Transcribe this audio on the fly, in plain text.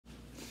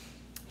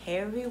Hey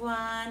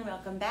everyone,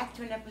 welcome back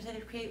to an episode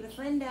of Create with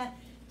Linda.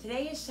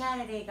 Today is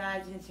Saturday,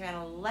 guys, and it's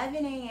around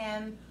 11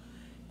 a.m.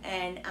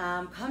 and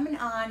I'm coming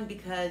on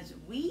because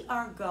we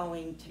are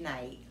going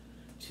tonight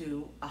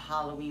to a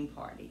Halloween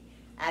party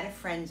at a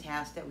friend's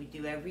house that we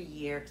do every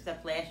year,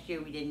 except last year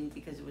we didn't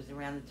because it was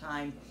around the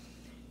time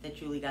that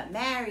Julie got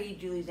married.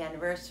 Julie's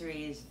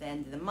anniversary is the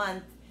end of the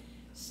month,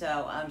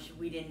 so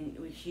she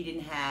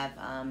didn't have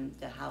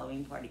the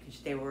Halloween party because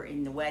they were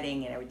in the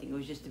wedding and everything. It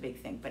was just a big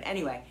thing. But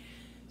anyway,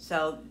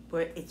 so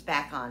it's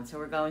back on. So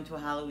we're going to a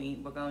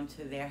Halloween. We're going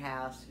to their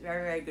house.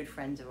 Very, very good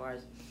friends of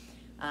ours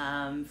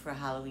for a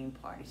Halloween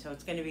party. So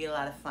it's going to be a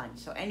lot of fun.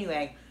 So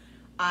anyway,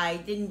 I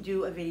didn't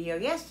do a video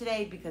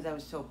yesterday because I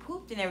was so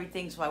pooped and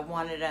everything. So I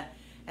wanted to,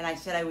 and I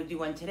said I would do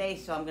one today.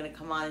 So I'm going to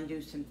come on and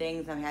do some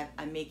things.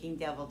 I'm making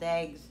deviled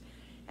eggs,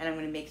 and I'm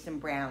going to make some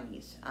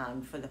brownies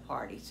for the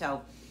party.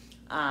 So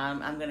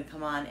I'm going to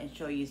come on and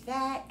show you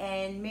that,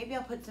 and maybe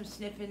I'll put some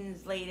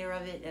snippings later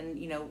of it. And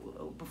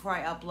before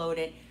I upload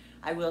it,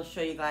 I will show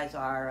you guys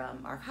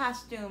our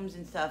costumes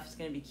and stuff. It's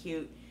going to be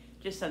cute.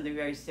 Just something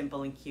very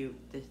simple and cute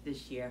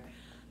this year,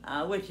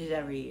 which is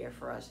every year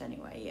for us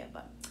anyway. Yeah,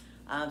 but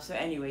so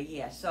anyway,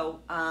 yeah.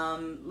 So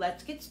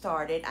let's get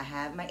started. I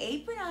have my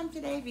apron on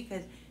today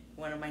because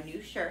one of my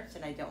new shirts,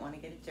 and I don't want to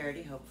get it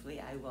dirty.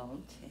 Hopefully I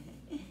won't,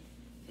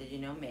 because you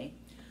know me.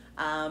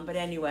 But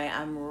anyway,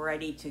 I'm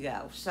ready to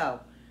go.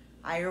 So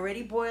I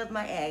already boiled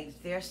my eggs.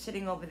 They're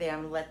sitting over there.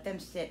 I'm going to let them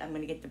sit. I'm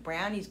going to get the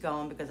brownies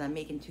going because I'm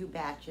making 2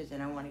 batches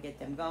and I want to get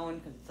them going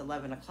because it's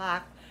 11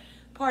 o'clock.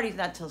 Party's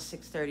not till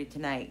 6:30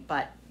 tonight,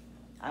 but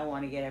I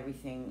want to get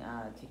everything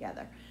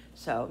together.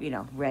 So,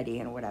 ready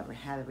and whatever,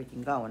 have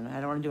everything going. I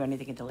don't want to do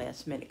anything at the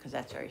last minute because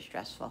that's very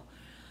stressful.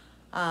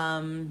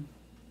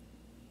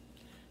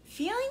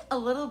 Feeling a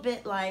little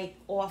bit like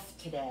off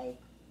today.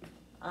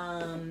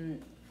 I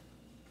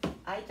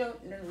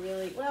don't know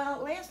really.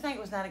 Well, last night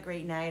was not a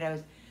great night.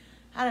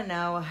 I don't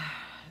know,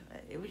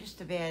 it was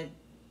just a bad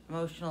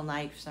emotional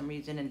night for some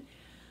reason, and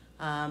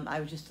I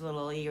was just a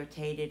little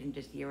irritated and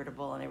just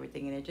irritable and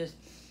everything, and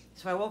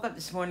so I woke up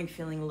this morning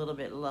feeling a little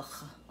bit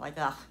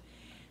ugh,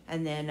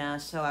 and then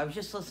so I was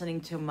just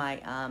listening to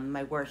my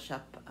my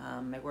worship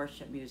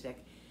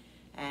music,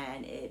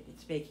 and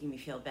it's making me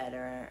feel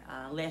better.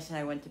 Last night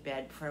I went to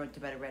bed. Before I went to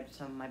bed, I read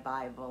some of my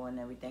Bible and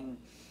everything,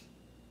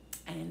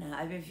 and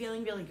I've been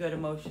feeling really good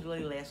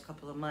emotionally the last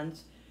couple of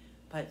months.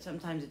 But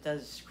sometimes it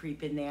does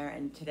creep in there,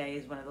 and today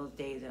is one of those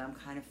days that I'm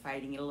kind of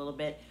fighting it a little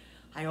bit.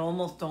 I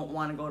almost don't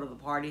want to go to the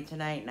party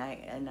tonight,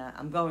 and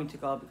I'm going to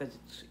go because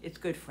it's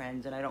good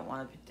friends, and I don't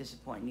want to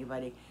disappoint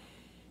anybody.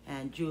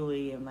 And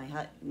Julie and my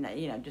husband, I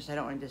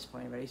don't want to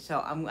disappoint anybody. So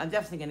I'm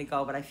definitely going to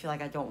go, but I feel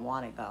like I don't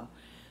want to go.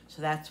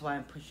 So that's why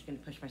I'm going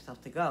to push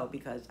myself to go,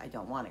 because I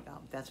don't want to go.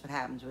 That's what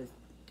happens with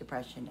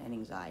depression and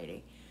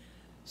anxiety.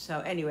 So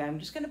anyway, I'm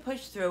just going to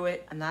push through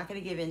it. I'm not going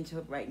to give into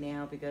it right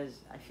now because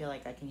I feel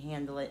like I can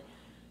handle it.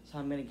 So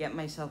I'm going to get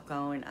myself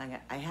going.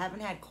 I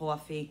haven't had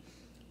coffee.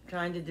 I'm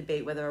trying to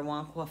debate whether I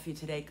want coffee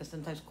today because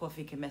sometimes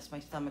coffee can mess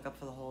my stomach up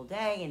for the whole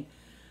day, and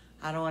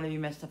I don't want to be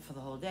messed up for the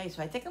whole day.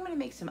 So I think I'm going to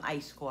make some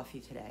iced coffee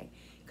today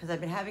because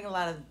I've been having a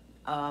lot of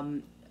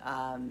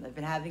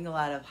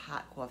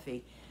hot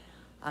coffee.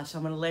 So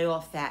I'm going to lay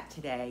off that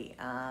today,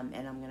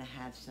 and I'm going to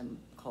have some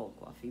cold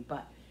coffee,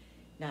 but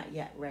not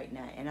yet right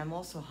now. And I'm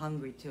also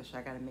hungry too, so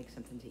I got to make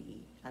something to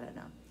eat. I don't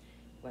know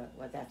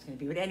what that's going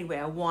to be. But anyway,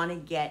 I want to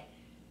get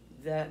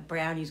the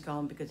brownies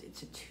going because it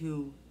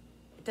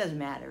doesn't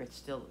matter.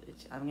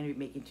 I'm going to be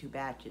making 2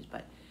 batches,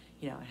 but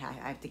I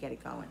have to get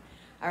it going.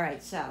 All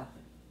right, so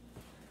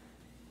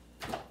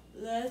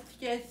let's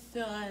get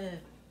started.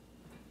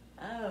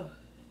 Oh,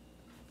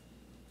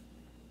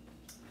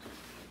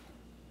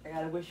 I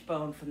got a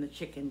wishbone from the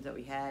chickens that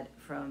we had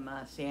from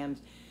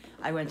Sam's.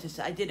 I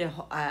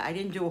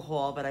didn't do a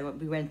haul, but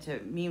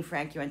me and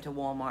Frankie went to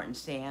Walmart and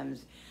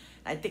Sam's.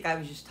 I think I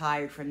was just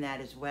tired from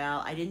that as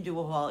well. I didn't do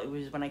a haul. It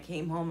was when I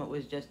came home, it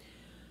was just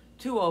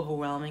too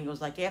overwhelming. It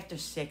was like after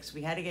 6,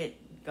 we had to get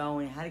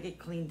going, had to get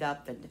cleaned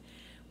up. And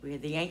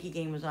the Yankee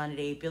game was on at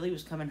 8. Billy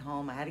was coming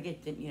home. I had to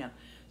get,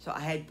 so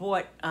I had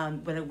bought,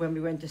 when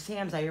we went to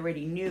Sam's, I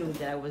already knew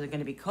that I wasn't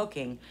going to be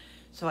cooking.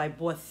 So I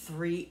bought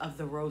 3 of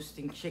the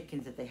roasting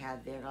chickens that they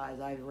had there,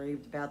 guys. I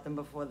raved about them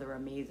before. They're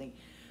amazing.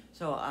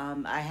 So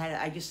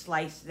I just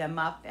sliced them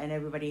up, and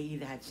everybody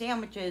either had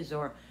sandwiches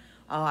or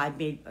I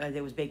made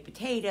there was baked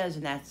potatoes,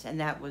 and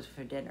that was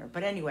for dinner.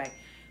 But anyway,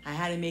 I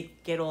had to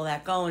get all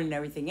that going and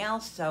everything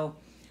else. So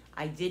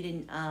I just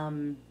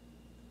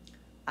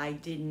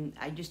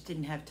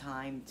didn't have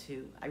time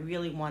to. I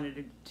really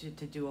wanted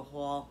to do a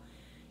haul,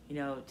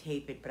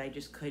 tape it, but I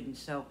just couldn't.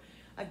 So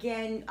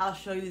again, I'll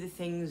show you the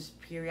things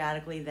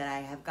periodically that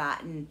I have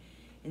gotten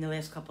in the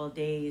last couple of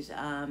days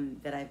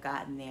that I've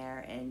gotten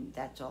there, and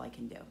that's all I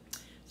can do.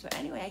 So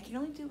anyway, I can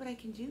only do what I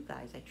can do,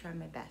 guys. I try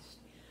my best.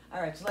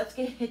 All right, so let's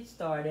get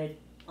started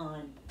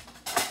on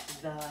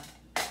the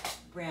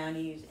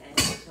brownies, and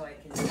so I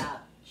can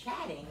stop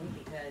chatting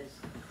because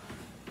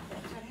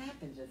that's what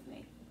happens with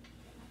me.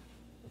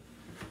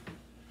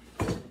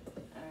 All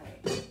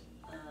right.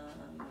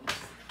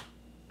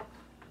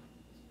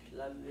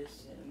 love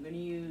this. And I'm gonna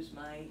use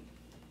my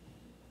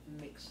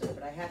mixer,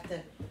 but I have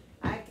to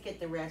get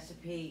the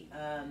recipe.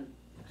 I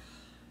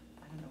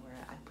don't know where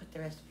I put the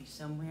recipe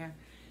somewhere,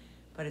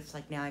 but it's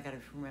like now I gotta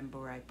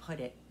remember where I put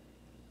it.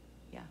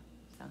 Yeah,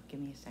 so give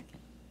me a second.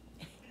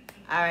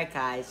 All right,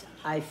 guys,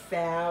 I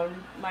found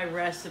my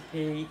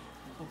recipe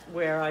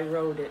where I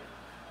wrote it.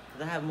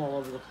 I have them all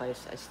over the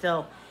place. I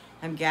still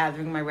am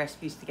gathering my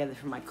recipes together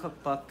for my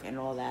cookbook and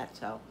all that,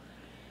 so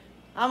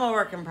I'm a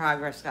work in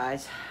progress,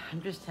 guys.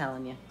 I'm just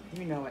telling you.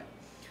 You know it.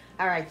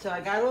 All right, so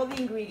I got all the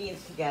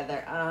ingredients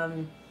together.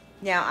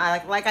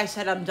 Now, like I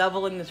said, I'm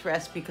doubling this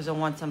recipe because I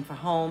want some for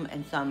home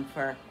and some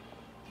for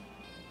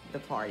the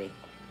party.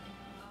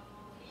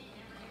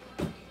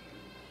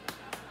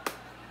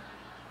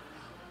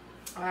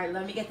 All right,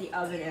 let me get the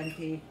oven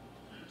empty.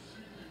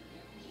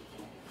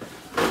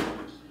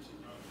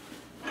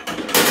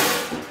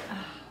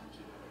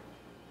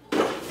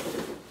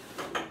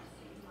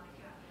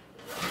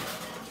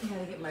 I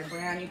gotta get my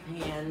brownie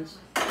pans.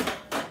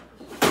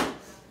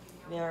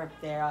 They're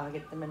up there. I'll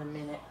get them in a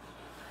minute.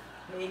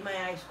 Made my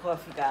iced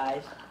coffee,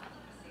 guys.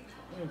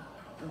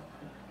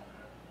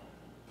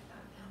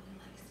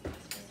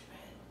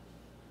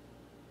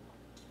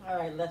 All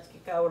right, let's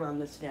get going on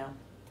this now.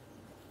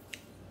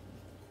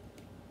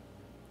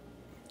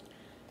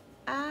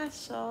 I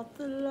sought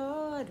the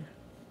Lord.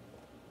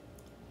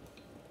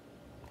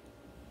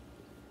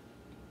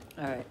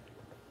 All right.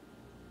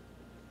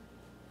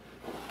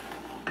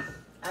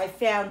 I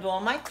found all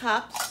my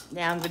cups.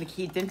 Now I'm going to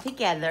keep them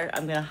together.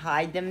 I'm going to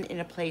hide them in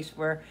a place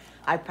where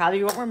I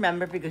probably won't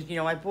remember because, you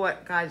know, I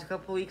bought, guys, a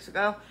couple weeks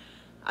ago,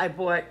 I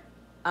bought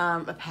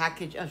a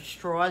package of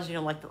straws, you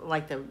know,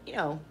 like the you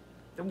know,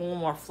 the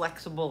more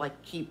flexible,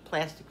 like cheap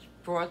plastic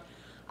straws.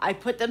 I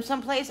put them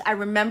someplace. I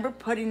remember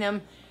putting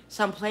them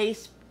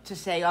someplace to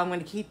say, oh, I'm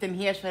going to keep them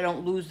here so I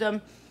don't lose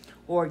them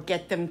or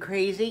get them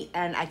crazy,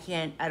 and I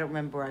don't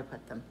remember where I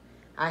put them.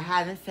 I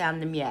haven't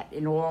found them yet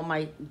in all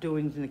my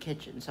doings in the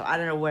kitchen, so I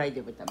don't know what I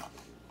did with them.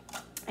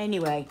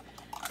 Anyway,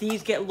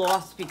 these get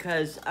lost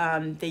because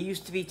they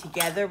used to be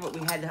together, but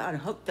we had to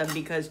unhook them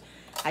because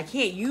I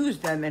can't use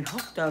them and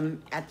hook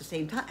them at the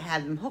same time,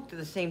 have them hooked at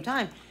the same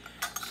time.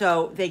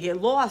 So they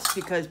get lost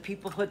because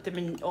people put them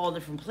in all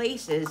different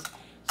places.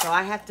 So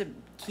I have to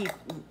keep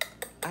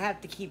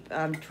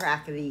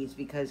track of these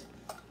because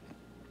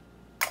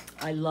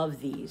I love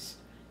these.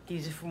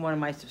 These are from one of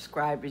my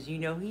subscribers. You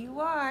know who you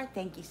are.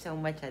 Thank you so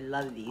much. I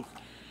love these.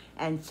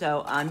 And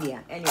so, yeah.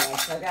 Anyway,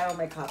 so I got all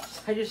my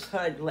cups. I just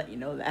thought I'd let you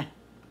know that.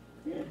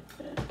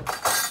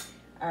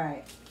 All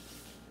right.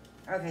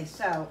 Okay,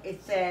 so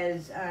it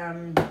says,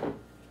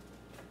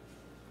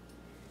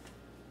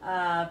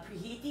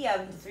 preheat the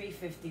oven to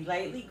 350.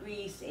 Lightly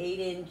grease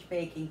 8-inch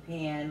baking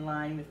pan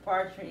lined with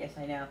parchment. Yes,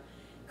 I know.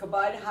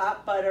 Combine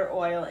hot butter,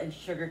 oil, and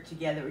sugar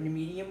together in a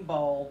medium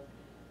bowl.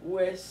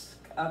 Whisk.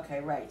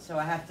 Okay, right. So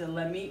I have to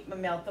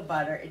melt the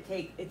butter.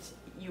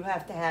 You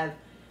have to have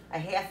a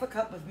half a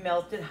cup of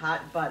melted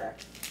hot butter.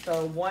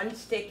 So 1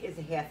 stick is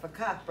a half a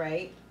cup,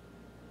 right?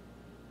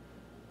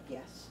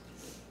 Yes.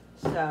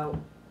 So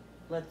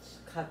let's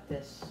cut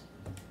this.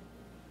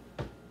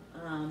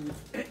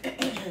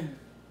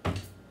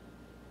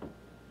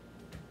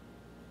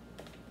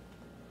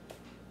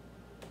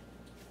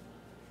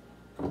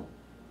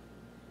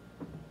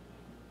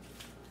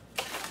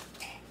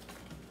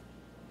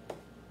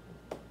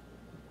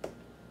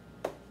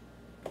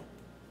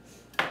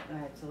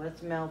 Alright, so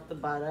let's melt the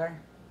butter.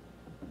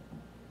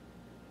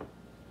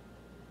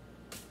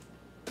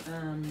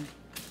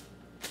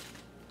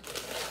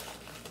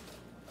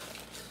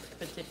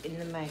 Put it in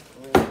the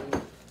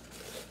microwave.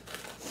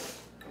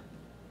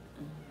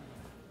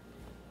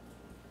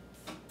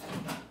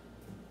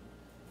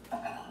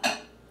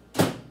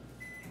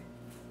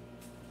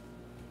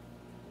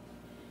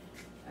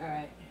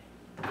 Alright.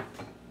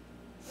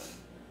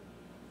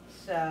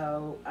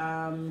 So,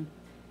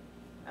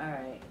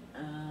 alright.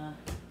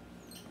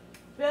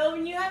 Bill,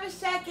 when you have a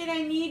second,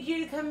 I need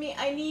you to come in.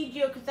 I need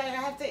you because I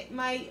have to.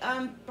 My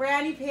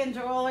brownie pans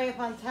are all the way up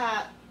on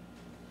top.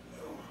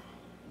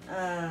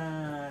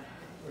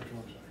 Which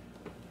one's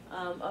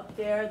that? Up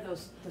there,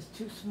 those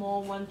 2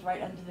 small ones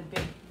right under the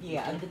big.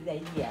 Yeah, under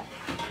the yeah.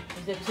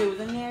 Is there 2 of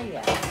them there?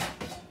 Yeah.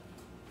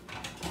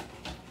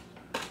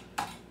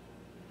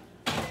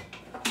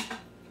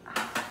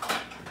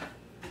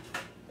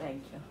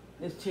 Thank you.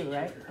 There's 2,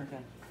 right?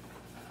 Okay.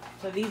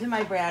 So these are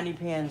my brownie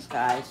pans,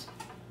 guys.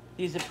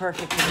 These are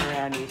perfect for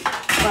brownies,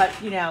 but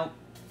you know,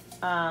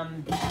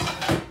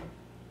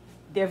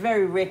 they're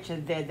very rich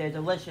and they're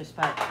delicious.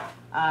 But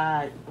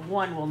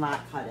one will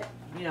not cut it.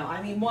 You know,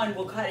 I mean, one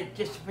will cut it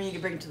just for me to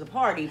bring to the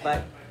party,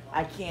 but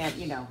I can't,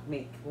 you know,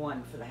 make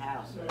one for the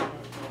house.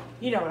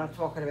 You know what I'm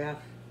talking about.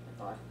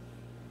 All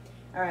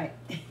right.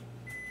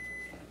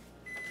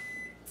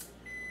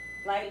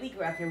 Lightly,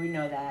 okay, we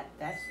know that.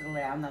 That's the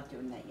layer. I'm not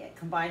doing that yet.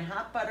 Combine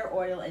hot butter,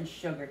 oil, and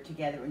sugar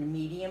together in a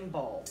medium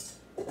bowl.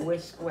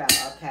 Whisk well.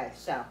 Okay,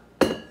 so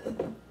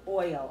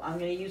oil. I'm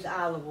going to use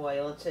olive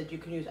oil. It said you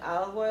can use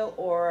olive oil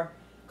or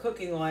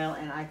cooking oil,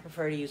 and I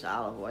prefer to use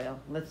olive oil.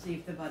 Let's see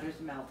if the butter's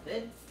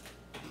melted.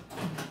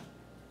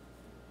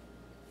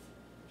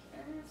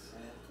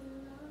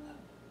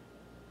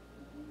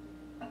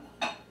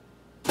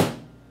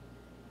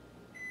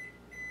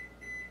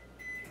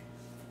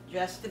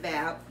 Just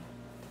about.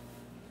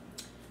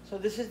 So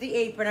this is the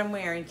apron I'm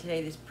wearing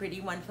today, this pretty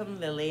one from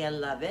Lily. I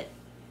love it.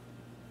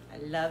 I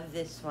love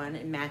this one.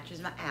 It matches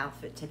my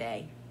outfit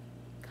today,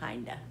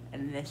 kinda.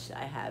 And this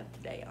I have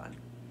today on.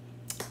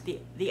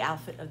 The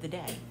outfit of the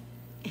day.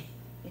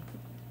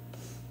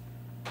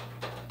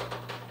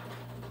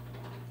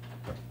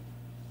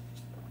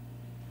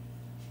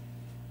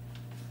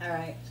 All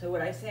right, so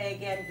what I say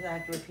again, because I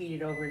have to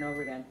repeat it over and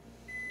over again.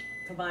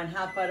 Combine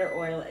hot butter,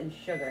 oil, and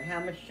sugar. How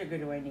much sugar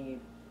do I need?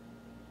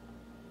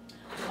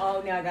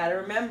 Oh, now I gotta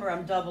remember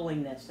I'm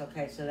doubling this.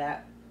 Okay, so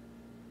that,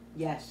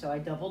 yes, so I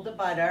doubled the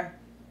butter.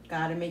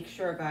 Gotta make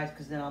sure, guys,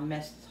 because then I'll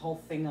mess this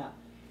whole thing up.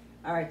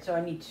 All right, so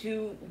I need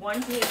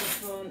 1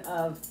 tablespoon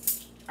of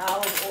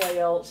olive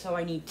oil, so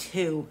I need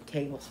 2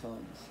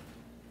 tablespoons.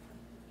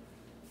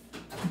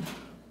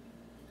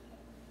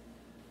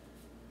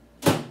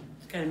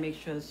 Just gotta make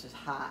sure this is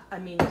hot. I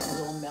mean, this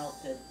is all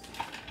melted.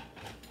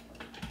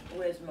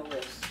 Where's my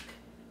whisk?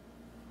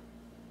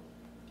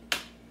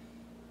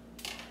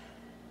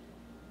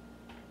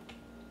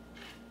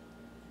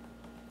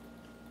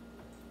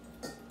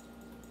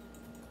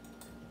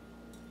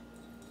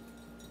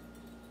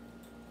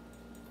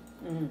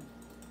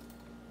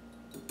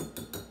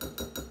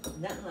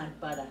 Nothing like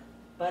butter.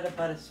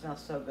 Butter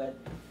smells so good.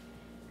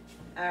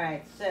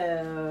 Alright,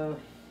 so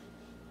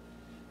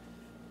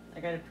I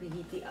gotta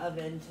preheat the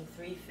oven to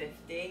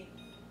 350.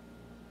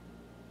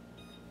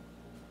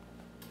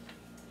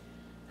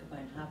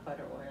 Combine hot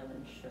butter, oil,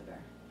 and sugar.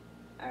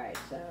 Alright,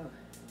 so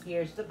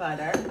here's the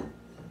butter.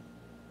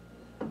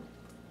 Let's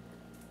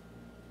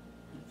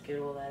get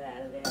all that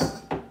out of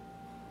there.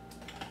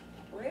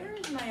 Where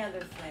is my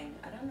other thing?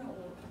 I don't know,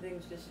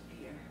 things disappear.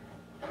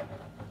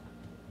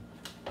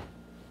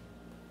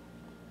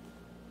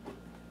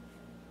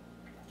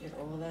 Get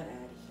all that out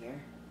of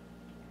here.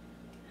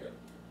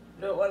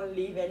 Don't want to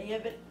leave any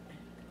of it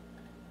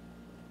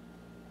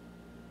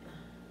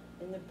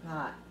in the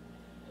pot.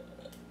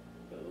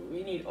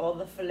 We need all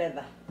the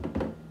flavor.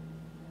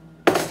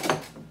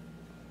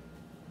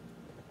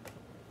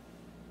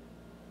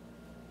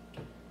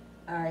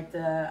 All right,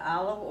 the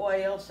olive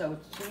oil, so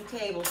it's 2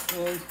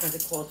 tablespoons because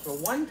it calls for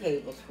 1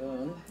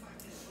 tablespoon.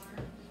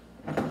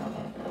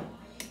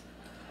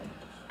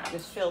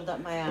 Just filled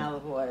up my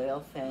olive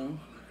oil thing.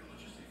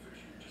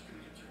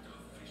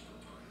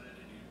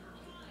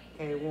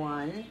 Okay,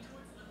 1.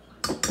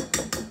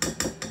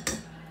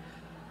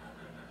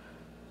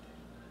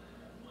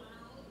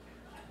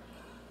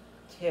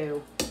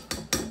 2.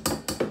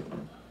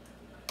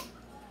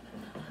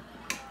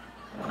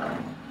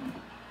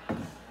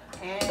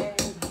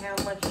 And how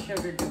much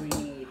sugar do we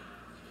need?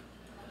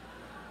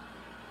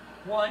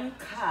 1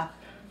 cup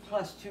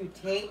plus 2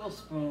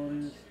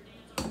 tablespoons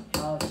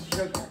of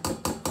sugar.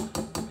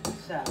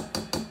 So,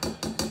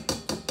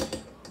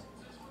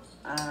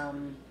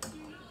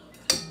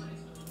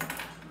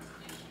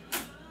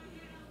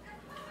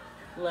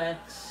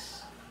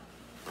 let's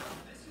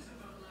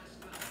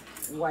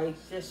wipe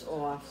this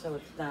off so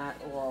it's not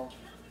all.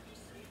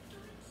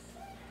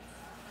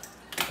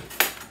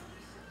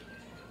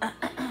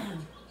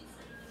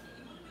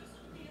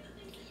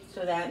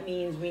 So that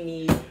means we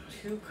need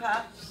 2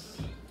 cups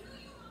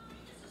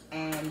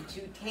and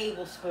 2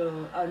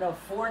 tablespoons, oh no,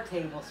 4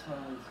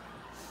 tablespoons.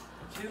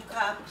 2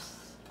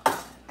 cups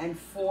and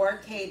 4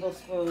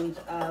 tablespoons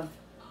of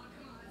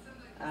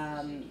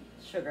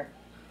sugar.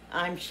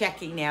 I'm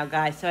checking now,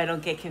 guys, so I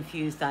don't get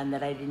confused on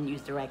that I didn't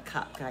use the right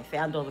cup. I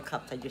found all the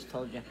cups I just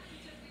told you.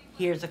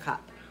 Here's a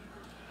cup.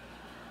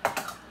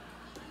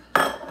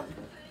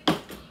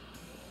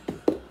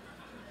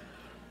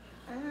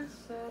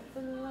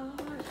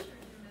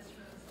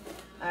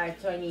 All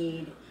right, so I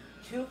need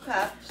 2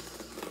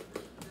 cups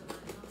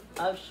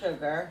of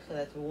sugar, so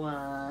that's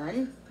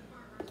 1.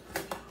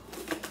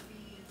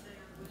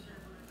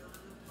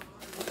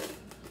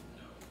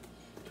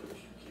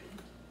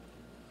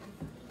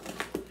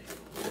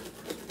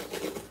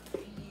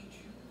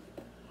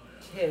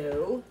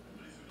 2,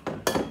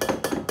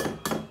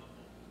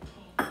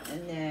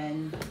 and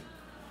then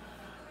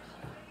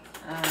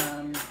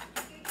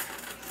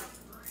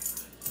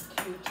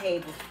 2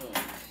 tablespoons.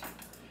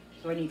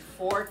 So I need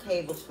 4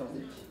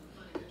 tablespoons.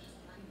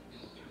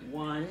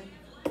 1,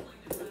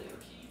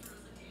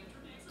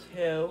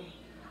 2,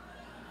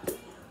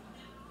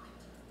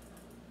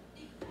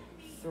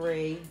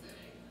 3,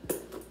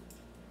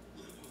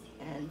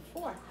 and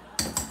 4.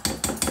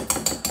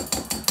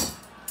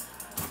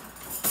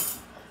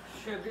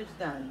 Sugar's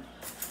done.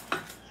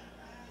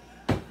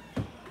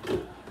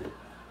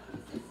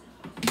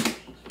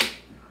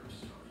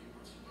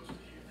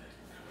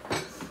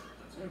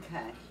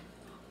 Okay.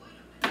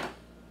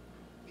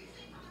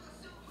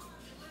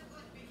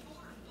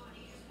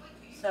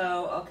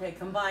 So, okay,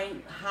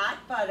 combine hot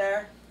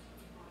butter,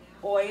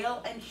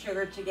 oil, and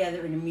sugar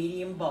together in a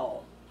medium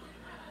bowl.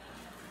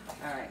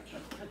 Alright,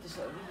 let's put this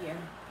over here.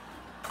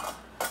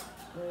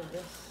 Move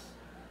this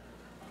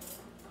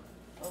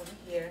over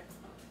here.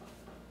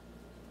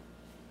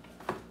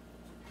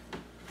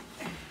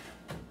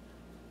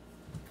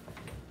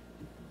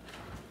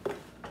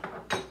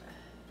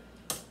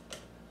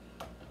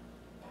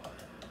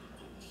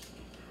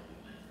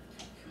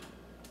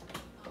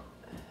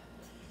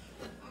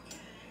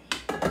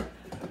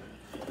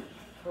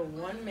 For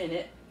 1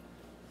 minute.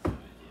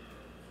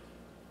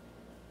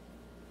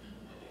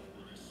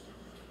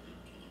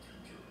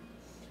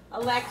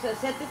 Alexa,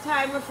 set the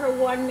timer for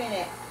 1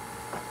 minute.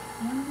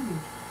 1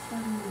 minute.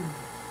 7 minutes.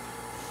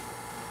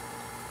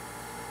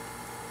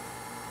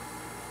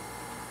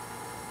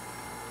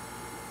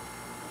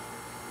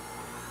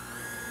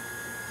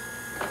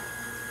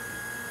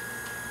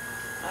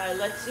 Alright,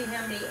 let's see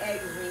how many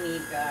eggs we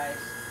need, guys.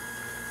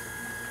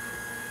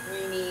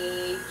 We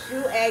need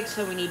 2 eggs,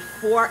 so we need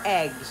 4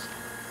 eggs.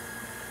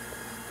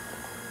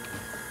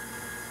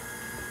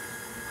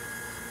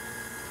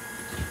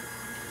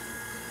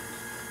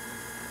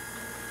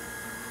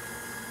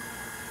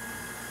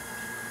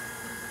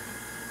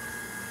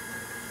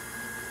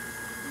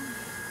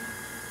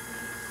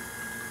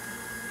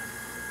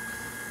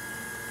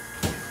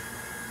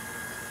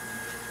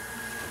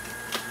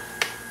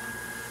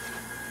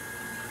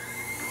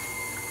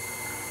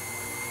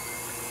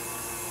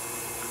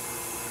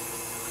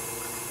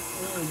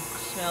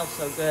 Smells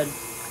so good.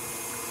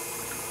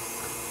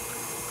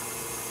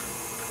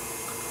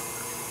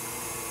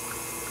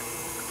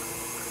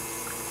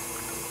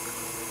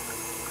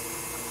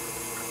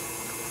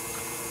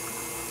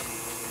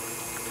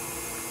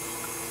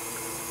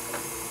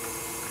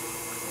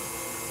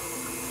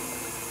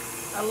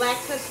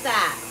 Alexa,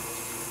 stop.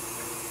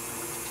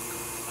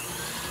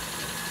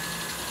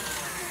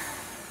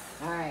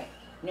 All right,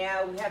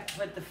 now we have to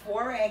put the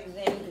 4 eggs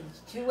in. It's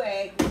 2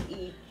 eggs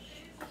each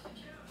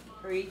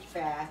for each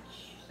batch.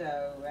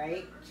 So,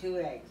 right, 2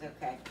 eggs,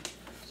 okay.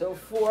 So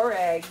 4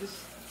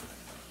 eggs.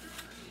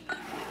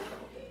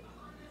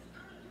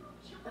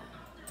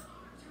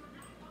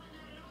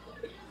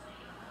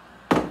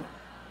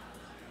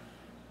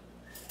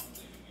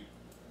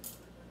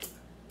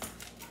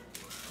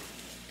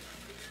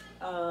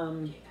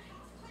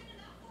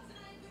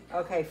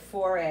 Okay,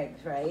 4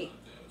 eggs, right?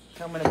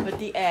 So I'm gonna put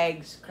the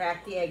eggs,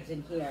 crack the eggs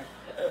in here,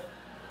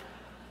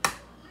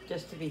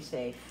 just to be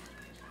safe.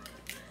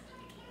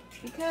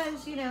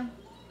 Because, you know,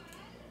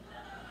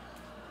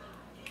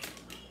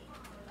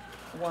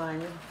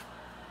 1,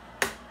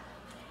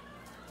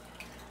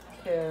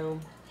 2.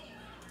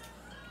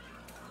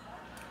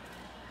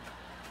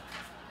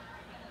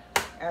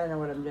 I don't know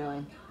what I'm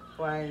doing.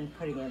 Why I'm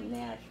putting it in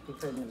there. I should be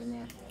putting them in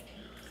there.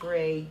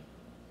 3.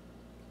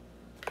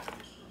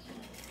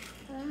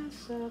 I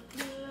sought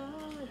the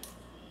Lord.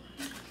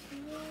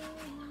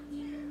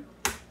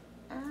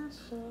 I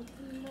sought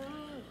the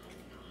Lord.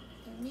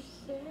 And He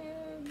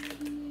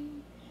saved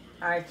me.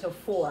 All right, so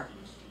 4.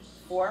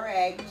 4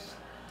 eggs.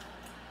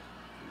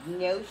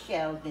 No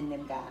shells in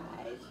them,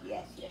 guys.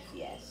 Yes, yes,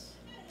 yes.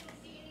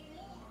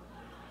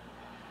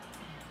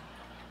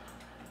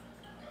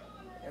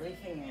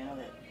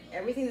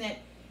 Everything that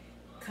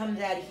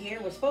comes out of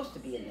here was supposed to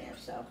be in there,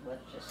 so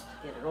let's just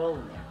get it all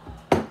in there.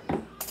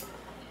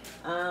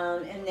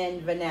 And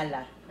then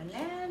vanilla.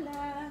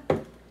 Vanilla.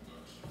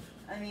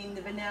 I mean,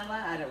 the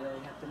vanilla, I don't really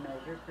have to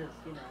measure because,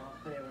 you know, I'll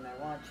put it when I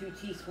want. 2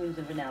 teaspoons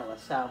of vanilla,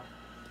 so.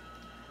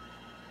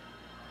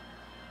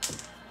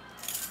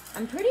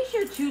 I'm pretty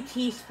sure 2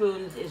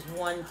 teaspoons is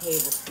 1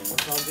 tablespoon.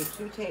 So I'll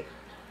do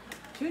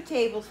 2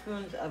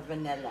 tablespoons of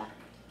vanilla.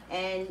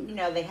 And, you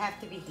know, they have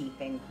to be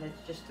heaping.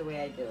 That's just the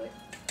way I do it.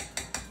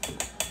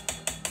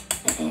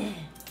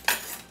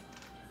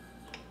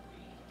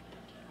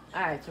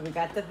 All right, so we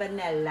got the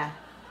vanilla.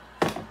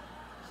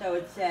 So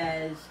it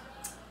says,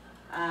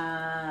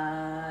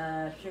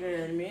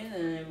 sugar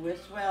and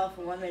whisk well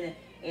for 1 minute.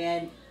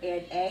 And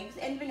add eggs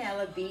and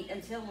vanilla, beat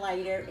until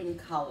lighter in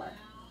color.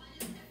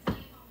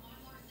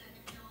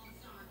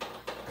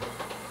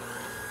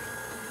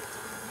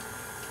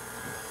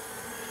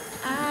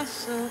 I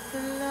sought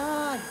the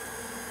Lord,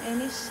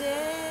 and He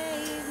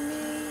saved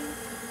me.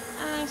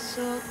 I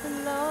sought the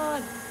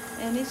Lord,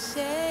 and He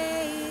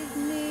saved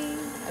me.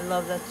 I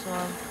love that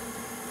song.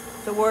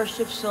 The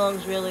worship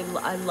songs really,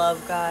 I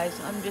love, guys.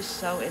 I'm just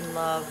so in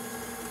love.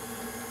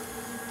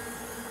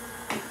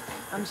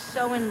 I'm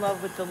so in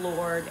love with the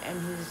Lord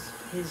and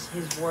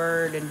His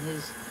word and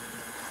His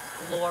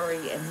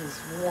glory and His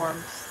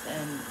warmth.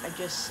 And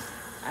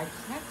I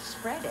have to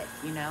spread it,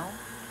 you know?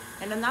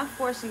 And I'm not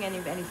forcing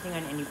anything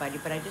on anybody,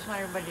 but I just want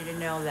everybody to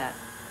know that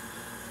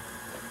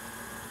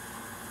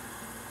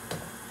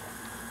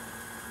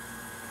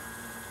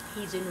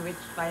He's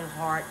enriched my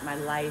heart, my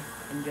life,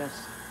 and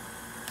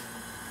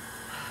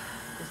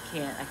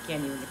I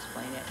can't even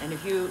explain it. And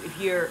if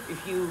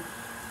you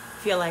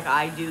feel like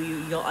I do,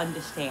 you'll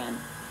understand.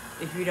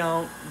 If you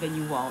don't, then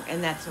you won't,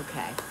 and that's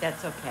okay.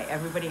 That's okay.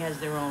 Everybody has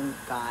their own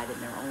God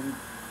and their own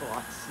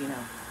thoughts, you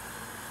know,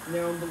 and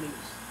their own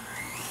beliefs.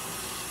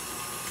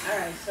 All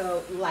right,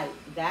 so light.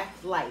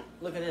 That's light.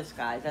 Look at this,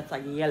 guys. That's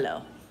like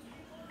yellow.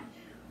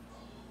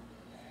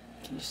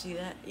 Can you see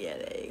that? Yeah,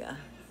 there you go.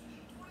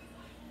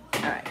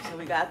 All right, so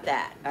we got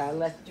that.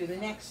 Let's do the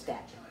next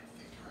step.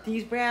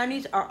 These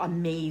brownies are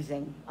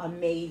amazing,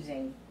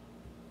 amazing.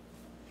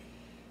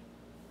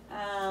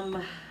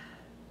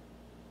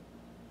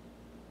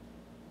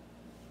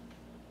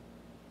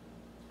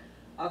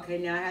 Okay,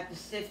 now I have to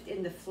sift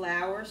in the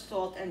flour,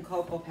 salt, and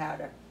cocoa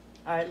powder.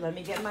 All right, let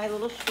me get my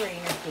little strainer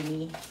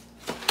thingy,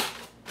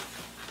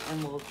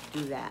 and we'll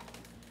do that.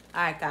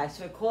 All right, guys,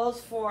 so it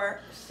calls for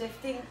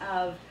sifting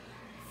of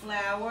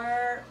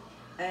flour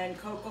and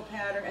cocoa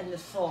powder and the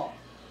salt.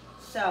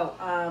 So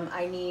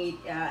I need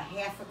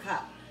half a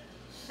cup.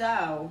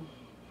 So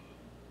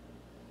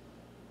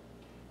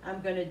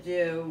I'm gonna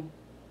do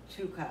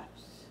 2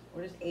 cups.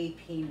 What does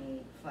AP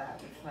mean?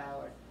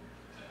 Flour.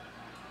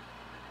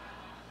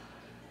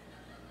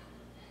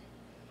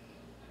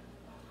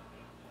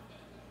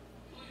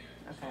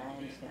 Okay, I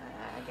understand.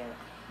 I get it.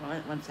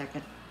 One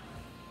second.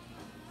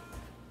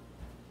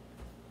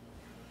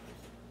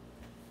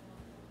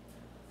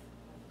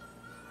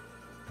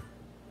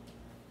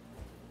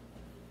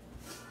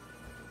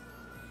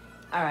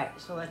 All right,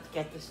 so let's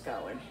get this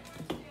going.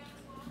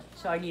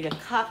 So I need a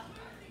cup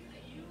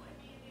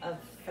of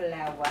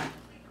flour.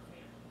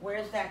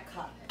 Where's that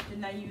cup?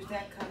 Didn't I use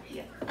that cup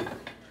yet?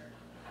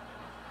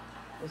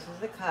 This is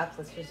the cup.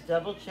 Let's just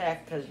double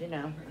check, because, you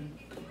know.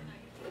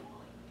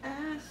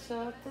 I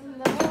sought the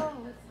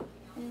Lord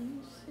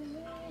and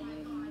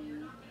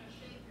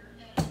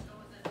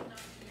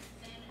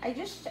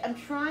I'm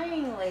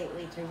trying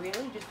lately to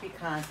really just be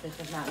conscious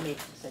of not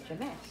making such a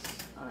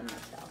mess on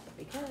myself,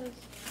 because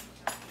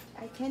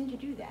I tend to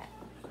do that.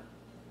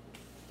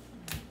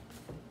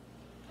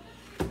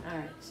 All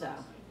right, so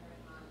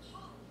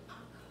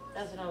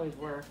doesn't always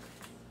work.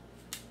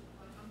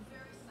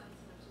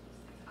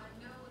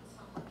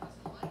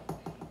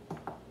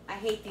 I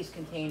hate these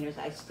containers.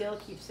 I still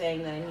keep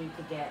saying that I need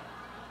to get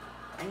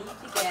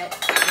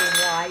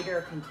the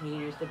wider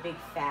containers, the big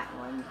fat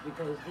ones,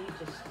 because these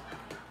just,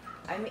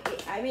 I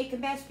make a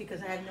mess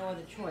because I have no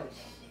other choice.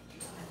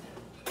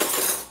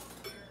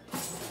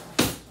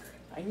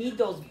 I need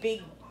those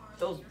big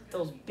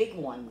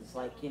ones,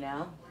 like, you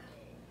know.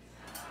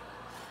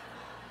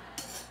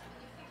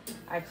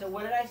 All right, so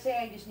what did I say?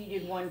 I just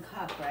needed 1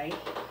 cup, right?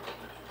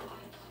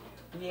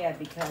 Yeah,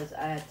 because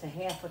it's a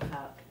half a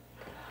cup.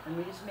 Let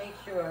me just make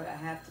sure. I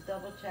have to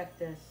double check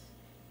this.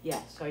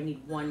 Yes, so I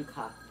need 1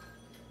 cup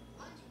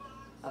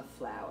of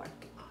flour.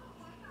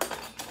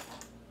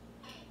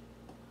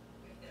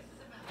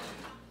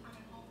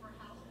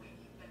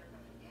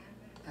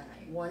 All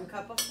right, 1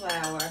 cup of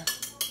flour.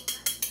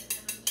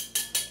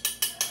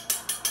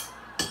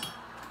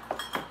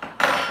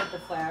 Put the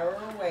flour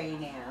away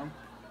now.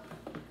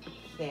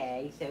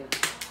 Okay, so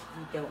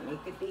you don't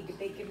make a big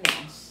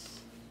mess.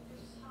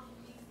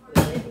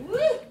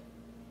 Woo!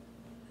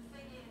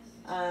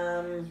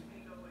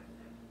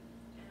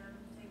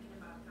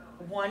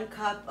 1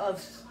 cup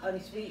of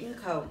unsweetened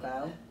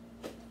cocoa.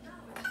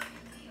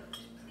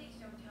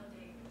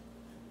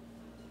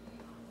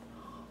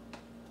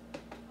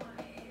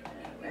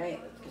 Alright,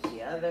 let's get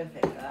the other.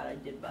 Thank God I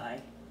did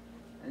buy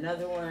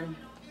another one.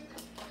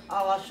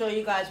 Oh, I'll show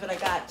you guys what I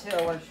got too.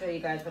 I want to show you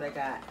guys what I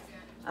got.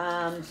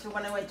 So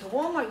when I went to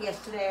Walmart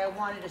yesterday, I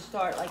wanted to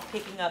start like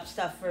picking up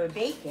stuff for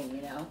baking,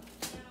 you know.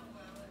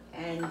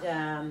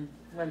 And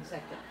 1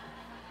 second.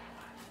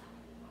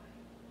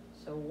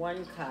 So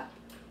 1 cup.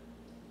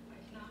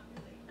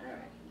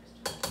 Alright.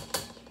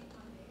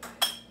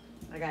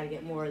 I gotta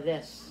get more of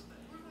this.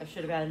 I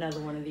should have got another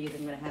one of these.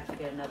 I'm gonna have to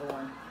get another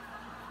one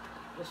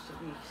just to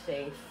be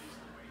safe.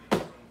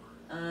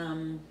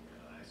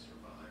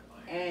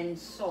 And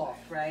salt,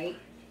 right?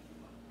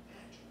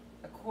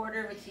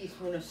 1/4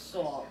 teaspoon of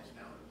salt.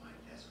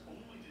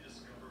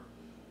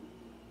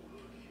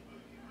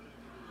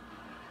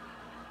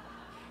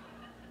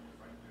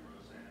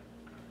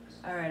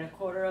 All right,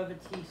 1/4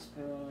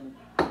 teaspoon.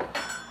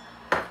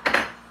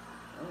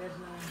 Where's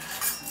my?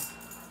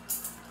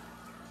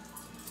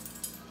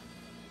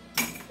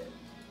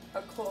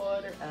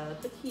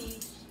 1/4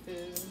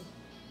 teaspoon.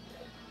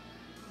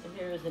 And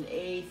here is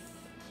 1/8.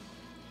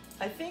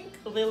 I think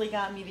Lily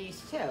got me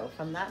these too, if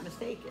I'm not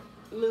mistaken.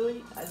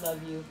 Lily, I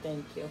love you.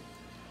 Thank you.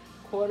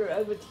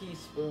 1/4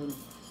 teaspoon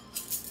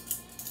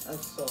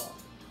of salt.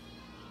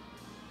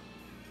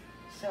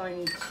 So I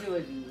need 2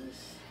 of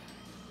these.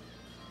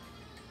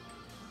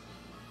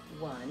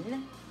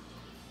 1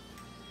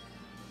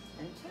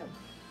 and 2.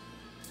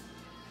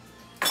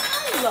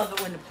 I love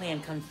it when the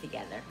plan comes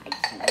together. I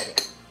just love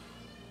it.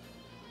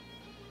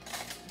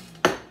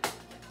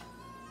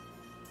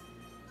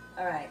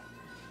 All right.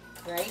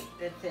 Right?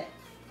 That's it.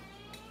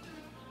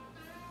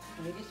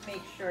 Let me just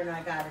make sure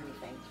I got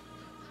everything.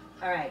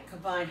 All right,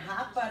 combine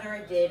hot butter,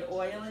 I did.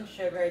 Oil and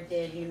sugar, I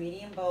did. In a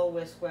medium bowl,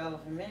 whisk well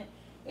for a minute.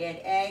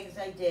 Add eggs,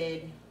 I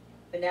did.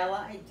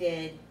 Vanilla, I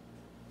did.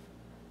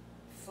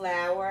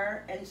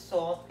 Flour and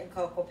salt and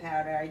cocoa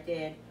powder, I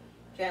did.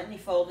 Gently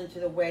fold into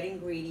the wet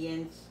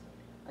ingredients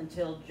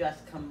until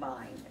just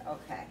combined.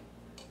 Okay.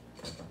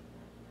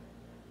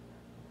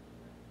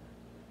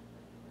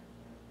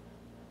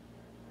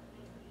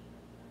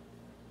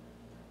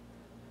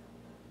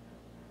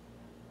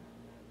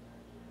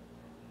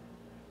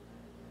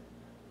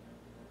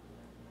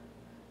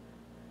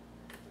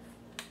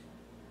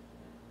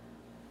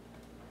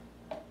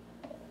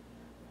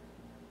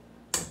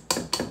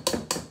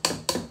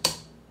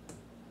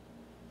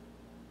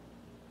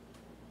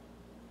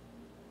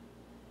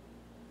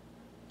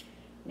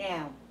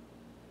 Now,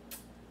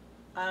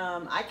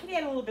 I could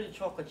add a little bit of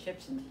chocolate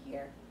chips into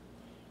here.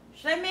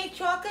 Should I make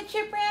chocolate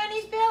chip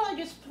brownies, Bill, or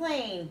just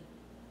plain?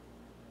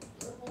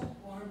 They're all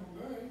fine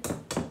with me.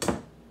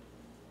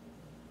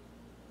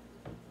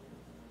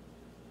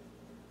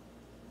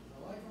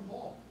 I like them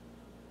all.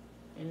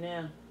 I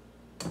know.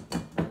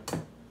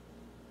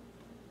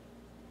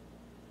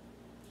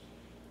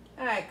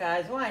 Alright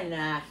guys, why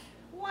not?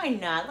 Why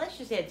not? Let's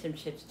just add some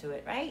chips to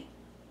it, right?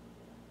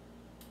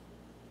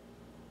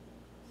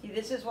 See,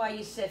 this is why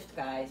you sift,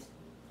 guys.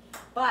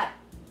 But,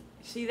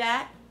 see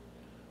that?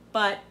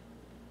 But,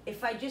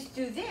 if I just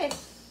do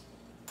this,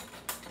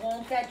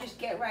 won't that just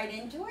get right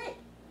into it?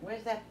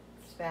 Where's that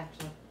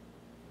spatula?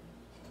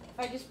 If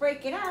I just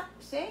break it up,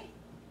 see?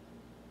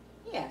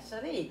 Yeah, so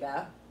there you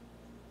go.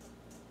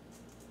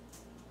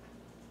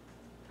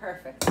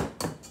 Perfect.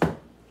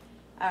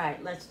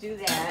 Alright, let's do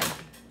that.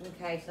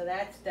 Okay, so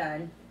that's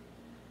done.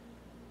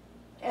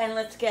 And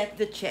let's get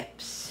the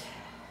chips.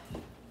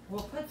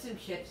 We'll put some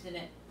chips in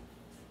it.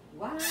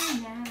 Why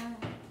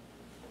not?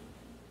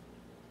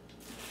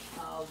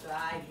 Oh,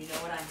 guys, you know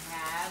what I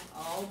have?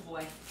 Oh,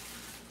 boy.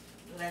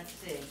 Let's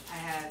see. I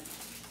have,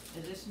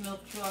 is this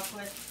milk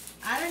chocolate?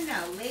 I don't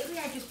know. Lately,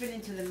 I've just been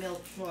into the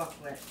milk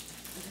chocolate.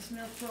 Is this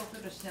milk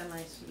chocolate or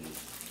semi-sweet?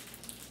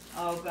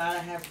 Oh, God, I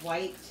have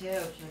white, too.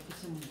 Should I put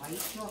some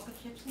white chocolate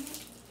chips in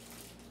it?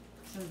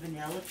 Some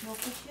vanilla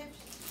chocolate chips?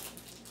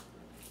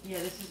 Yeah,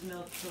 this is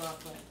milk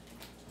chocolate.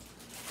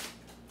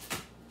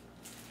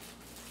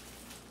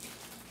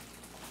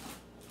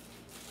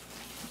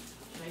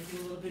 Should I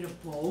do a little bit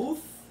of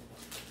both?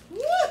 Woo!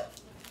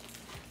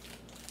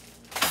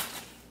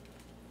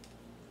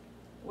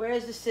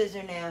 Where's the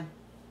scissor now?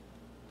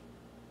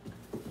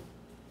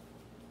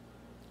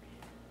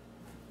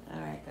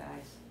 Alright,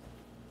 guys.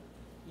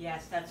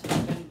 Yes, that's what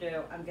I'm going to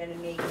do. I'm going to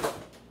make it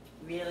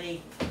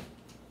really...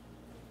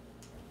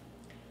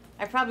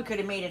 I probably could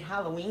have made it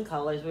Halloween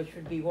colors, which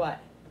would be what?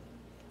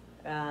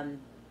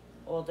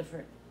 All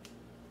different...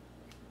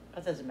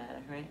 That doesn't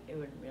matter, right? It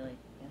wouldn't really...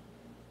 Yeah,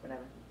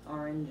 whatever.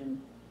 Orange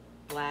and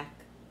black.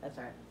 That's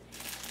alright.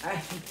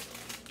 Alright.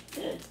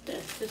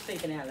 Just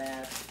thinking out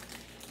loud.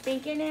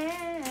 Thinking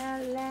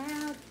out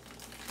loud.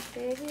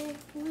 Baby,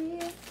 we'll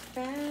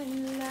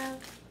find love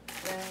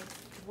right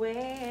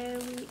where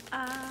we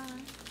are.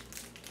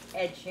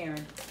 Ed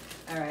Sheeran.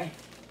 Alright.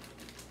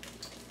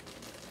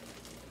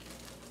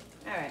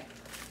 Alright.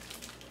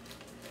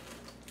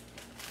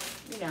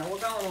 You know, we're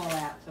going all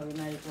out, so we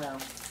might as well.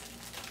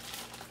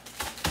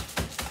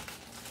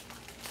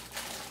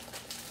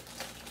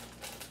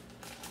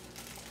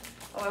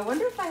 Oh, I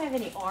wonder if I have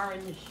any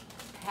orange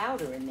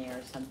powder in there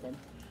or something.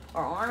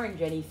 Or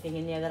orange anything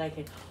in there that I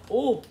could...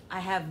 Oh, I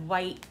have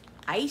white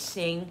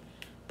icing.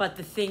 But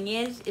the thing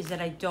is that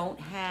I don't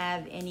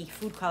have any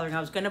food coloring. I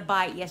was going to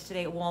buy it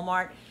yesterday at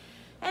Walmart.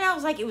 And I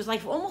was like, it was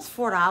like almost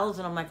 $4.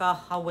 And I'm like,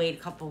 oh, I'll wait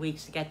a couple of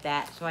weeks to get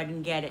that. So I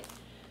didn't get it.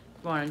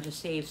 I wanted to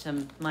save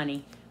some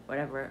money,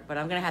 whatever. But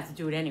I'm going to have to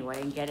do it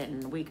anyway and get it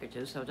in a week or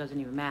two. So it doesn't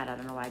even matter. I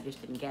don't know why I just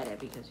didn't get it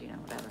because, you know,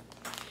 whatever.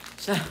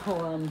 So,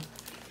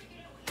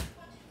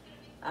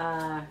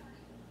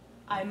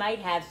 I might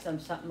have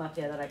something up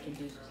there that I can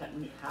do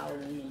something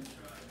Halloween.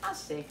 I'll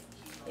see.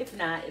 If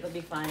not, it'll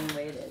be fine the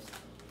way it is.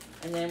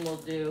 And then we'll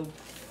do...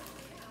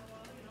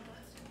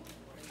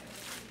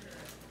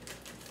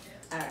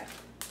 Alright.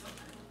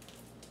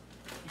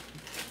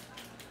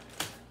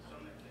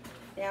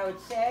 Now it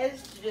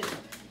says to just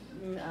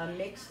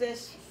mix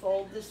this,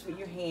 fold this with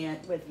your hand,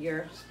 with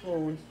your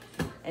spoon,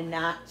 and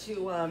not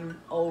to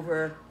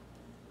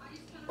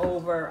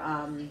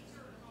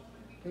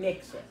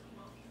mix it,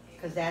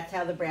 because that's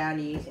how the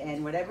brownies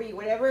and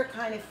whatever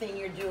kind of thing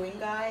you're doing,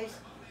 guys,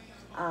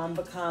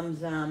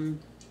 becomes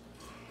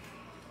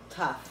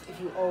tough if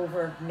you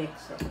over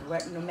mix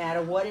it. No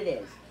matter what it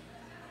is,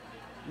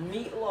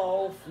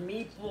 meatloaf,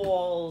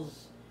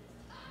 meatballs,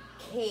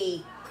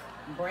 cake,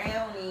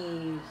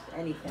 brownies,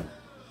 anything.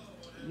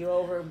 You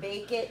over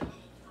bake it,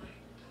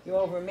 you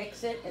over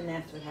mix it, and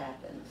that's what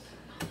happens.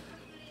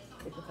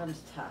 It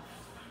becomes tough.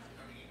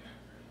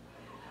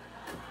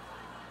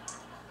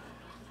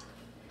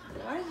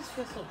 Why does this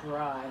feel so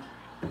dry?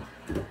 I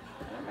don't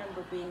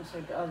remember being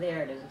so dry. Oh,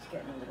 there it is. It's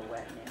getting a little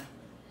wet now.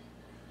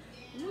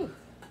 Whew.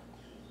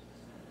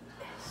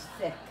 It's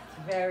thick.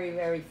 It's very,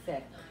 very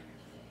thick.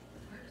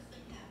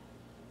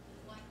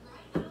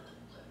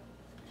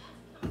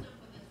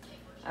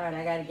 All right,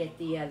 I got to get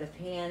the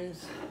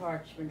pans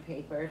parchment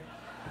papered.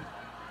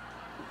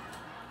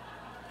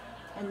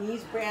 And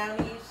these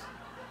brownies,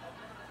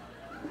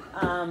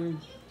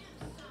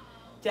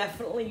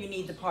 definitely you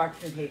need the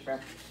parchment paper.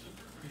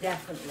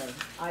 Definitely.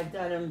 I've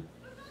done them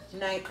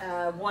tonight.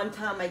 One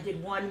time I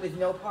did one with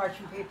no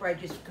parchment paper. I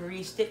just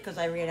greased it because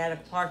I ran out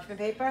of parchment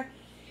paper.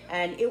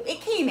 And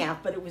it came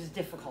out, but it was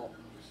difficult.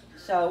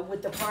 So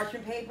with the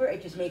parchment paper,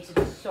 it just makes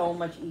it so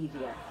much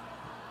easier.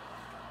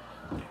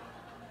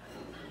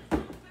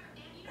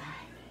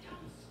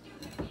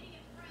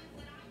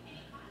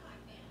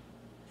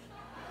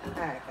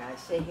 Alright guys,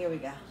 so here we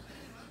go.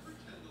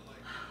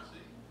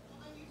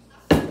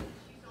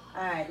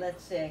 Alright,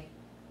 let's see.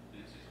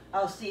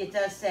 Oh, see, it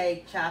does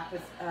say chop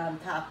with,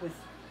 top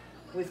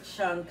with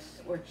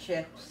chunks or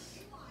chips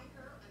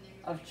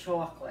of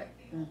chocolate.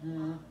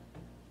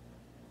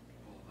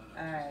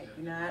 Alright,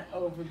 do not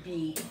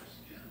overbeat.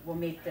 Will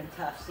make them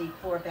tough. See,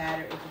 pour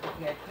batter into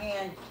prepared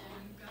pan.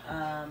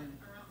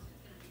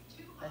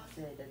 Let's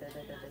see.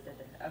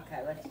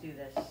 Okay, let's do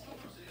this.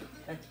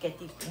 Let's get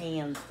these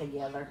pans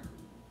together.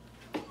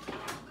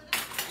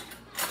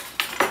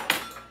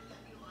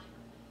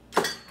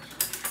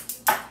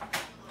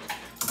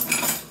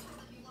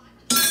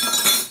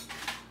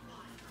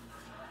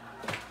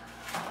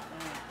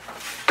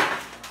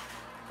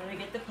 Gonna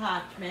get the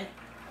parchment.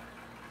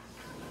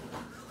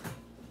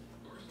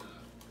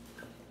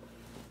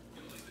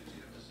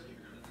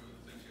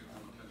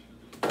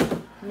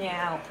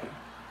 Now,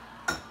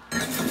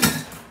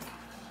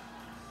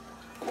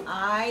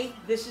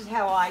 this is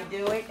how I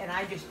do it, and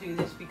I just do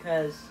this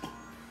because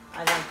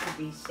I like to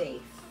be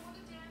safe.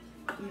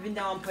 Even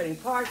though I'm putting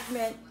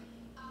parchment,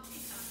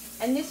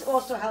 and this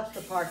also helps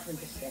the parchment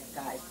to stick,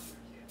 guys.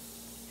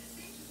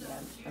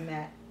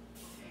 Yeah,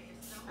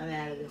 I'm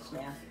out of this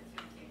now.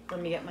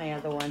 Let me get my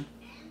other one.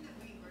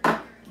 I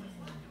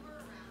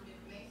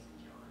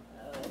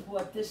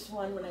bought this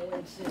one when I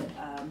went to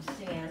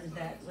Sam's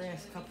that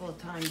last couple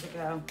of times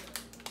ago.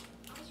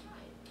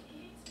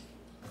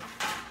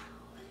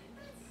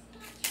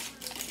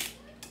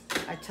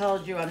 I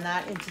told you I'm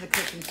not into the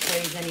cooking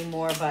sprays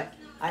anymore, but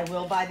I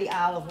will buy the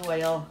olive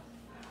oil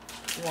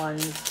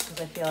ones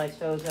because I feel like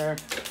those are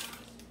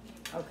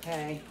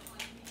okay.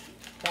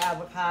 The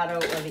avocado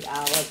or the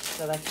olives.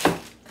 So that's,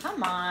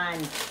 come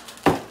on.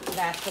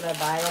 That's what I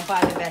buy. I don't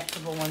buy the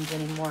vegetable ones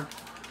anymore.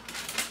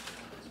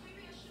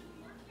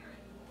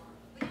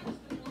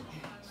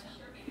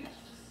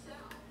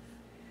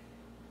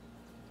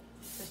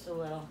 Just a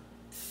little.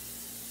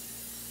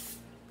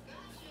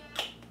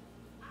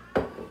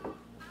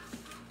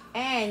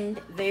 And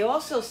they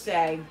also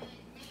say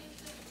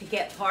to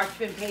get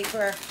parchment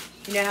paper.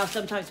 You know how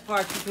sometimes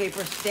parchment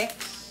paper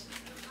sticks?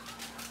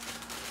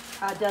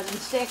 Doesn't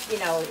stick, you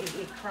know,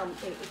 it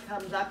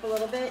comes up a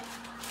little bit.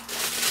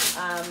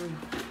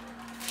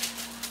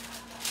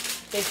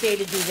 They say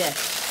to do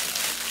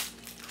this,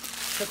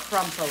 to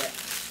crumple it.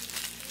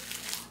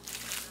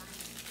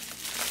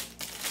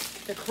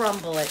 To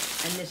crumble it,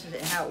 and this is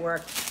how it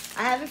works.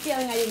 I have a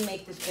feeling I didn't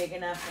make this big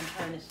enough. I'm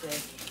trying to see.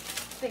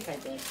 I think I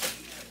did.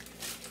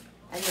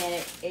 And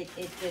then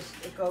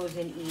it goes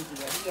in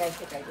easier. Yeah, I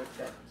think I did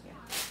good. Yeah.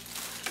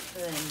 So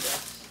then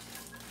this.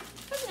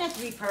 Doesn't have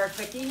to be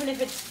perfect, even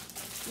if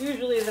it's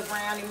usually the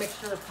brownie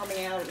mixture is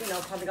coming out, you know,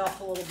 coming off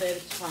a little bit,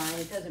 it's fine.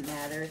 It doesn't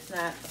matter. It's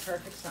not a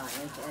perfect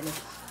science, and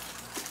it's,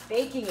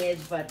 baking is,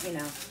 but you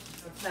know,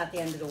 it's not the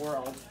end of the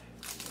world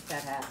if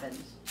that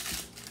happens.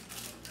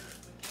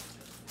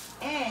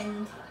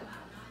 And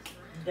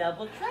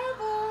double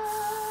trouble,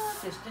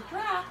 just a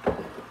drop.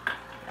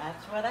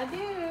 That's what I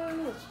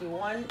do. Let's do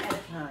one at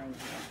a time.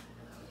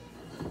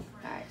 All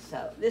right,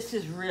 so this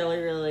is really,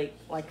 really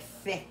like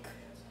thick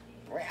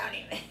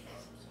brownie mix.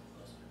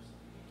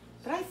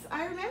 But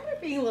I remember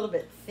it being a little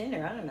bit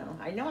thinner. I don't know.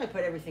 I know I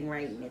put everything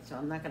right in it, so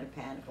I'm not going to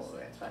panic over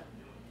it. But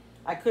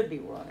I could be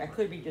wrong. I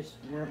could be just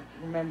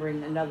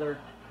remembering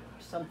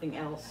something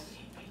else.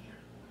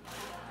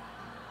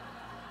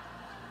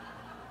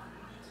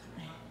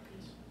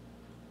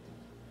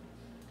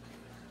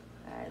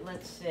 All right,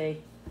 let's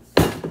see.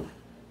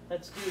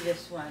 Let's do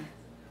this one.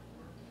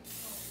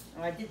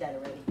 Oh, I did that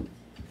already.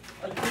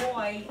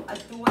 Adoy,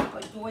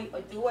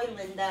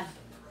 Linda.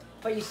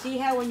 But you see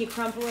how when you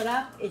crumple it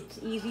up, it's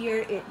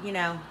easier, you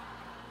know.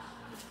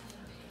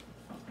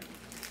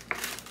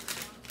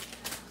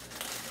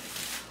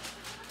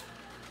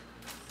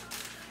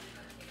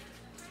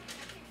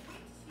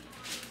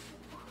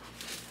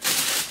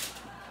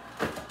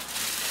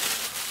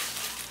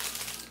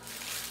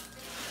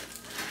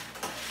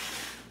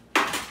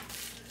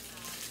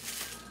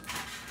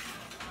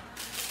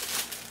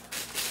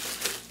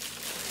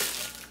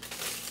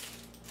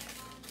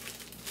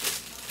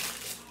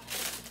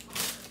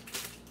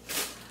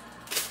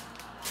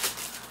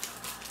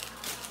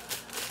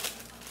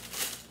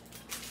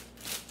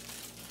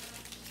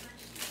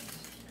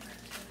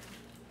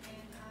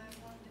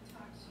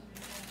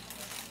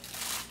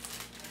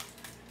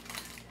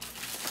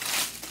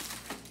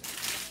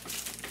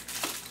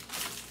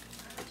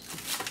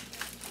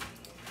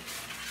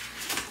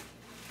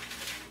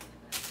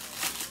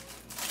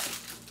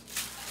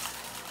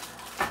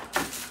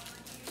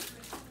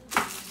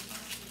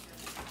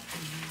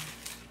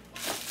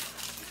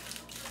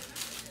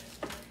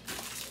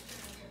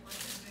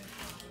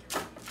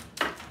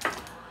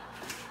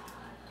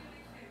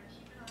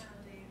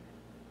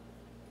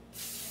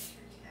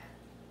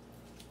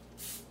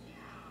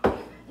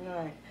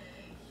 Alright.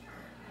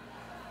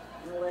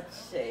 Well, let's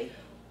see.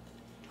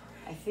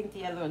 I think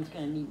the other one's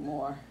gonna need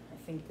more.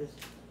 I think this.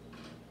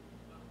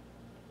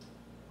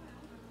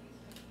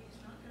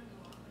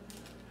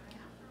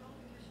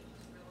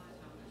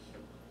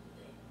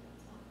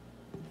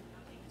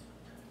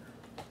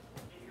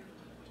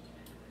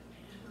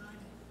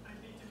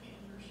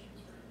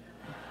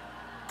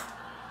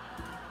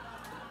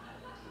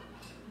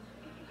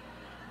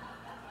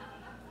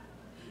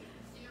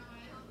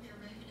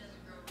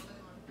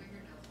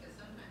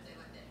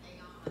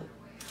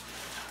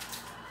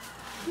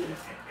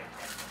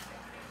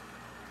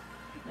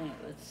 Alright,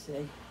 let's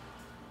see.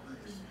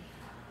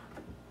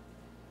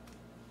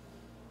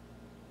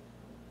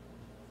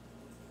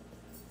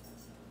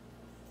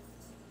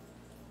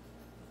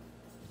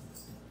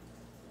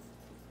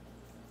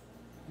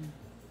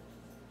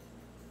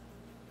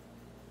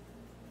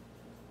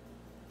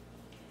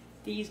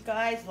 These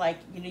guys, like,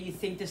 you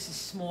think this is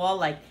small,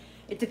 like,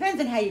 it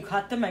depends on how you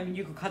cut them. I mean,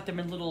 you could cut them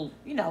in little,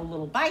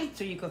 little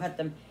bites, or you could cut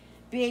them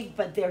big,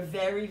 but they're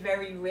very,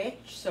 very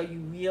rich, so you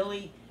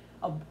really,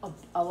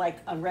 like,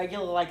 a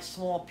regular, like,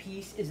 small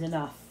piece is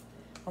enough,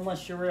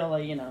 unless you're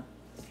really,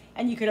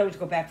 and you could always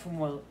go back for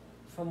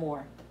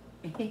more.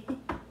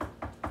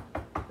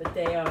 But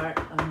they are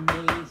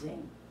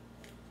amazing.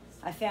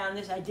 I found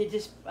this, I did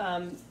this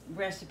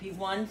recipe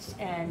once,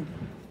 and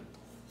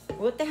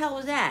what the hell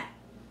was that?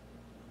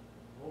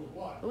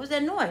 What? What was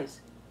that noise?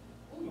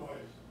 What noise?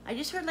 I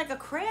just heard like a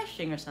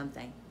crashing or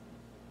something.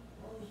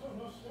 Oh, there's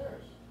something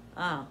upstairs.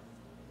 Oh,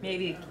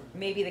 maybe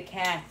the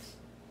cats.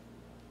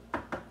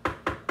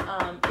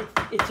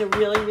 It's a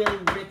really, really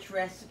rich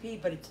recipe,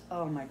 but it's,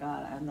 oh my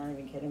God, I'm not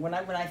even kidding. When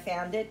I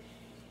found it,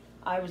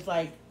 I was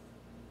like,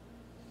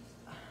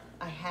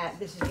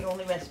 this is the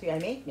only recipe I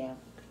make now.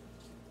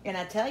 And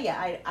I tell you,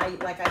 I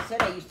like I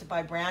said, I used to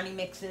buy brownie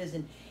mixes,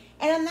 and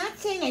I'm not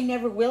saying I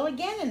never will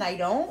again, and I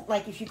don't.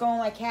 Like, if you go in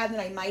my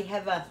cabinet, I might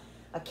have a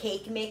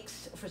cake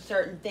mix for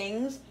certain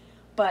things,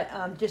 but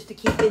just to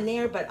keep in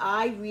there. But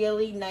I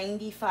really,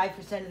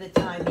 95% of the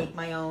time, make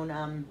my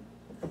own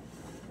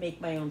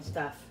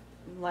stuff,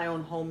 my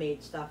own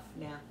homemade stuff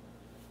now.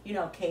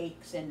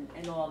 Cakes and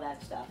all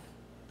that stuff.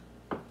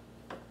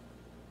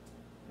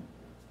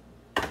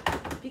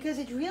 Because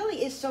it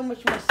really is so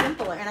much more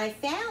simple. And I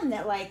found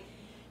that, like,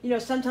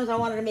 sometimes I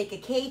wanted to make a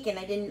cake and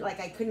I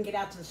couldn't get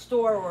out to the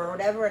store or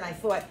whatever, and I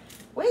thought,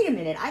 wait a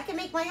minute, I can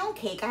make my own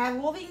cake. I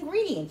have all the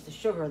ingredients, the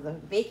sugar, the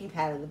baking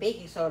powder, the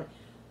baking soda.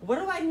 What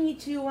do I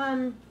need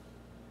to,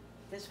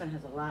 this one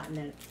has a lot in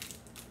it.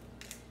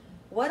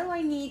 What do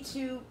I need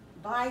to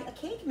buy a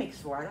cake mix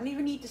for? I don't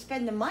even need to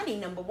spend the money,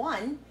 number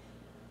one.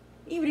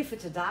 Even if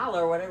it's $1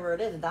 or whatever it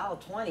is,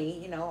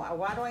 $1.20,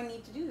 why do I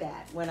need to do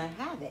that when I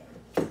have it?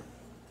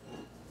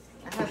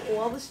 I have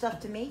all the stuff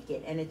to make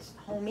it, and it's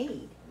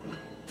homemade.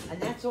 And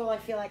that's all I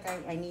feel like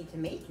I need to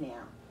make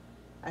now.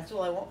 That's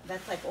all I want.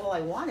 That's like all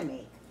I want to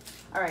make.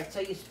 All right, so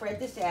you spread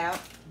this out.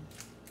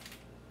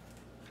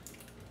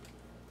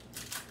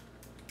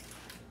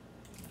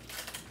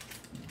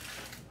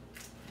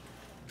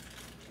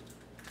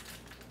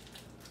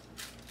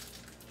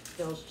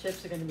 Those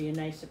chips are going to be a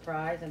nice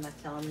surprise. I'm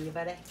not telling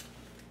anybody.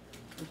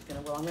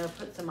 I'm going to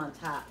put some on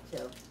top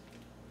too.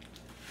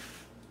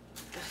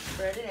 Just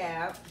spread it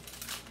out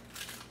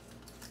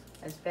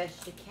as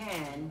best you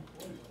can.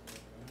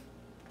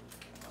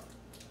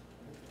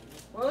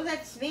 What was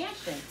that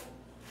smashing?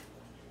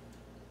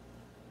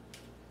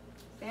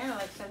 Sounded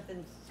like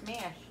something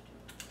smashed.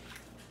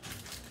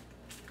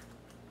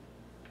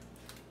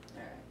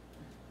 Alright.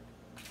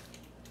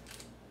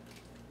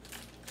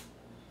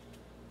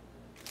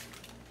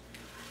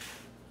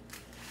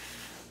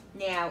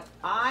 Now,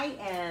 I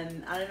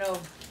don't know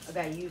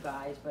about you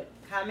guys, but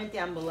comment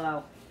down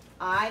below.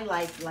 I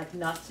like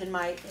nuts in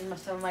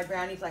some of my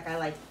brownies. Like, I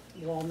like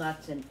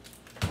walnuts and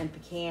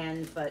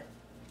pecans, but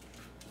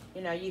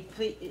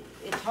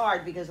it's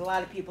hard because a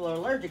lot of people are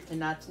allergic to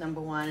nuts,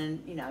 number one, and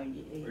it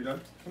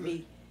can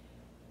be,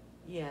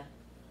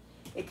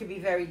 it could be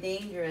very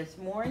dangerous.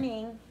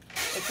 Morning.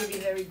 It could be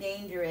very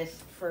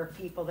dangerous for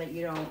people that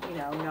you don't,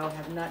 know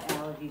have nut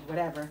allergies,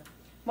 whatever.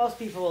 Most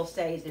people will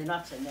say, is there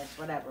nuts in this,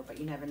 whatever, but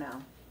you never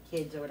know.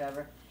 Kids or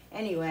whatever.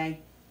 Anyway,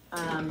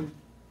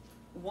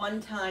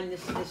 one time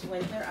this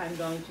winter, I'm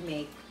going to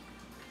make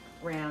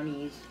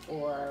brownies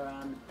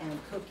and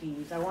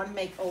cookies. I want to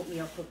make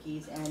oatmeal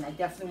cookies, and I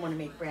definitely want to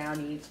make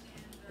brownies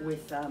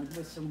with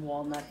some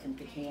walnuts and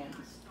pecans.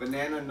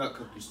 Banana nut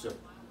cookies too.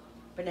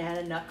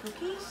 Banana nut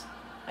cookies?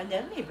 I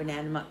never made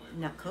banana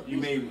nut cookies.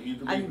 You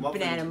can make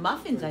muffins. Banana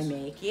muffins I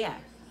make, yeah.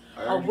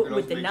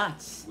 With the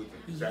nuts.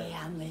 Exactly.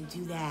 Yeah, I'm gonna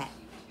do that.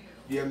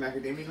 Do you have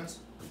macadamia nuts?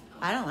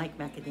 I don't like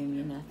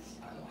macadamia nuts.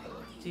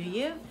 Do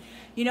you?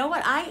 You know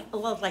what? I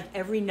love like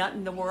every nut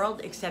in the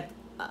world except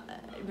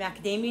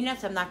macadamia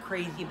nuts. I'm not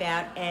crazy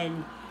about,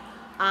 and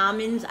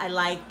almonds I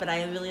like, but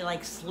I really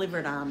like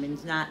slivered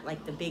almonds, not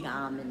like the big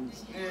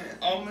almonds. Yeah,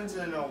 almonds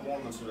and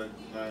walnuts are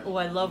like. Oh,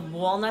 I love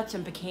walnuts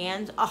and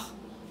pecans. Oh,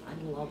 I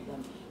love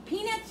them.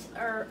 Peanuts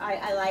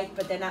I like,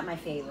 but they're not my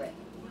favorite.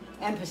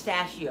 And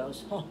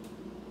pistachios. Oh,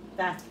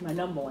 That's my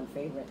 #1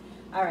 favorite.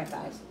 All right,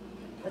 guys,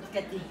 let's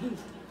get these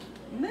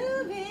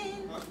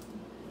moving.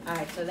 All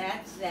right, so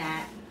that's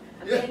that.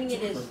 I'm getting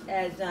it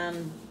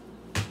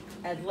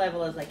as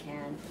level as I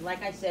can.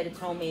 Like I said, it's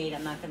homemade.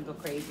 I'm not gonna go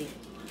crazy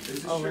Is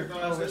this over shirt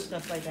gonna fit?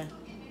 stuff like that.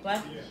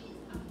 What? Yeah.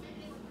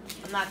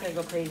 I'm not gonna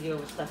go crazy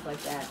over stuff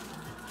like that.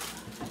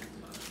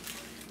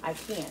 I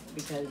can't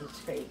because it's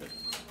crazy.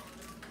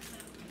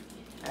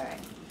 All right.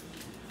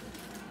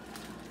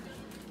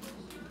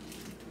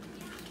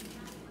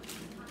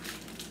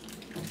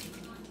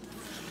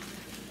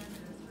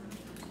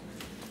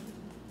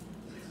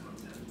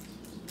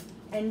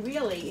 And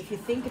really, if you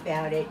think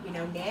about it, you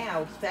know,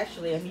 now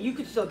especially, I mean, you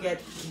could still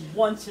get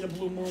once in a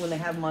blue moon when they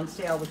have them on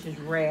sale, which is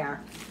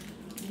rare.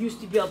 You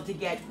used to be able to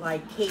get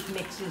like cake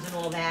mixes and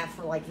all that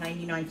for like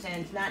 99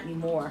 cents, not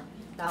anymore.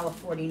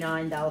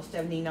 $1.49,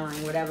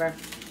 $1.79, whatever.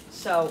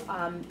 So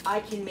I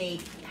can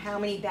make how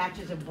many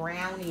batches of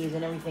brownies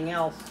and everything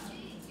else,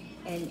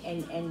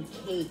 and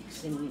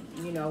cakes and,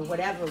 you know,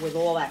 whatever with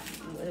all that,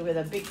 with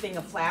a big thing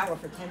of flour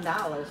for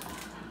 $10.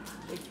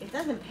 It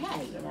doesn't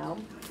pay, you know.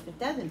 It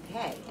doesn't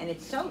pay, and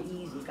it's so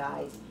easy,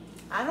 guys.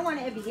 I don't want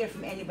to ever hear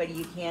from anybody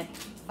you can't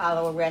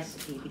follow a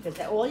recipe, because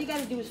all you got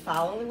to do is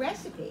follow the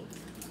recipe,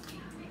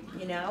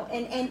 you know.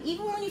 And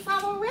even when you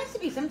follow a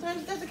recipe,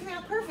 sometimes it doesn't come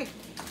out perfect,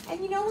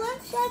 and you know what?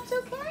 That's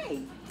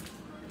okay.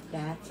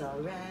 That's all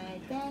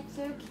right. That's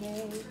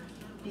okay,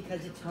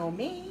 because it's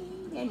homemade,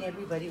 and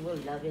everybody will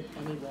love it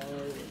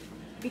anyway.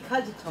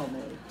 Because it's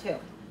homemade too.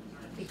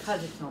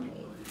 Because it's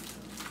homemade.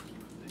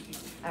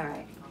 All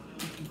right.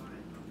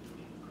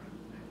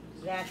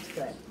 That's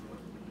good.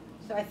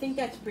 So I think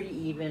that's pretty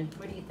even.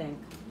 What do you think?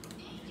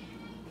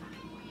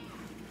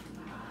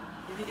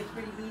 You think it's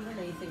pretty even,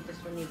 or you think this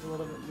one needs a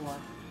little bit more?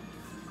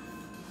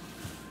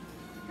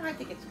 No, I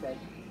think it's good.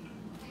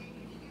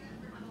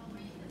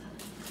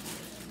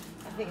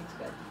 I think it's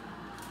good.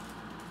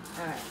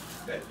 All right.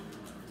 Okay.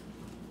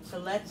 So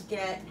let's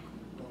get.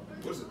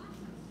 What is it?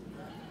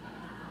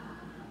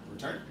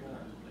 Return?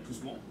 Too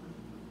small?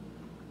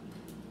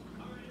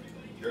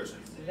 Yours?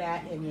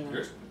 That in there.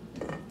 Yours?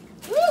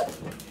 Woo!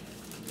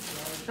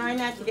 Try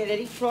not to get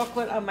any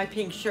chocolate on my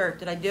pink shirt.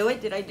 Did I do it?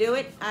 Did I do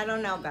it? I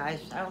don't know,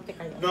 guys. I don't think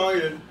I did. No,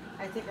 you didn't.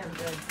 I think I'm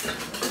good.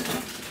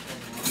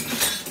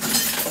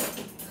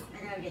 I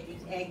gotta get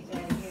these eggs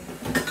out of here.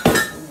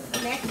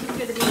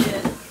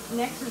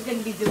 Next is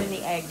gonna be doing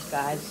the eggs,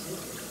 guys.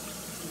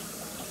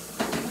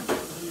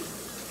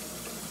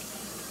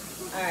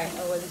 All right.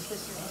 Oh, well, this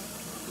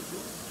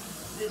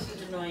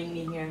is annoying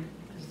me here,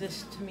 because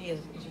this to me is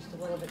just a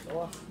little bit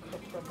off,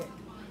 crooked.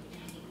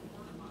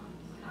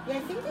 Yeah, I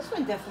think this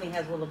one definitely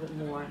has a little bit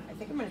more. I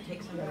think I'm going to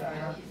take some of that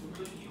out.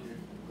 Put it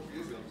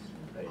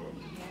in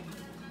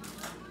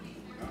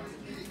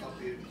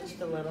here.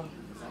 Just a little.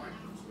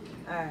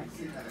 All right.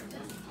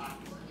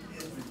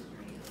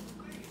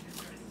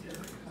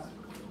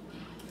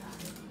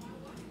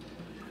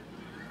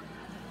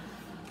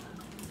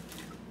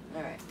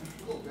 All right.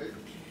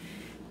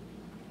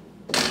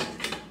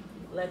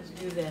 Let's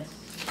do this.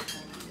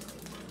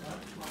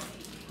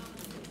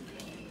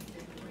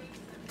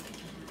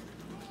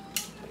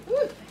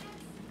 Woo.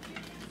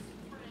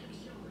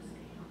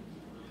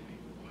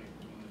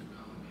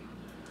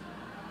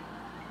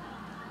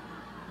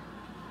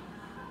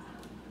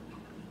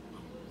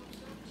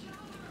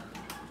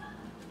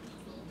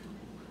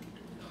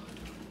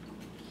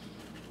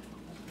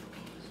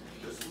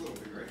 Just a little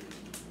bit,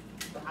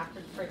 right?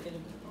 Rocket freaking.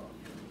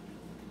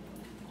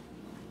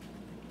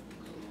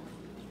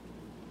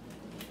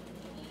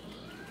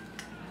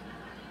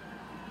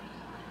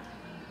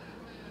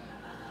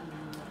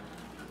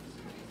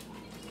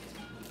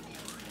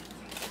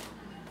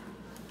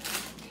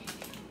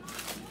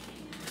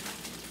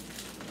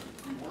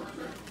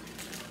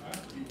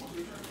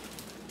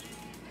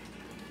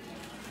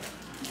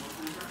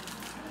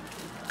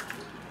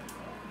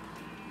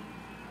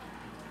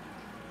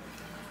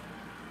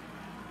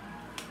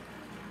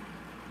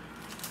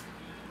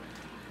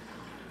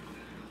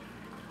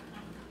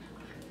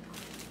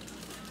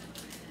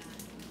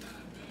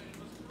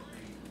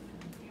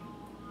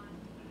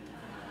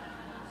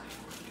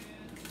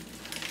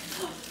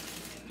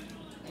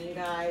 And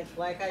guys,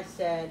 like I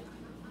said,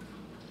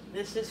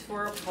 this is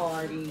for a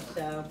party,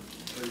 so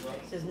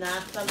this is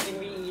not something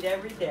we eat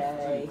every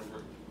day.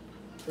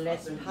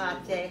 Let's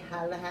party,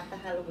 happy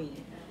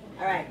Halloween.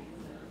 All right,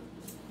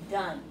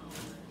 done.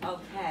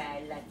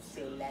 Okay, let's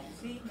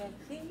see.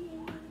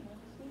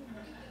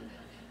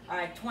 All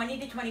right, 20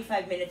 to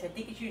 25 minutes. I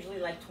think it's usually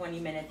like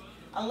 20 minutes.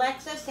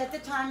 Alexa, set the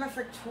timer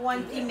for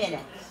 20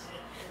 minutes.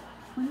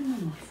 20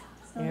 minutes.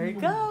 There it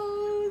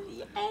goes.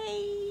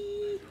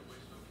 Yay.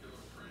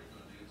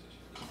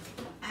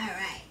 All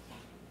right.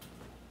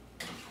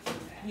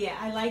 Yeah,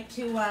 I like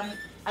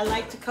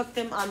to cook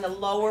them on the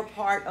lower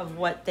part of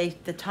what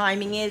the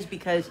timing is,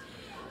 because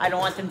I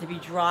don't want them to be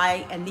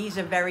dry, and these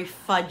are very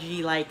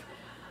fudgy, like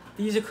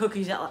these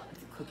are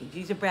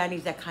these are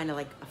brownies that kind of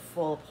like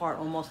fall apart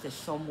almost. They're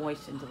so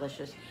moist and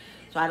delicious.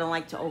 So I don't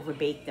like to over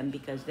bake them,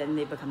 because then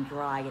they become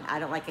dry, and I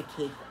don't like a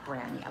cake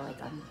brownie. I like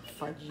a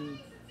fudgy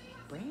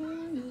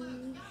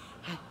brownie.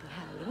 Happy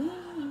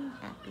Halloween,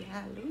 happy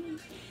Halloween,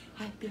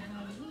 happy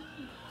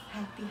Halloween,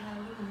 happy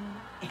Halloween.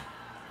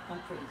 I'm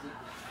crazy.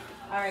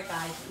 All right,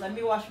 guys, let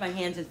me wash my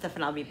hands and stuff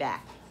and I'll be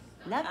back.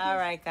 All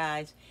right,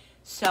 guys.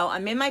 So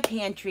I'm in my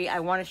pantry. I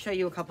want to show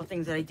you a couple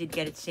things that I did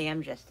get at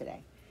Sam's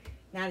yesterday.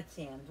 Not at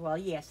Sam's. Well,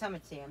 yeah, some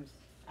at Sam's.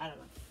 I don't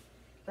know.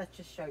 Let's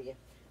just show you.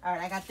 All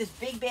right, I got this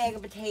big bag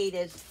of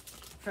potatoes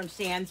from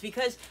Sam's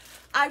because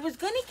I was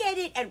going to get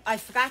it, and I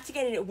forgot to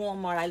get it at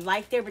Walmart. I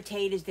like their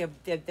potatoes. The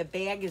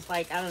bag is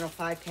like, I don't know,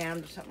 5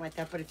 pounds or something like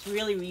that, but it's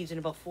really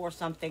reasonable for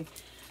something.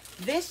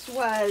 This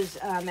was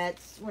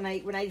when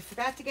I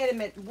forgot to get them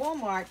at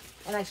Walmart,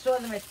 and I saw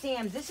them at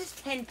Sam's. This is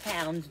 10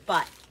 pounds,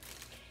 but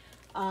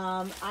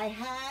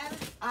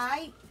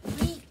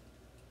we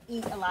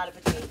eat a lot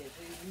of potatoes.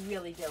 We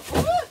really do.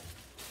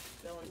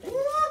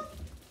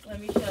 Let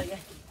me show you.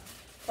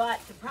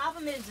 But the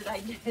problem is that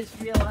I just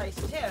realized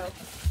too,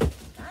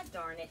 God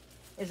darn it,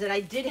 is that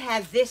I did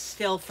have this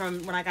still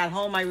from when I got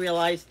home. I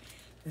realized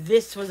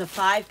this was a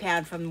 5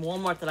 pound from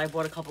Walmart that I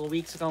bought a couple of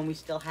weeks ago, and we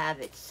still have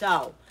it.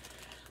 So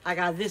I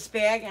got this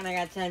bag and I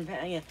got 10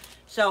 pounds. Yeah.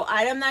 So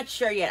I'm not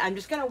sure yet. I'm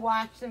just gonna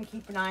watch them,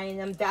 keep an eye on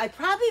them. I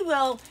probably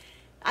will.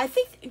 Do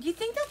you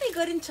think they'll be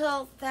good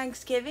until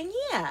Thanksgiving?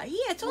 Yeah.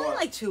 It's only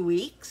like 2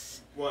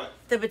 weeks. What?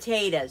 The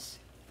potatoes.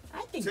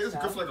 I think Potatoes so.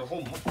 are good for like a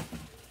whole month.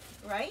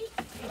 Right?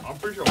 I'm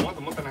pretty sure a month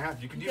and a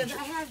half. You can Because use.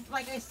 I have,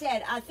 like I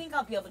said, I think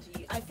I'll be able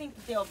to. I think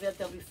they'll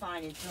be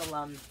fine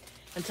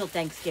until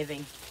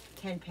Thanksgiving.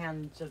 10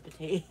 pounds of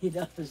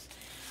potatoes.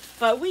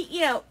 But we,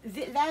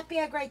 that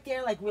bag right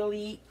there, like we'll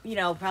eat,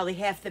 probably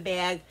half the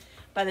bag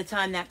by the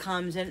time that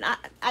comes, and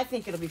I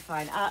think it'll be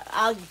fine.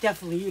 I'll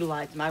definitely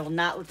utilize them. I will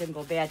not let them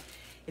go bad.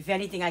 If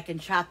anything, I can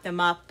chop them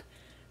up,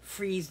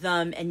 freeze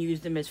them, and use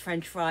them as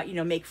French fries.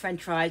 Make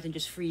French fries and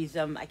just freeze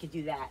them. I could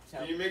do that. So.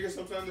 Can you make it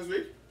sometime this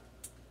week?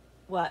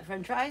 What,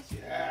 French fries?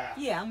 Yeah.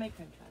 Yeah, I'll make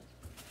French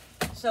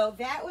fries. So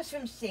that was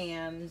from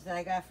Sam's, that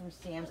I got from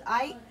Sam's.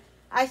 I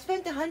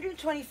spent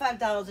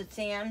 $125 at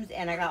Sam's,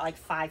 and I got like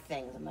 5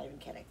 things. I'm not even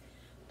kidding.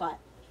 But,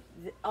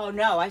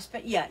 I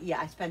spent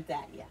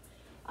that,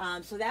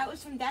 yeah. So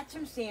that's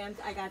from Sam's.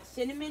 I got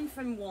cinnamon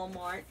from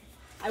Walmart.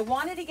 I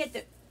wanted to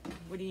get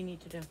what do you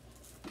need to do?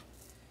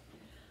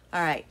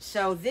 All right,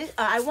 so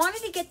I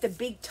wanted to get the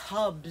big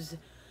tubs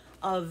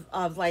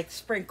of like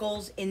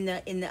sprinkles in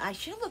the I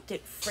should have looked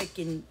at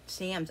freaking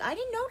Sam's. I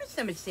didn't notice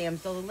them at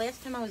Sam's though the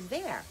last time I was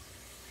there,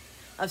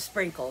 of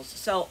sprinkles.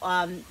 So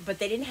but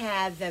they didn't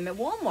have them at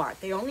Walmart.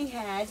 They only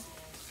had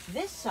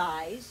this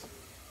size.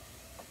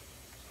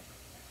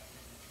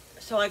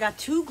 So I got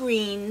 2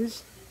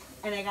 greens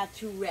and I got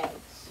 2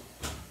 reds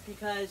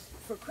because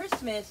for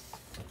Christmas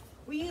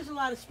we use a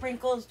lot of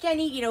sprinkles.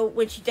 Jenny,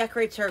 when she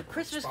decorates her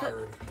Christmas.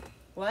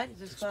 What?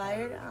 Is it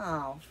expired?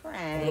 Oh,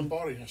 Frank. I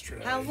bought it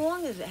yesterday. How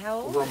long is it? How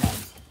old? Over a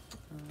month.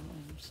 Oh,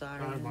 I'm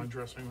sorry. I have my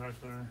dressing back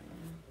there.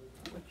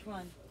 Which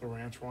one? The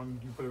ranch one.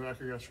 You put it back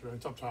here yesterday.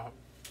 It's up top.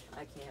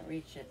 I can't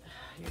reach it.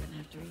 You're gonna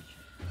have to reach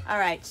it. All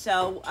right,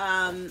 so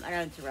I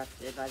got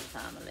interrupted by the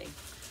family.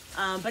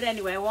 But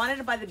anyway, I wanted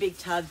to buy the big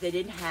tubs. They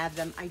didn't have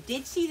them. I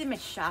did see them at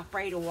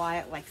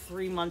ShopRite like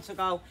 3 months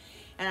ago,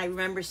 and I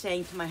remember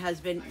saying to my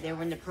husband, they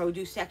were in the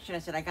produce section. I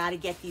said, I got to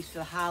get these for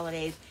the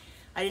holidays.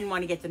 I didn't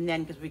want to get them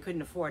then because we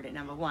couldn't afford it,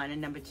 number one.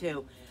 And number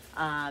two,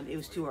 it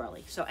was too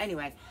early. So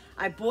anyway,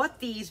 I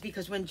bought these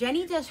because when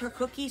Jenny does her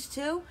cookies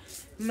too,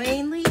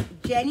 mainly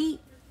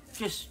Jenny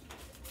just,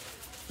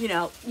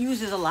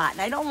 uses a lot. And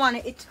I don't want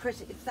to, it's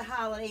the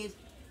holidays.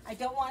 I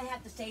don't want to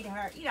have to say to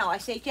her, I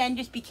say, Jen,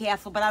 just be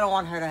careful, but I don't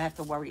want her to have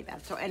to worry about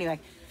it. So anyway,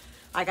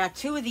 I got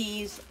 2 of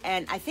these,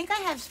 and I think I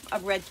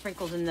have red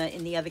sprinkles in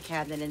the other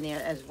cabinet in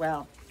there as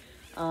well.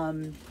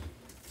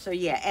 So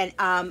yeah, and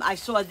I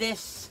saw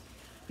this.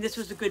 This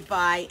was a good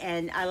buy,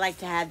 and I like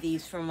to have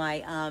these for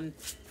my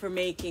for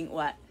making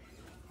what?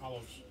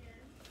 Olives.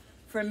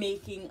 For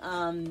making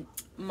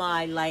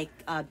my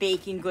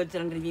baking goods that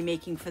I'm going to be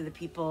making for the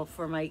people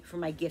for my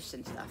gifts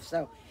and stuff.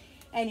 So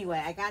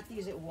anyway, I got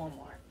these at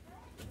Walmart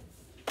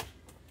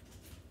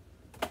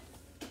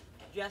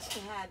just to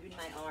have in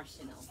my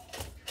arsenal.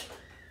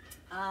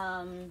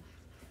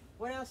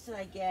 What else did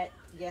I get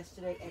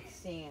yesterday at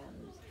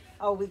Sam's?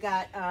 Oh, we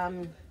got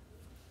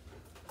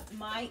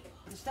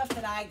the stuff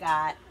that I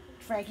got.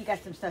 Frankie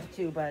got some stuff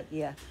too, but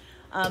yeah.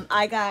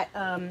 I got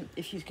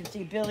if you can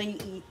see,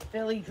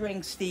 Billy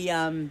drinks the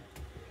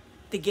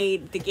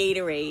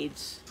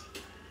Gatorades,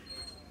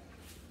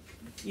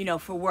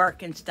 for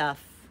work and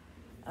stuff.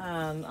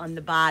 On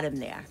the bottom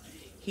there,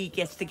 he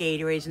gets the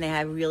Gatorades, and they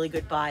have a really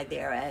good buy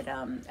there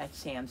at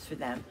Sam's for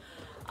them.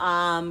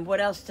 What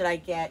else did I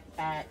get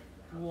at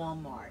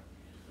Walmart?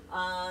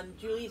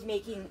 Julie's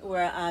making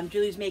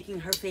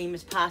her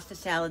famous pasta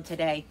salad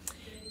today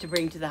to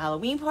bring to the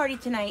Halloween party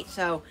tonight.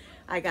 So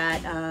I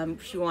got,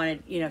 she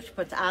wanted, she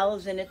puts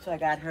olives in it, so I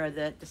got her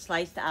the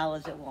sliced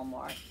olives at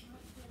Walmart.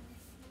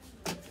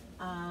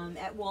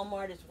 At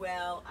Walmart as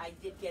well, I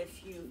did get a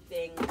few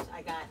things.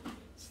 I got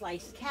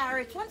sliced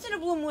carrots. Once in a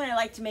blue moon, I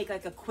like to make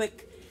like a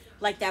quick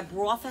like that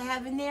broth I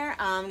have in there.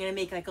 I'm gonna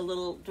make like a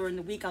little, during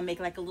the week I'll make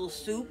like a little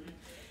soup,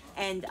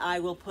 and I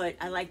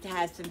like to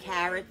have some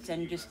carrots,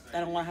 and just,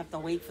 I don't want to have to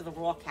wait for the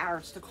raw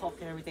carrots to cook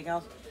and everything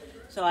else.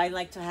 So I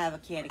like to have a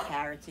can of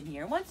carrots in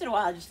here. Once in a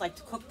while I just like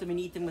to cook them and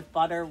eat them with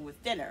butter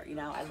with dinner, you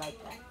know, I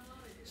like that.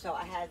 So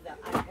I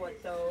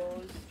bought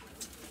those.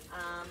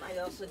 I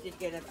also did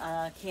get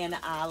a can of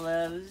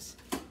olives.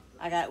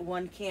 I got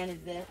one can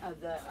of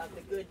the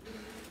good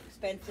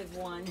expensive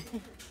one,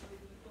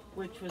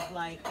 which was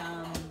like,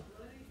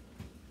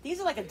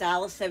 these are like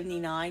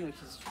 $1.79, which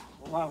is,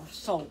 well,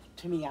 so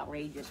to me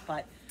outrageous,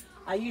 but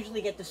I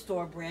usually get the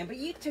store brand. But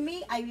to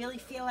me, I really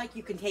feel like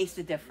you can taste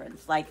the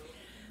difference. Like,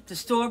 the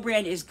store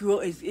brand is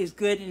good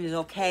and is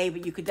okay,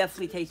 but you could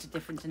definitely taste the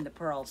difference in the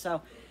pearl.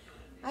 So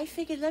I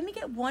figured, let me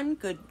get one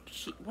good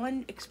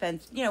one,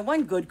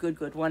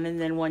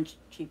 and then one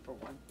cheaper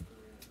one,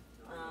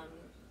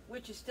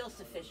 which is still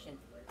sufficient.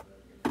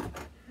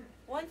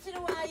 Once in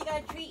a while, you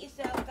gotta treat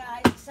yourself,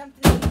 guys.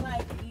 Something you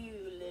like, you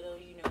little,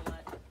 you know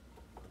what.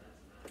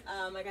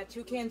 I got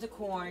 2 cans of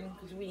corn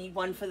because we need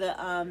one for the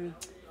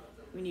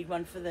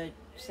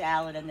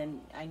salad, and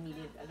then I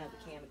needed another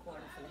can of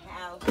corn for the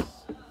house.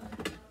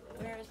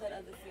 Where is that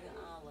other thing of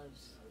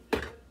olives?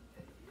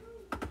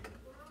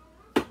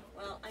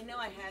 Well, I know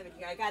I have it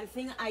here. I got a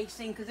thing of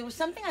icing because there was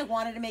something I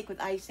wanted to make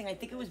with icing. I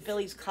think it was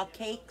Billy's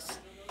cupcakes,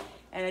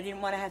 and I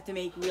didn't want to have to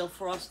make real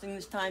frosting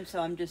this time. So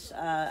I'm just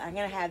I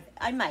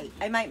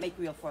might make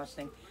real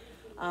frosting.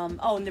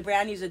 Oh, and the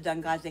brownies are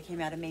done, guys. They came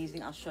out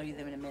amazing. I'll show you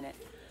them in a minute.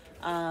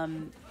 If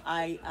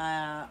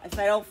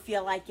I don't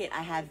feel like it,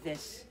 I have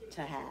this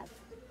to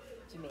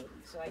make.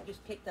 So I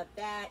just picked up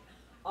that.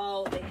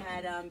 Oh, they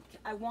had,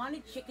 I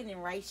wanted chicken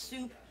and rice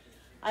soup.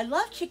 I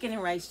love chicken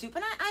and rice soup,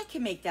 and I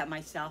can make that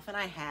myself, and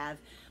I have.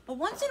 But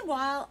once in a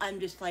while,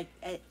 I'm just like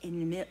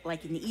in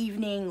the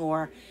evening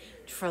or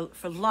for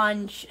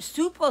lunch.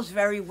 Soup goes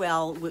very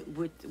well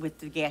with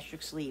the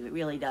gastric sleeve. It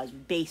really does.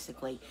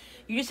 Basically,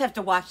 you just have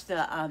to watch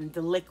the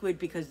liquid,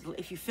 because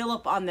if you fill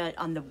up on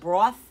the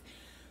broth,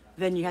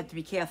 then you have to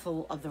be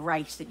careful of the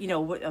rice that, you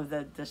know, of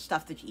the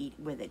stuff that you eat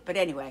with it. But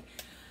anyway,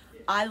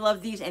 I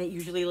love these, and it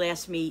usually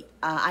lasts me.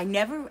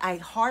 I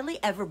hardly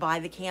ever buy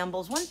the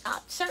Campbell's.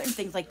 Certain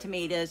things like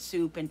tomato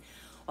soup and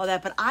all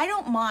that, but I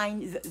don't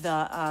mind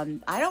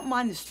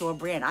the store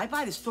brand. I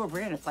buy the store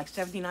brand. It's like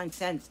 79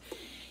 cents.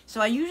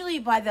 So I usually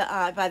buy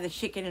the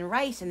chicken and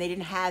rice, and they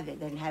didn't have it.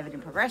 They didn't have it in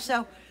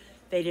Progresso.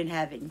 They didn't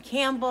have it in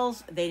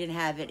Campbell's. They didn't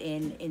have it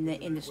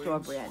in the store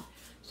brand.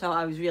 So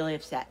I was really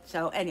upset.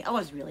 I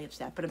was really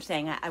upset, but I'm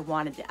saying I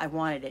wanted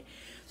it.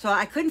 So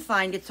I couldn't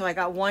find it, so I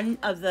got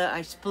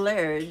I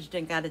splurged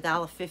and got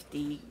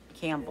 $1.50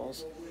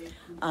 Campbell's.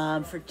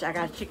 I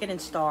got chicken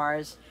and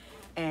stars,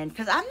 and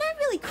because I'm not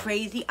really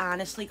crazy,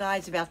 honestly,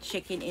 guys, about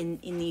chicken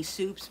in these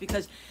soups,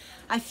 because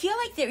I feel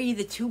like they're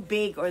either too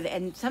big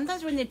and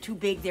sometimes when they're too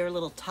big, they're a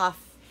little tough.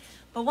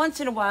 But once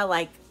in a while,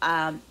 like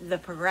the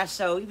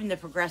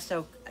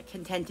Progresso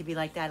can tend to be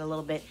like that a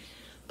little bit.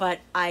 But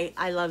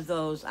I love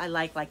those. I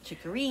like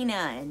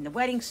chicorina and the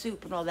wedding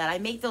soup and all that. I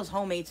make those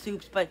homemade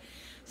soups, but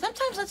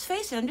sometimes, let's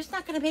face it, I'm just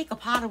not going to make a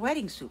pot of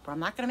wedding soup, or I'm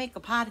not going to make a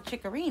pot of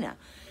chicorina.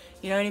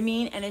 You know what I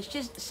mean? And it's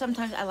just,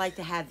 sometimes I like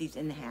to have these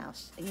in the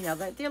house. And, you know,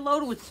 they're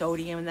loaded with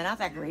sodium, and they're not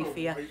that great for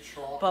you.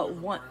 But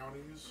once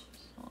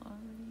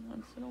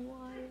in a while.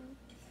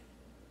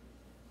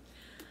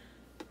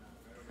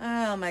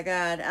 Oh my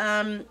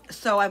God.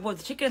 So I bought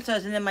the chicken and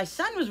sauce, and then my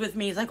son was with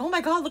me. He's like, oh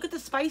my God, look at the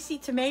spicy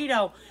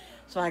tomato.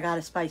 So I got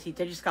a spicy.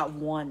 I just got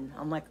one.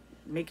 I'm like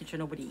making sure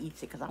nobody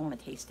eats it because I want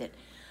to taste it.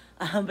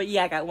 But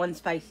yeah, I got one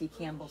spicy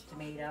Campbell's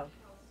tomato.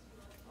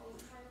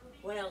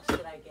 What else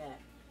did I get?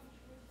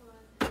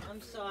 I'm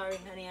sorry,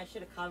 honey. I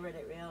should have covered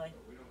it, really.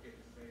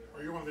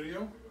 Are you on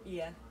video?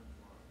 Yeah.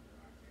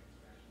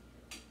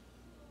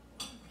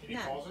 Can you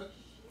pause it?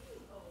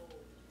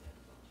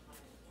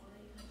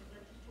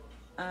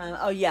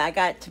 Oh yeah, I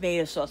got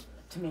tomato sauce,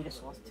 tomato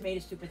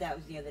soup, but that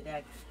was the other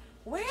day.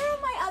 Where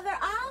are my other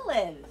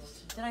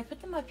olives? Did I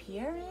put them up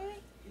here,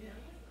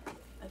 maybe?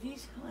 Are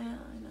these? Well,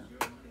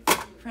 I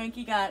know.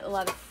 Frankie got a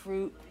lot of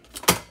fruit,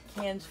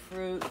 canned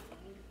fruit.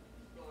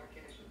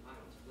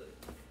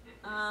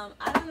 I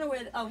don't know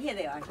where. Oh, here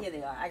they are. Here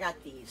they are. I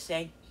got these.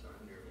 See?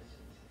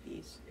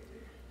 These.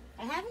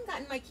 I haven't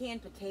gotten my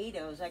canned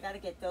potatoes. I got to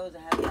get those. I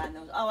haven't gotten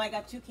those. Oh, I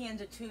got 2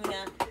 cans of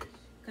tuna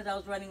because I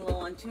was running low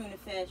on tuna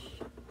fish.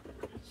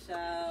 So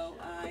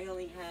I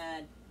only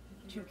had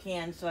 2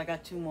 cans, so I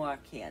got 2 more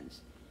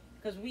cans.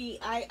 Because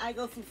I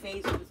go through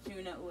phases with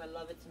tuna. Oh, I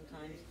love it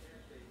sometimes.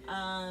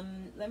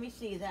 Let me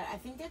see. I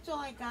think that's all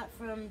I got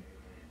from.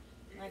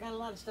 I got a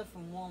lot of stuff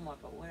from Walmart,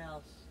 but what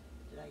else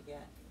did I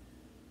get?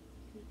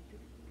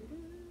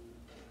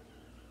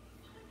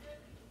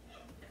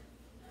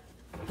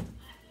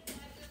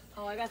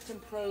 Oh, I got some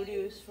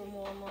produce from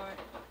Walmart.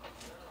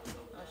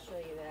 I'll show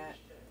you that.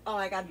 Oh,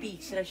 I got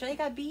beets. Did I show you I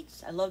got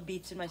beets? I love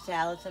beets in my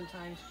salad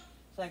sometimes.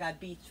 So I got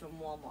beets from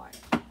Walmart.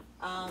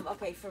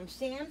 Okay, from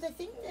Sam's, I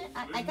think that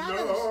I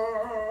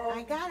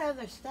got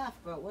other stuff,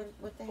 but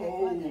what the heck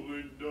was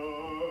it?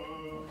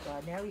 Oh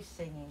God, now he's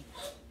singing.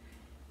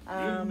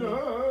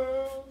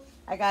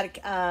 I got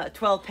a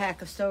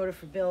 12-pack of soda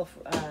for Bill,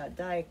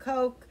 Diet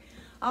Coke.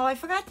 Oh, I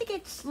forgot to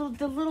get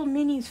the little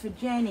minis for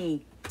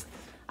Jenny.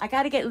 I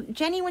got to get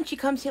Jenny when she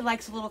comes here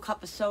likes a little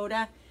cup of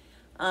soda.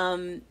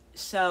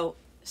 So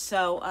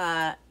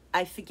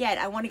I forget.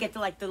 I want to get the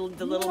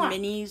little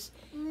minis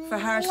for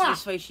her, so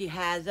this way she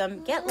has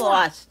them. Get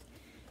lost.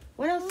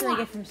 What else did I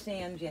get from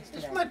Sam's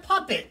yesterday? It's my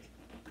puppet.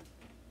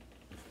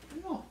 I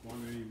don't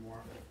want it anymore.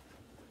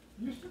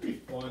 It used to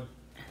be fun.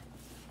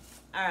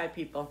 All right,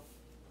 people.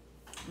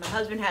 My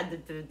husband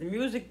had the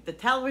music, the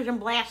television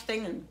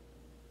blasting and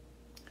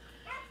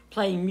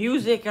playing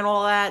music and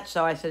all that.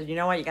 So I said, you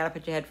know what? You got to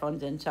put your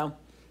headphones in. So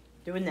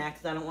doing that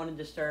because I don't want to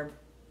disturb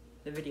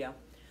the video.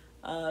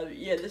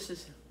 Yeah, this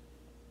is...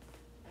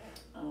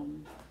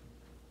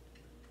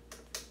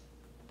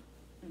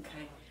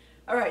 okay.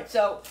 All right,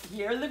 so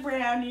here are the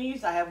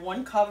brownies. I have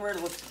one covered.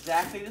 It looks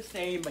exactly the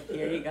same, but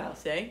here you go.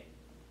 See?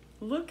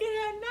 Look at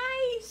that,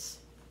 nice.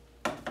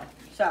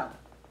 So,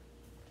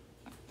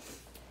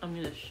 I'm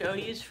going to show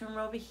you from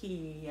over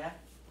here.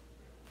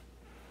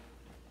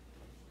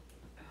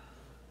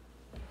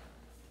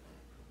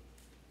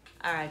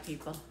 All right,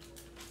 people.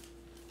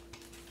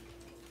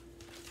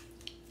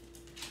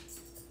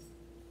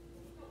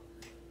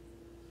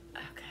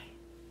 Okay.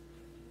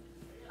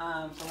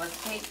 So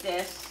let's take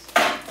this.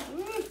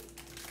 Woo.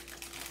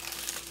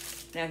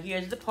 Now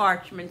here's the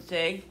parchment,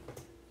 see?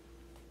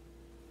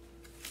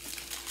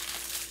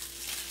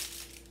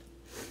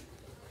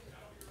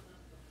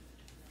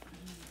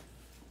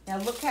 Now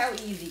look how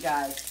easy,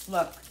 guys.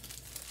 Look.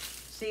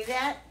 See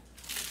that?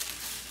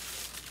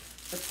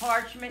 The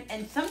parchment.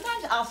 And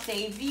sometimes I'll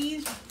save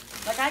these.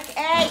 Like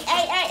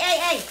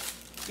hey.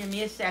 Give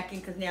me a second,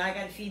 because now I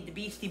got to feed the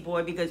Beastie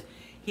Boy because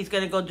he's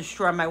going to go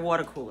destroy my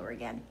water cooler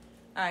again.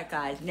 All right,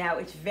 guys. Now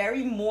it's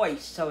very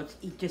moist, so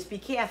just be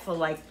careful.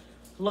 Like,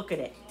 look at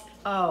it.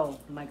 Oh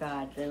my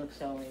God, they look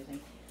so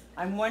amazing.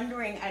 I'm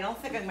wondering. I don't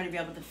think I'm going to be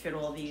able to fit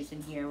all these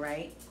in here,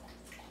 right?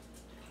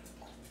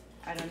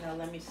 I don't know.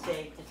 Let me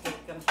see. To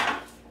take them to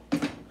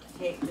the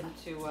pate.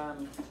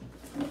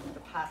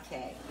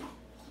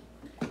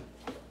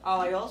 Oh,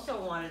 I also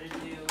wanted to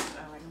do.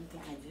 Oh, I don't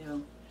think I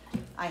do.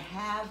 I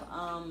have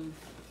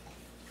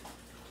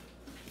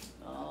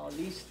oh,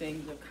 these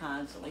things are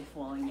constantly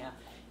falling out.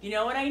 You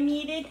know what I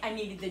needed? I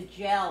needed the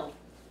gel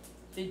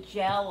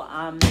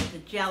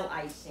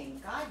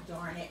icing. God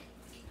darn it.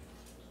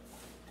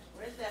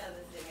 Where's that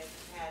other thing? I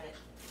just had it.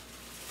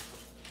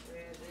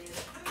 Where is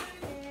it?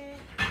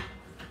 God,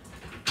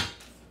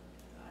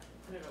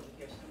 put it over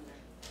here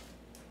somewhere.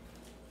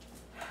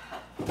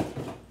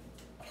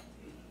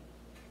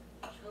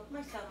 Choke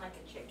myself like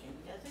a chicken.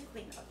 He doesn't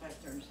clean up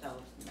after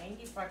himself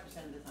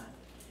 95% of the time.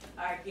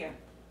 All right, here.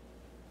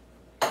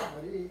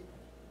 Buddy.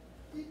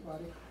 Eat,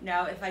 buddy.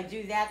 Now, if I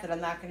do that, then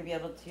I'm not going to be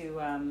able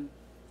to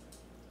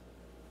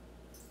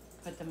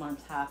put them on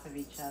top of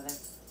each other.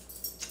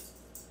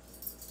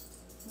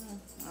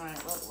 All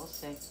right, we'll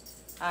see.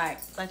 All right,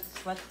 let's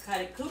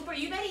cut it. Cooper,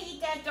 you better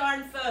eat that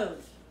darn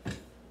food.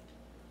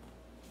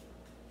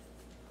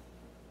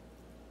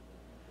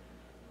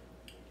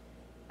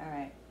 All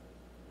right.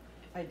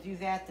 If I do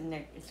that, then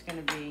it's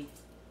going to be.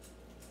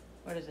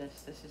 What is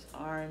this? This is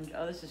orange.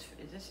 Oh, is this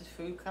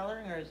food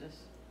coloring or is this?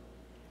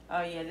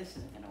 Oh yeah, this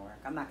isn't gonna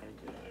work. I'm not gonna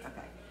do that.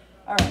 Okay.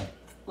 All right.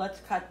 Let's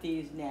cut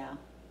these now.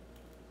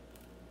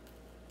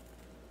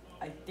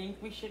 I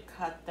think we should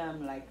cut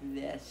them like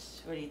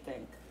this. What do you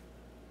think?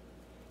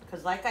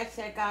 Because like I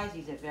said, guys,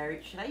 these are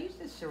very... Should I use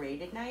the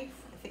serrated knife?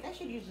 I think I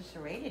should use the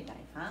serrated knife,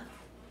 huh?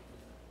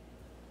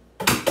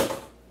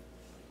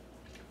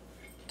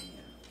 Yeah.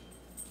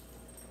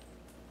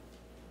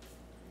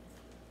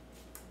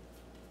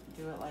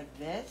 Do it like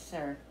this,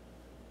 or...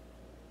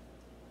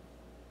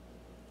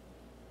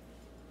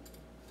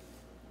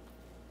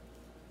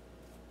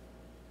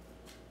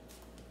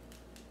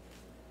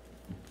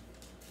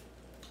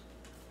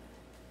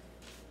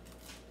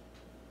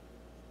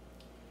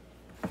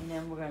 And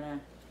then we're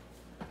gonna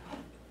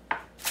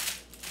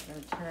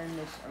turn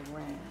this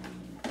around.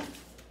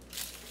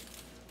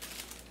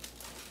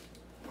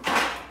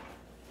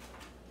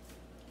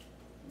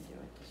 Do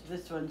it.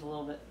 This one's a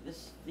little bit.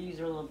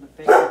 These are a little bit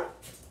bigger.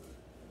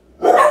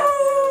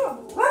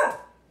 I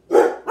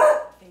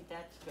think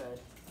that's good.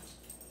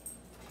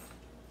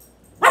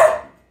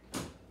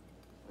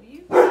 Will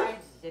you guys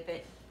zip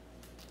it?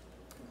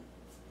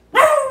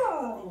 What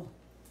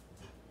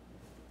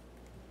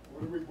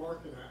are we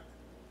barking at?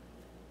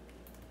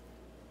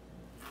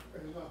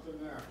 There's nothing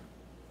there.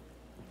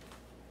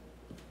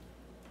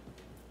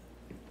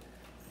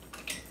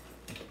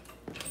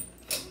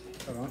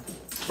 Hold on.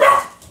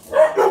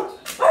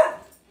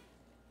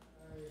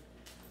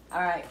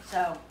 All right,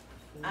 so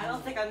I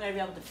don't think I'm gonna be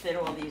able to fit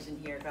all these in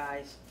here,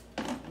 guys.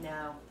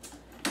 No,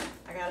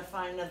 I gotta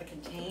find another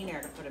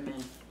container to put them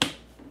in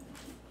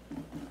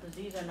because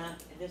these are not.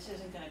 This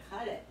isn't gonna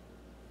cut it.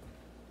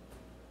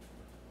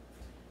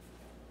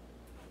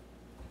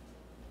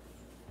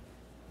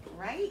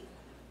 Right?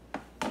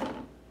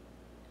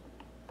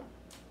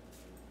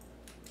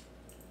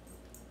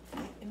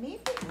 Maybe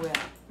it will.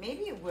 Maybe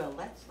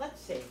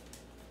see.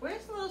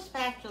 Where's the little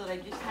spatula that I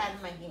just had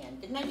in my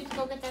hand? Didn't I just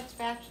go get that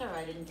spatula or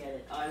I didn't get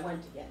it? Oh, I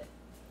went to get it.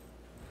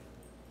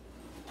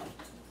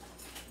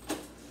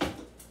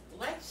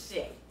 Let's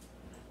see.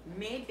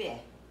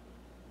 Maybe.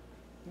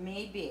 Let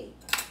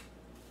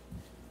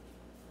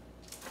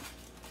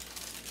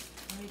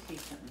me see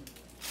something.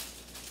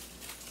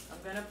 I'm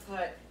gonna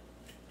put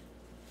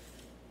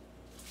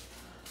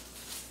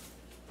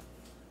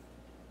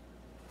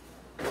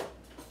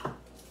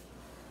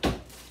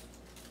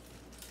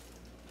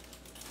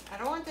I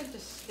don't want them to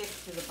stick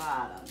to the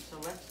bottom, so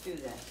let's do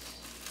this.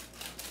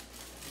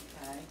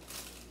 Okay.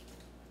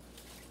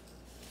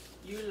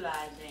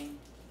 Utilizing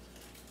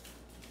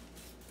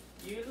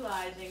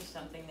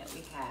something that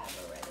we have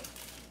already.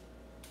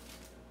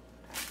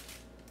 Okay.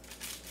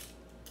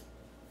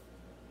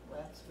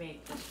 Let's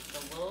make this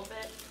a little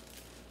bit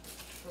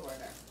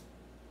shorter.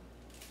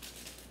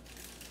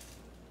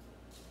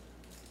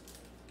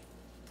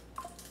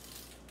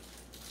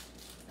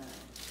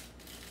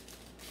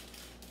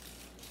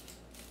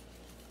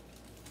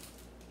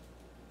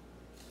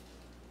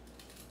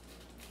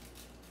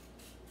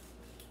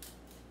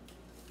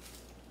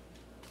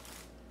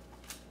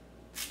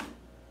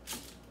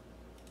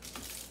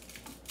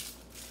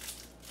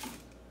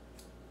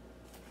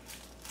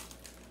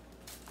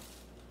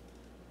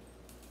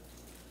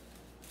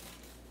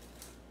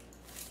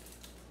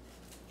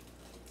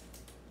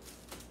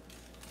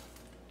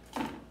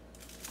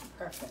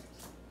 Perfect.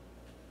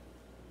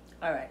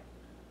 All right.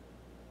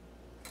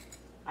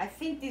 I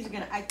think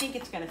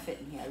it's gonna fit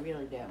in here. I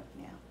really do.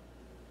 Yeah.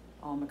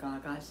 Oh my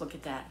God, guys, look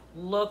at that.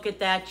 Look at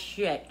that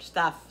shit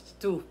stuff.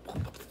 Stu.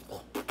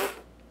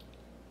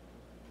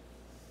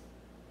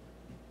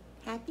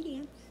 Happy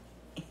dance.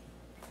 Okay.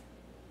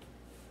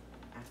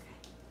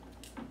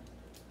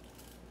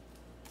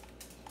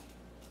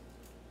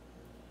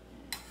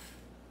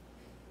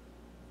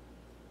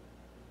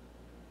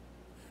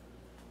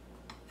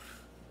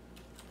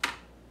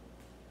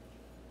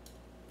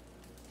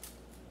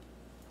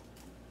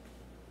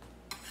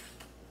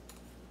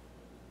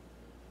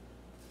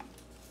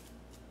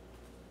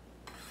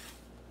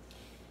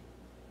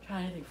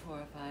 Trying to think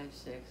 4, 5,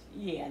 6.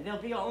 Yeah,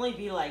 only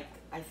be like,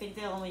 I think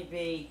they'll only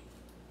be,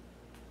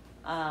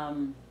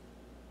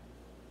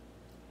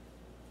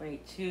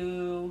 wait,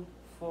 2,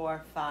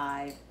 4,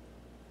 5,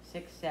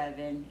 6,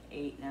 7,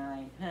 8,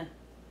 9. Huh.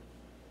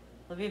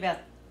 There'll be about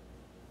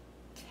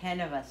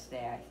 10 of us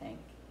there, I think.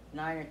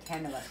 9 or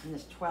 10 of us, and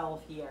there's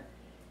 12 here.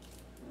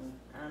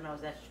 I don't know,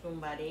 is that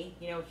shkumbari?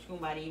 You know what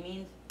shkumbari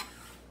means?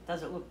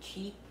 Does it look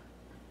cheap?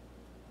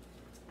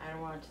 I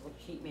don't want it to look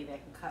cheap. Maybe I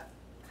can cut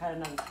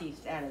another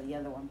piece out of the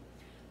other one.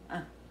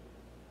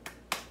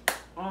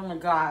 Oh my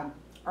God.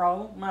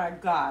 Oh my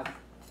God.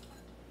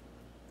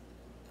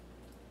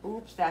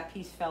 Oops, that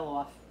piece fell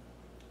off.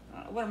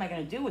 What am I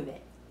going to do with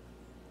it?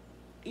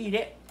 Eat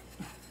it.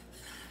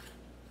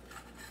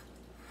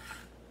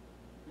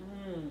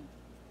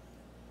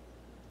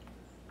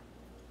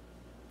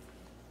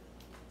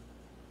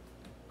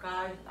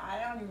 Guys, I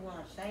don't even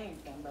want to say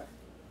anything, but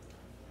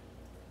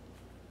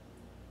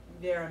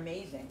they're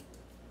amazing.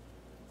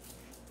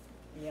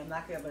 Yeah, I'm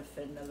not going to be able to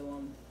fit another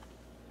one.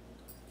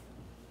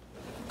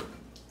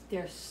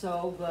 They're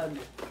so good.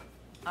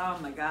 Oh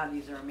my God,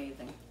 these are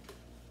amazing.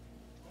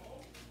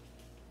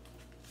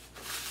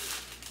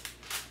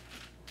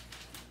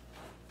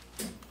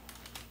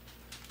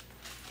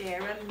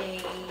 They're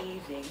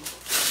amazing.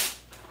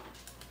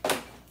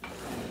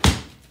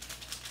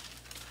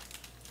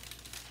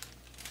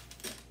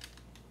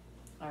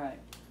 All right,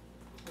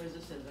 where's the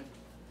scissor?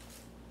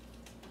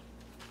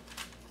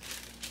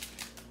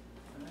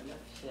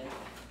 Shit.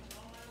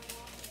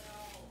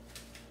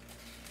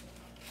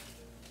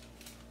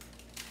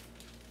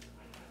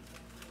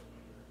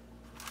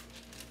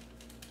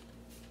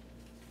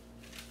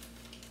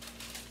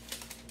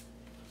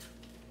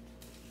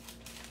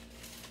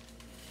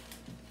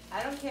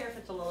 I don't care if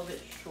it's a little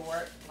bit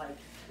short, like,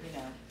 you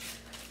know.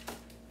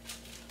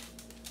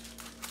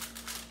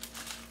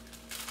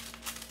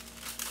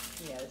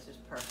 Yeah, this is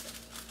perfect.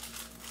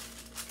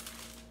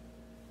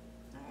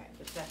 All right,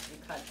 just have to be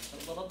cut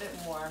just a little bit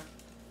more.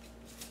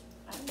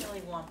 I don't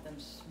really want them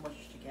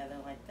smushed together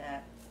like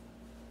that.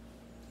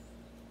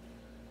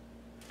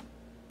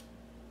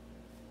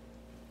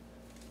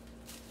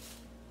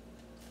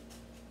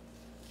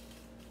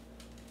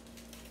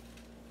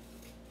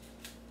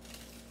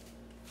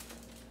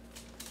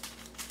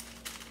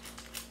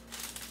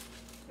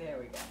 There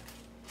we go.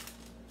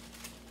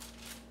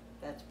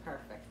 That's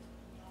perfect.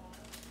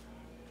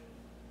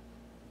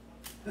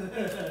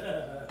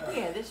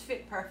 Yeah, this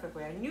fit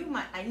perfectly. I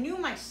knew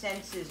my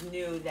senses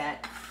knew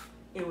that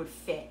it would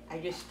fit.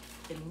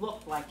 It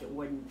looked like it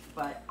wouldn't,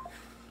 but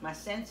my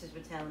senses were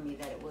telling me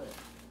that it would.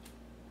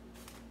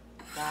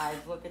 Guys,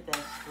 look at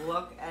this.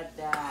 Look at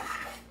that.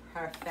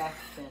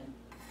 Perfection.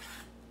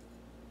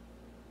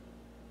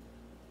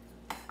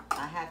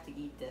 I have to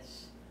eat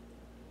this.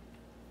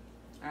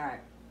 All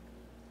right.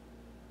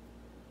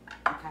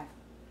 Okay.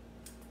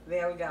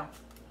 There we go.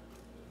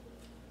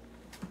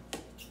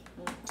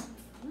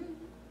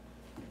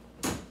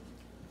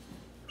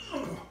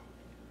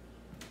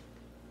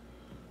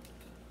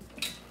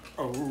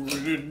 Oh,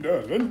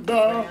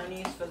 da.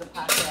 Brownies for the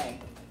pate.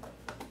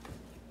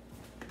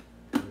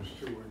 There's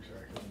 2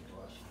 exactly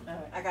plus.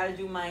 Alright, I gotta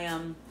do my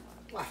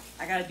What?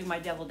 I gotta do my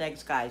deviled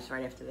eggs, guys,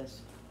 right after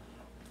this.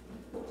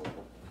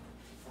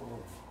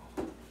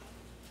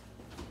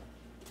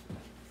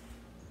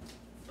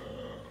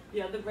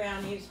 The other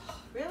brownies.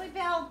 Really,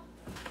 Bill?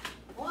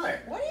 What?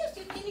 What is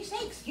it? Can you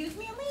say excuse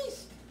me at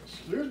least?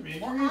 Excuse me,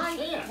 We're give me a on,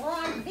 chance. we're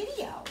on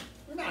video.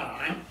 We're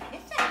not on.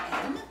 It's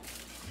on.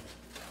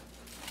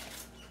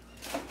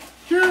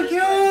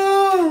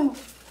 Choo-choo!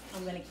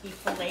 I'm gonna keep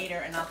for later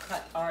and I'll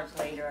cut ours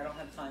later. I don't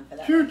have time for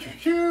that.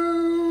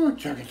 Choo-choo-choo!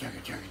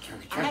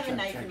 Chugga-chugga-chugga-chugga-chugga-chugga. I have a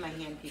knife in my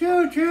hand,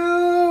 people.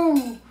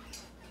 Choo-choo!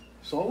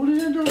 So what are you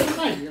gonna do with the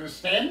knife? You gonna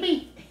stab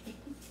me?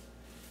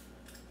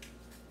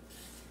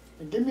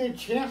 And give me a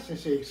chance to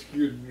say,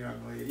 excuse me,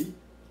 young lady.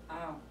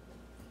 Oh.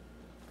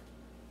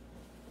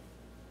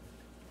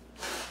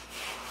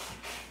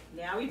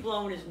 Now he's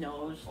blowing his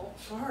nose. Oh,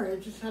 sorry, I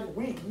just had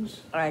wings.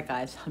 Alright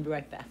guys, I'll be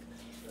right back.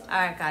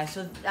 Alright guys,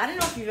 so I don't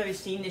know if you've ever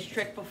seen this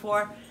trick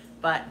before,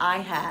 but I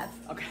have.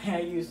 Okay, I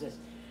use this.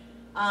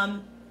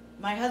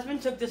 My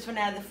husband took this one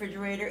out of the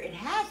refrigerator. It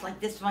has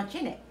like this much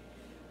in it.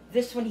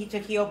 This one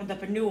he opened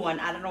up a new one.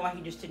 I don't know why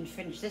he just didn't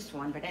finish this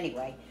one, but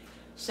anyway.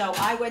 So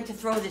I went to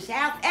throw this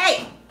out.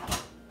 Hey!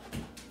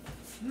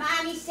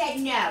 Mommy said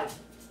no.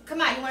 Come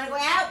on, you wanna go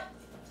out?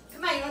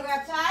 Come on, you wanna go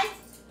outside?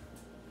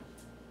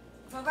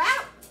 Wanna go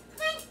out?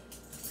 Come on.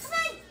 Come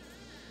on.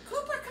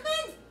 Cooper, come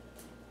on.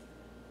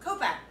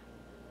 Cooper.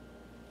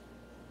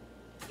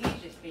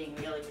 He's just being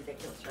really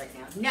ridiculous right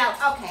now. No,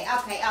 okay.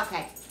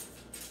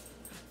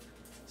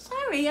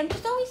 Sorry, I'm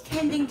just always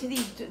tending to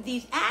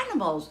these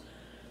animals.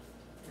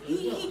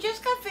 He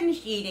just got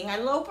finished eating.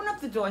 I'll open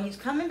up the door. He's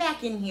coming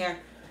back in here,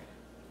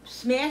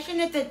 smashing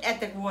at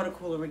the water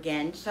cooler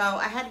again. So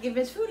I had to give him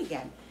his food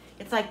again.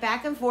 It's like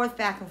back and forth.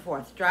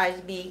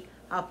 Drives me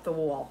up the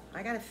wall.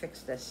 I gotta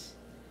fix this.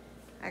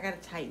 I gotta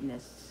tighten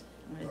this.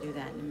 I'm gonna do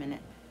that in a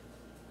minute.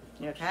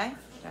 You okay?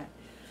 Okay.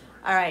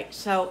 All right.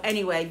 So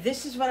anyway,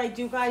 this is what I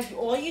do, guys.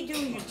 All you do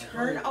is you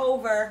turn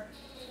over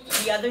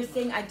the other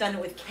thing. I've done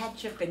it with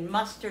ketchup and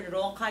mustard and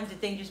all kinds of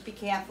things. Just be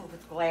careful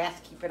with glass.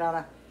 Keep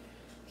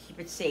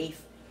it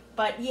safe.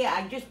 But yeah,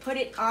 I just put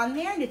it on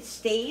there and it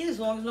stays as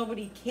long as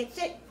nobody hits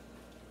it,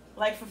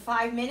 like for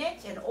 5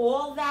 minutes, and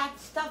all that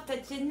stuff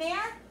that's in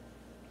there,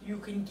 you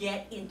can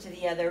get into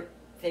the other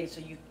thing so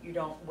you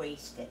don't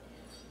waste it.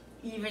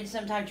 Even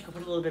sometimes you can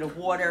put a little bit of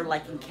water,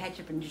 like in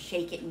ketchup, and just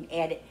shake it and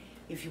add it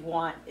if you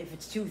want, if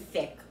it's too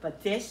thick.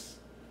 But this,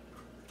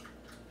 I'm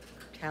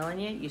telling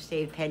you, you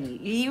save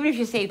pennies. Even if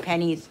you save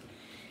pennies,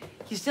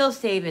 you're still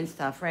saving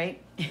stuff, right?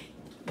 You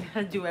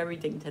gotta do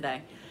everything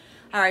today.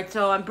 All right,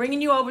 so I'm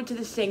bringing you over to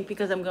the sink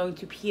because I'm going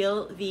to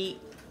peel the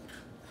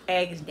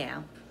eggs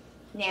now.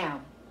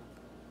 Now,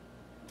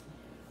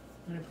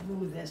 I'm gonna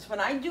move this. When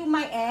I do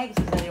my eggs,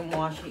 because I didn't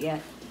wash it yet.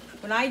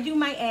 When I do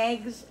my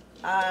eggs,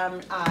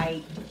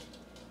 I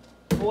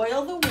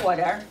boil the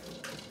water.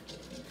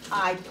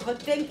 I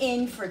put them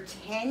in for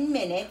 10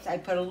 minutes. I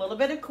put a little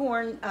bit of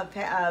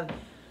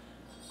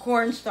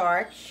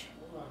cornstarch.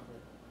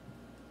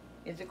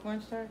 Is it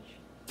cornstarch?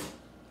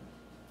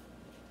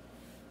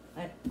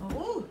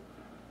 Oh.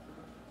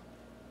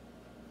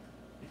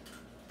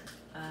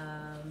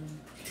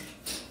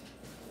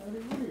 What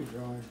are you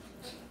doing?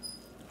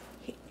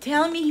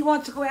 Telling me he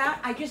wants to go out.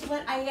 I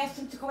asked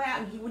him to go out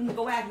and he wouldn't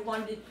go out.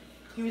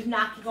 He was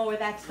knocking over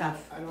that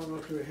stuff. I don't know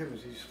if to him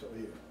is he still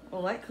here.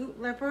 Well,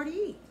 let Brody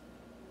eat.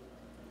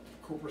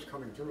 Cooper's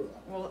coming through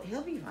though. Well,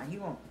 he'll be fine. He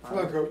won't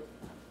Hello, bother.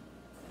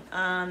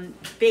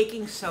 Coop.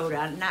 Baking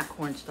soda, not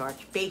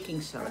cornstarch,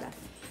 baking soda.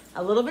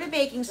 A little bit of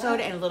baking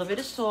soda and a little bit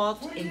of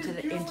salt into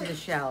the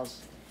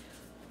shells.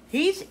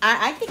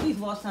 I think he's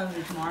lost some of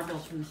his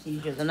marbles from the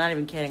seizures. I'm not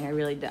even kidding. I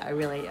really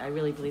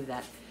believe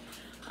that.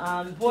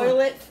 Boil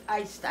it.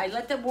 I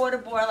let the water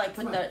boil. I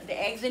put the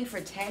eggs in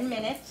for 10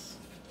 minutes,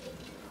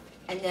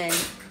 and then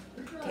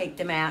take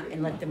them out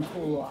and let them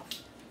cool off.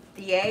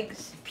 The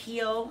eggs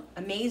peel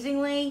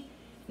amazingly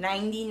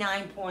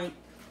 99%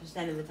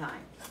 of the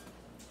time.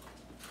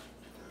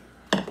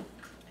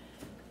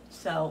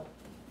 So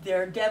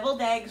they're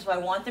deviled eggs, so I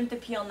want them to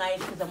peel nice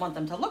because I want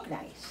them to look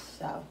nice.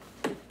 So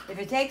if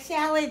it's egg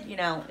salad, you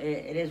know,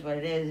 it is what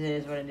it is. It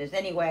is what it is.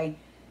 Anyway,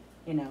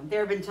 you know,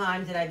 there have been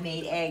times that I've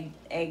made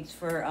eggs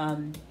for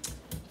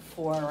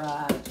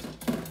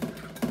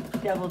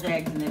deviled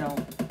eggs and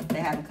they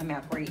haven't come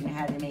out great and I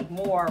had to make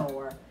more,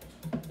 or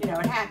you know,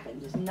 it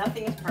happens.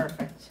 Nothing is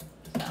perfect.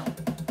 So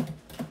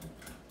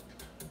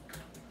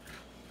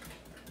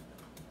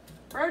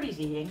Brody's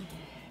eating.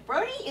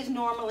 Brody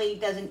normally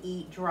doesn't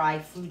eat dry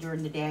food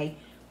during the day.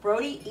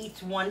 Brody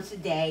eats once a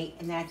day,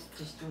 and that's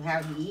just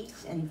how he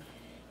eats. And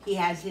he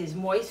has his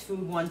moist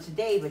food once a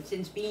day. But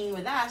since being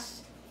with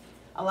us,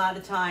 a lot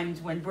of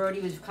times when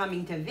Brody was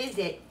coming to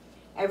visit,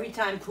 every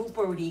time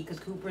Cooper would eat, because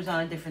Cooper's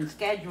on a different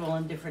schedule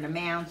and different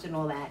amounts and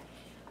all that,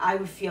 I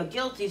would feel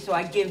guilty. So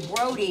I give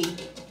Brody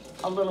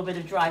a little bit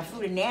of dry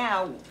food. And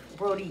now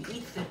Brody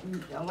eats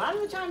a lot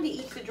of the time he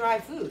eats the dry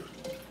food.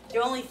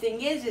 The only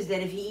thing is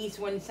that if he eats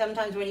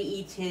sometimes when he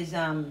eats his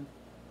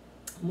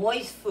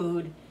moist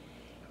food,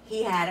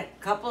 he had a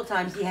couple of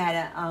times he had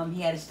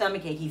a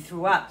stomach ache. He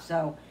threw up.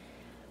 So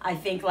I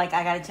think like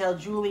I gotta tell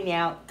Julie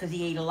now because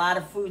he ate a lot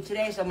of food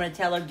today. So I'm gonna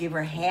tell her give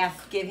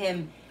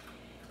him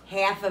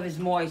half of his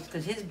moist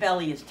because his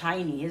belly is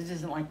tiny. His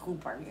isn't like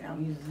Cooper, you know.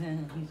 He's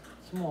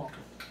small.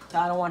 So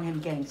I don't want him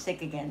getting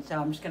sick again. So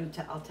I'm just gonna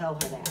I'll tell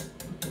her that.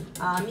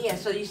 Yeah.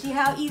 So you see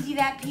how easy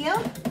that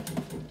peeled?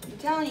 I'm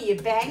telling you,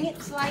 you bang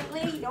it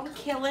slightly. You don't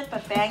kill it,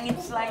 but bang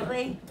it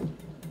slightly.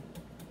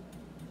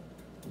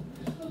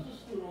 Just put this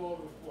food all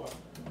over the floor.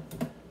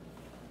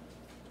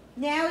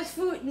 Now his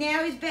food.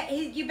 Now he's back.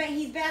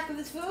 He's back with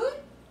his food.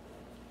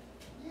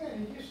 Yeah,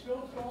 and he just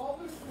spilled it all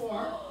over the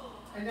floor,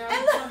 and now And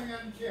he's look. running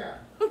on the chair.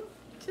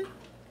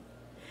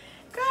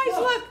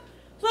 Guys,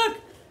 look.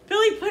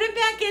 Billy put it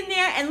back in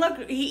there, and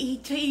look, he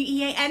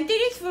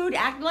emptied his food,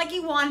 acted like he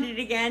wanted it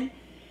again,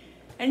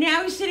 and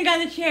now he's sitting on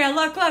the chair.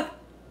 Look.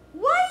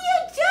 What are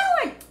you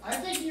doing? I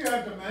think you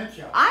have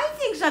dementia. I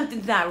think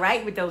something's not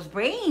right with your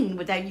brain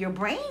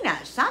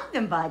or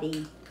something,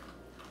 buddy.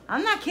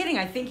 I'm not kidding.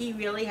 I think he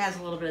really has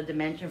a little bit of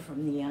dementia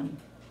from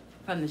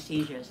the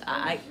seizures.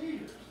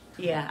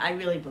 Yeah, I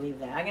really believe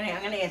that. I'm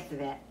gonna ask the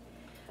vet.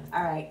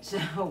 All right,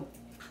 so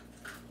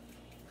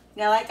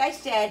now, like I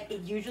said,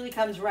 it usually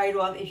comes right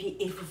off. If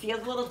it feels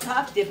a little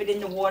tough, dip it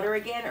in the water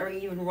again, or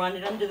even run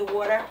it under the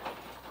water.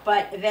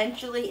 But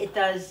eventually, it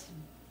does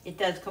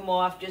come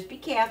off. Just be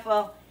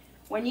careful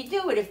when you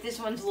do it. If this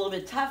one's a little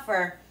bit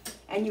tougher,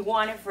 and you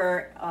want it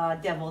for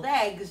deviled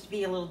eggs,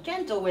 be a little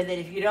gentle with it.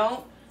 If you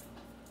don't,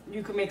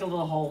 you can make a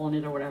little hole in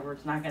it or whatever.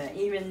 It's not gonna.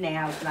 Even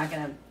now, it's not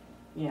gonna.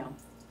 You know,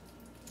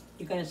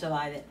 you're gonna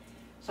survive it.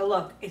 So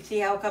look, see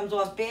how it comes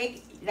off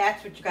big?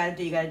 That's what you gotta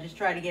do. You gotta just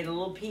try to get a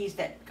little piece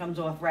that comes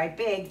off right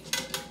big.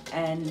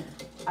 And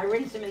I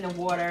rinse them in the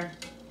water,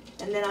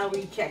 and then I'll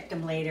recheck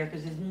them later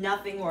because there's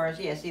nothing worse.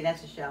 Yeah, see,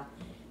 that's a shell.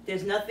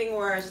 There's nothing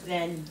worse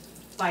than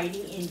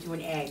biting into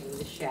an egg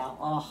with a shell.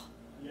 Oh,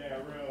 Yeah,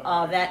 really.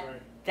 oh,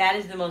 that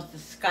is the most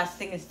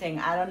disgustingest thing.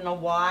 I don't know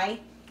why.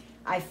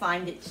 I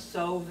find it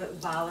so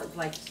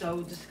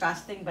so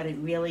disgusting, but it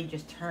really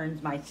just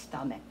turns my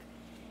stomach.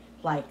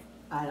 Like,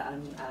 I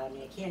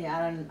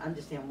don't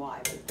understand why,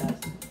 but it does.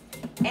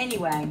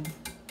 Anyway,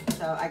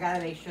 so I gotta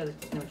make sure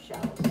that there's no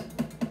shells.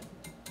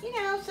 You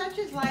know, such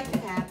is life,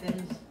 it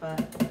happens,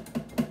 but.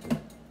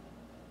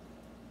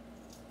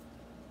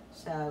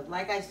 So,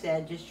 like I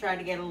said, just try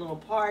to get a little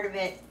part of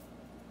it,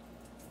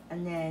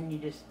 and then you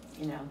just,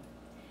 you know.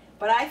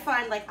 But I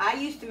find, like, I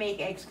used to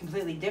make eggs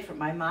completely different.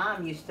 My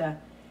mom we used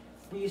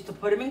to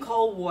put them in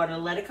cold water,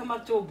 let it come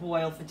up to a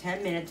boil for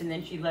 10 minutes, and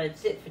then she'd let it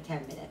sit for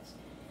 10 minutes.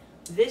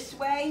 This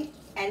way,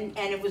 and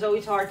it was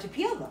always hard to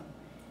peel them.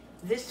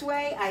 This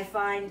way, I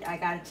find I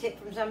got a tip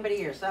from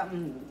somebody or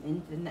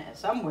something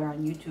somewhere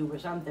on YouTube or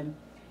something,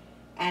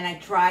 and I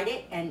tried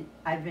it, and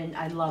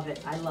I love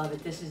it. I love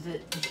it. This is the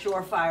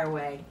surefire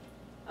way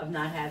of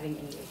not having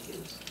any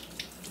issues.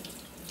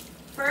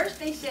 First,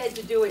 they said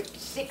to do it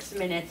 6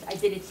 minutes. I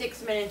did it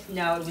 6 minutes.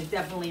 No, it was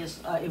definitely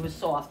it was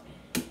soft.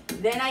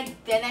 Then I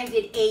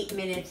did 8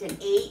 minutes, and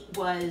 8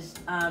 was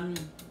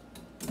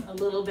a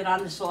little bit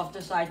on the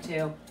softer side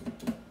too.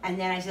 And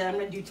then I said I'm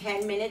going to do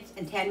 10 minutes,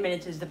 and 10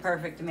 minutes is the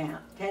perfect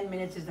amount. 10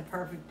 minutes is the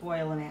perfect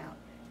boil amount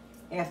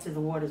after the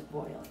water's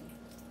boiling.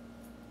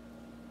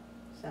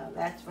 So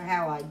that's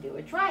how I do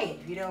it. Try it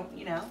if you don't,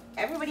 you know.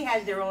 Everybody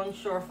has their own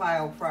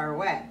surefire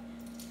way.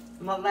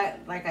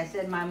 Like I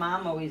said,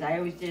 I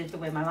always did it the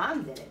way my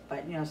mom did it.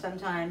 But, you know,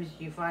 sometimes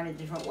you find a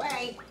different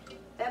way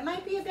that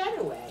might be a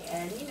better way.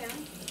 And,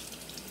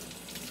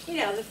 you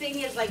know, the thing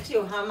is, like,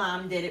 too, her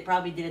mom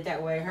probably did it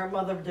that way. Her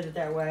mother did it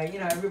that way. You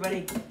know,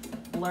 everybody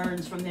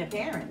learns from their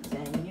parents.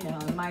 And, you know,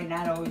 it might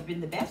not always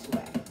been the best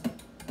way.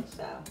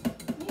 So,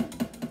 yeah.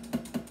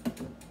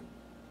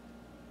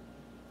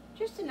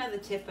 Just another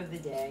tip of the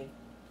day.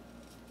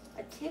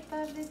 A tip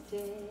of the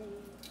day.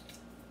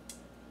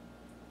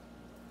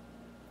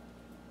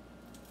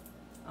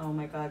 Oh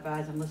my God,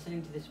 guys, I'm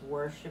listening to this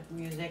worship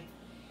music.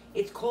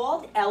 It's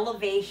called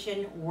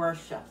Elevation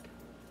Worship.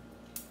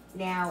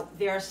 Now,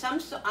 there are some,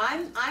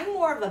 I'm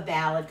more of a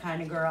ballad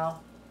kind of girl.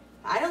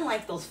 I don't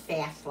like those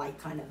fast, like,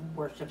 kind of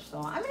worship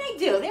songs. I mean, I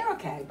do, they're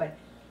okay, but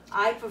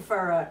I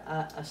prefer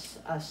I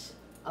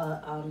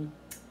don't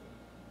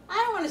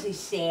want to say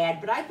sad,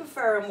 but I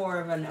prefer more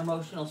of an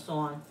emotional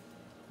song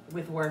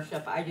with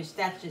worship.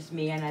 That's just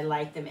me, and I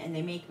like them, and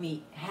they make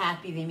me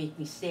happy, they make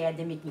me sad,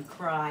 they make me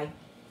cry.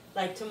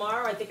 Like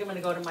tomorrow, I think I'm going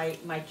to go to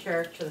my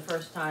church for the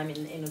first time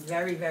in a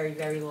very, very,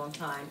 very long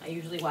time. I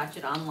usually watch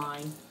it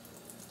online.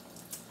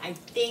 I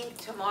think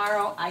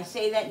tomorrow, I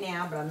say that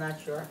now, but I'm not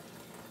sure.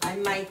 I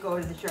might go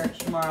to the church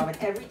tomorrow, but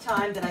every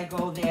time that I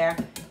go there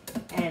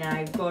and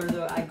I go to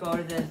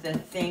the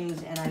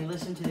things and I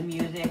listen to the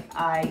music,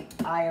 I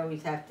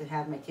always have to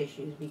have my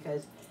tissues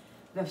because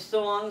the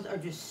songs are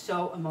just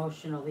so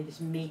emotional. They just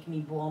make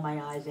me bawl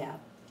my eyes out.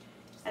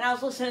 And I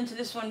was listening to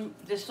this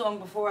song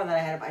before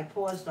that I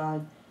paused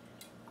on.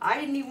 I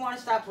didn't even want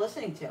to stop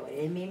listening to it.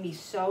 It made me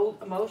so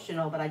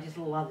emotional, but I just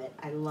love it.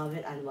 I love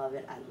it. I love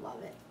it. I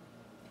love it.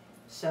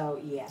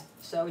 So, yeah.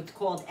 So, it's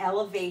called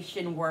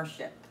Elevation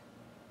Worship.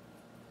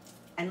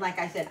 And like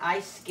I said, I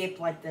skip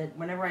like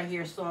whenever I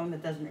hear a song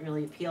that doesn't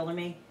really appeal to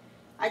me,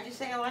 I just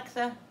say,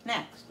 Alexa,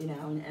 next, you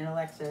know, and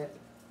Alexa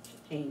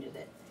changes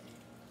it.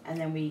 And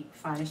then we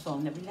find a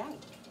song that we like,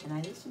 and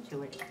I listen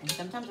to it. And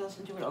sometimes I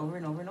listen to it over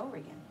and over and over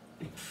again.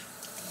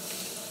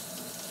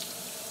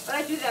 But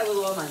I do that with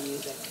all my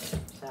music,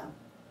 so.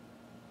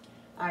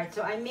 All right,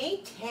 so I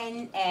made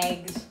 10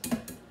 eggs.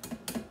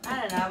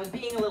 I don't know, I was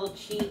being a little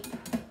cheap.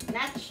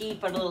 Not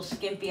cheap, but a little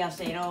skimpy. I'll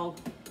say,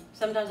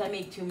 sometimes I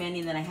make too many,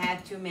 and then I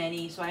have too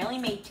many. So I only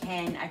made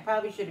 10. I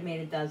probably should have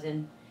made a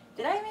dozen.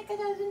 Did I make a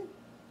dozen?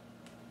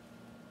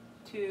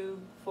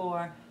 2,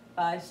 4,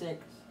 5,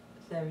 6,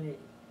 7, 8.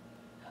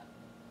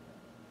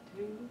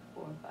 2,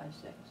 4, 5,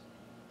 6,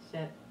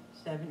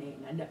 7,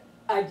 8, 9. No,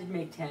 I did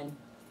make 10.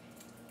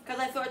 Because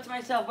I thought to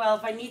myself, well,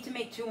 if I need to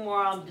make 2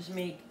 more, I'll just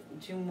make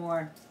 2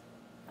 more.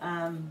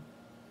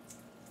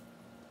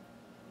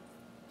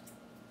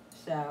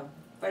 So,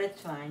 but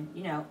it's fine.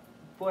 You know,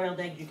 boiled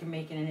eggs you can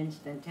make in an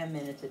instant. 10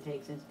 minutes it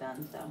takes, it's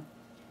done. So,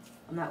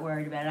 I'm not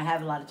worried about it. I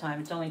have a lot of time.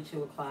 It's only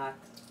 2 o'clock.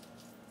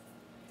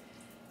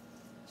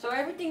 So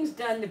everything's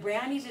done. The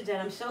brownies are done.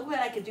 I'm so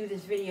glad I could do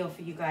this video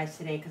for you guys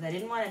today because I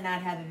didn't want to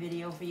not have a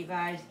video for you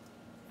guys.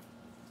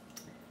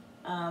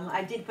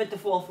 I did put the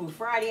Fall Food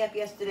Friday up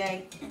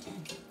yesterday.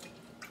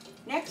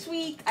 Next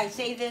week, I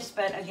say this,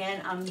 but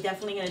again, I'm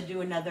definitely going to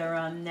do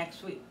another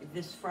next week,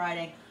 this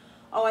Friday.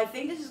 Oh, I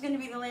think this is going to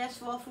be the last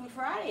Fall Food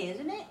Friday,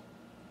 isn't it?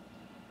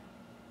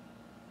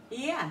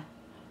 Yeah.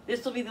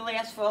 This will be the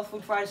last Fall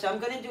Food Friday. So I'm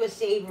going to do a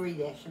savory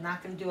dish. I'm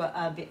not going to do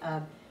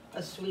a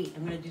sweet.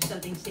 I'm going to do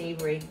something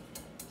savory,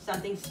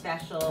 something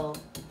special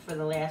for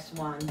the last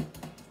one.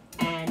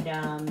 And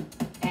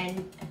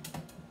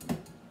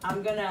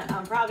I'm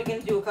probably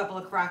gonna do a couple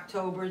of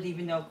Croctobers,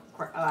 even though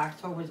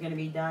October is gonna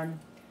be done.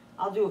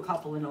 I'll do a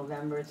couple in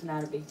November. It's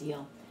not a big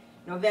deal.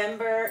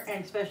 November,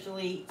 and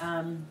especially,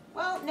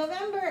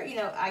 November, you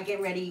know, I get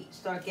ready,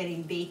 start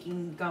getting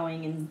baking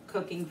going and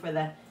cooking for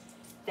the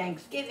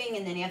Thanksgiving,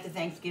 and then after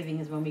Thanksgiving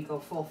is when we go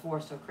full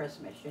force for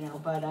Christmas, you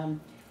know. But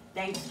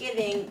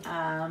Thanksgiving,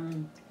 I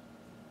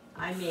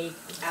make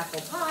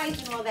apple pies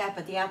and all that,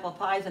 but the apple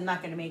pies I'm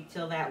not gonna make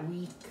till that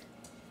week,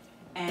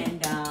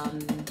 and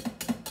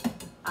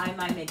I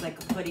might make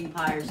like a pudding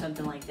pie or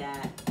something like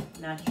that.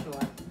 Not sure.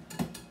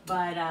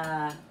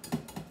 But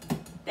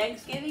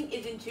Thanksgiving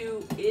isn't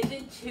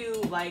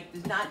too like,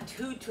 there's not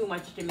too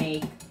much to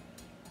make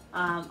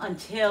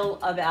until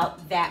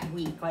about that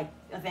week. Like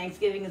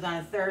Thanksgiving is on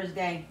a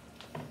Thursday.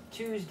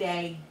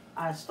 Tuesday,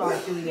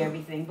 start doing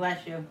everything.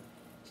 Bless you.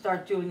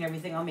 Start doing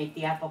everything. I'll make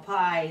the apple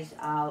pies.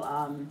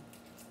 I'll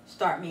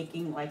start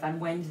making, like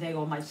on Wednesday,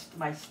 all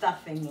my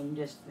stuffing and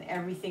just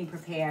everything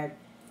prepared.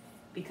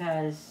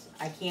 Because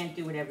I can't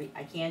do it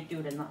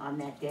on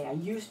that day. I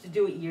used to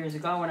do it years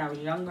ago when I was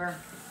younger.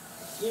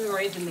 Even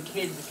raising the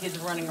kids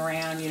running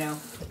around, you know.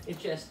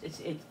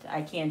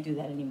 I can't do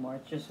that anymore.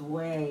 It's just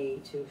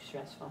way too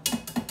stressful.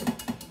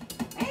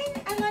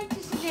 And I like to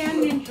sit down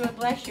and enjoy,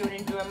 bless you, and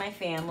enjoy my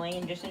family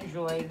and just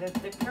enjoy the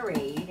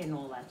parade and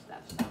all that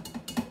stuff. So.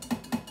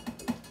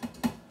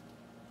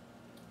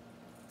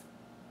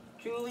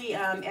 Julie,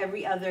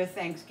 every other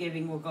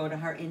Thanksgiving will go to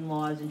her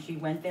in-laws, and she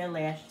went there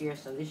last year.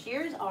 So this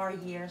year is our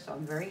year, so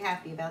I'm very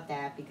happy about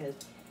that because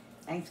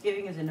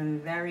Thanksgiving is a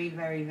very,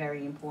 very,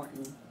 very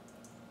important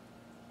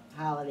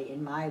holiday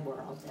in my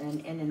world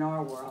and in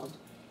our world.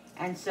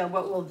 And so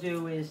what we'll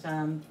do is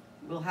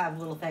we'll have a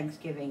little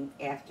Thanksgiving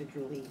after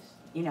Julie's,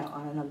 you know,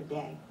 on another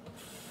day.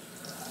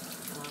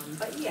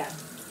 But yeah.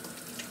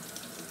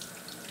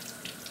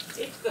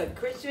 It's good.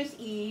 Christmas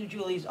Eve,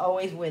 Julie's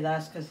always with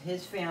us because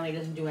his family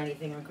doesn't do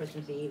anything on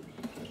Christmas Eve.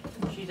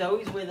 She's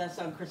always with us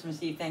on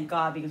Christmas Eve, thank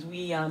God, because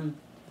we have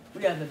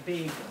a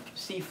big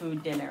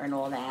seafood dinner and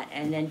all that.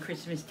 And then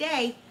Christmas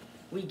Day,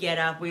 we get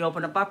up, we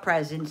open up our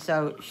presents.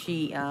 So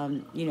she,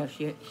 you know,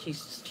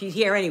 she's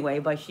here anyway,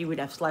 but she would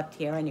have slept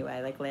here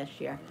anyway, like last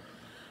year.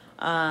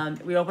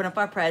 We open up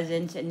our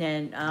presents, and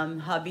then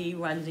hubby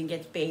runs and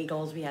gets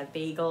bagels. We have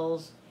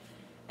bagels.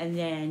 And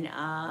then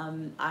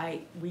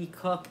we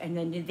cook, and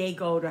then they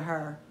go to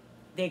her.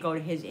 They go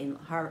to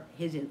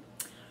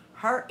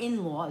her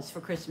in-laws for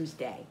Christmas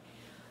Day,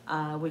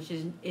 which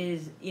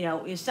is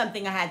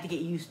something I had to get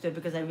used to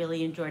because I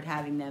really enjoyed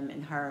having them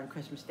and her on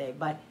Christmas Day.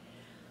 But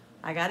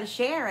I got to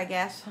share, I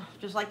guess,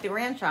 just like the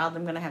grandchild.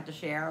 I'm gonna have to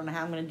share. I don't know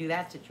how I'm gonna do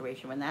that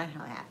situation when that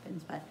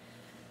happens, but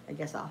I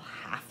guess I'll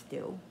have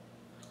to.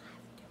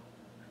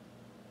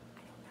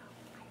 I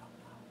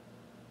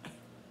don't know.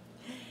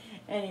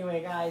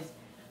 Anyway, guys.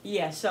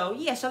 Yeah, so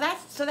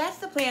that's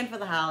the plan for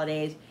the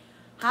holidays.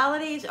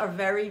 Holidays are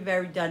very,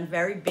 very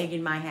very big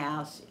in my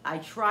house. I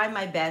try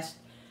my best.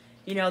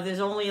 You know,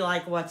 there's only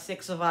like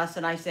 6 of us,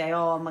 and I say,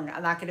 oh, I'm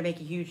not gonna make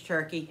a huge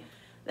turkey.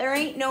 There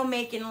ain't no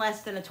making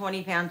less than a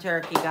 20-pound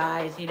turkey,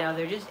 guys. You know,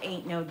 there just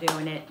ain't no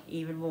doing it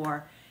even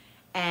more.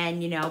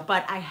 And, you know,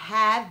 but I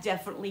have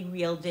definitely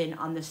reeled in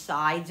on the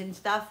sides and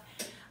stuff.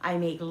 I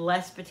make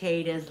less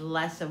potatoes,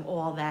 less of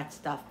all that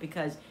stuff,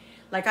 because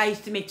like I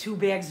used to make 2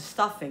 bags of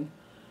stuffing.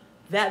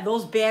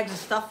 Those bags of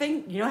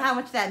stuffing, you know how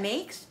much that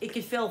makes? It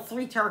could fill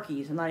 3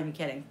 turkeys. I'm not even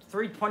kidding.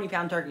 3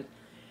 20-pound turkeys.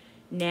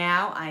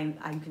 Now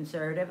I'm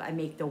conservative. I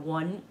make the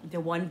one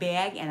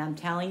bag, and I'm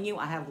telling you,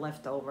 I have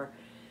leftover.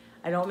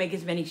 I don't make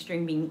as many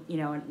string bean, you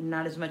know,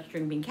 not as much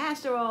string bean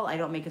casserole. I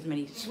don't make as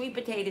many sweet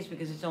potatoes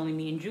because it's only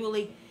me and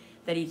Julie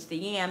that eats the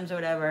yams or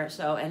whatever.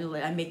 So, and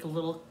I make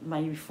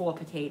maybe 4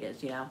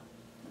 potatoes, you know,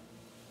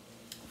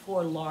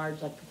 4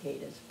 large like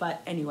potatoes.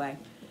 But anyway,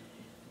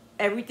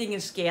 everything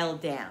is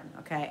scaled down.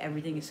 Okay,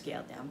 everything is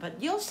scaled down.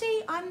 But you'll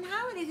see on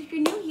holidays, if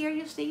you're new here,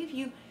 you'll see. If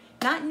you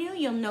not new,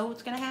 you'll know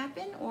what's gonna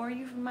happen, or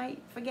you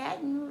might forget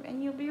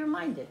and you'll be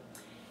reminded.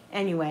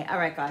 Anyway, all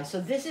right, guys.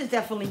 So this is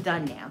definitely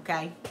done now.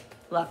 Okay,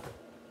 look,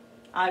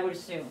 I would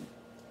assume.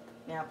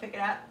 Now pick it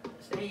up.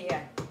 See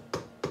here.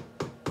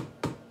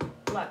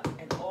 Look,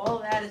 and all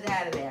that is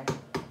out of there.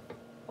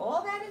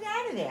 All that is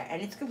out of there,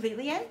 and it's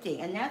completely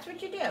empty. And that's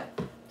what you do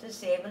to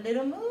save a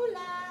little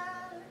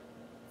moolah.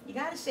 You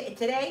gotta say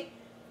today.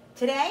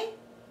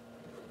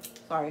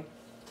 Sorry,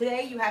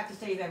 today you have to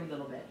save every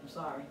little bit. I'm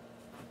sorry.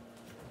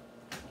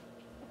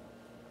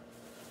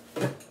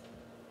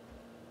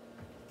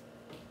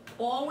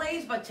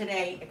 Always, but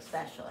today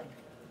especially.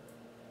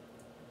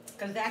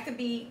 Because that could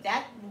be,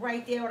 that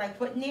right there, what I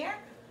put in there,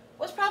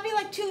 was probably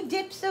like 2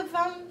 dips of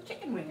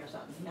chicken wing or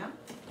something, you know?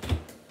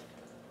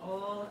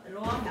 It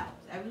all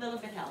helps. Every little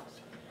bit helps.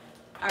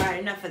 All right,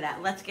 enough of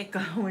that. Let's get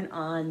going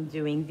on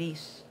doing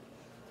these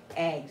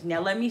eggs. Now,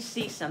 let me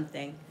see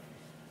something.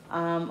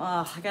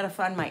 I got to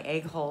find my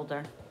egg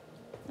holder.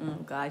 Oh,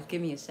 guys,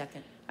 give me a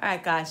second. All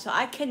right, guys, so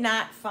I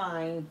cannot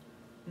find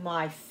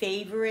my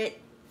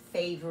favorite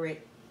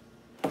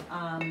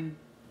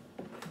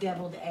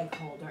deviled egg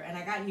holder. And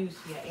I got news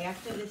for you.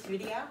 After this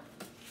video,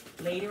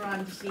 later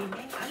on this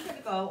evening, I'm going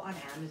to go on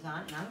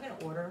Amazon and I'm going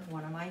to order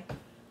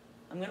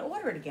I'm going to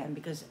order it again,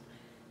 because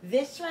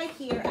this right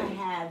here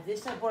I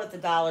bought at the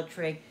Dollar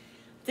Tree.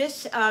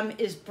 This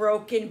is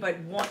broken, but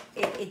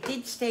it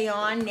did stay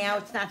on. Now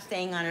it's not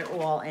staying on at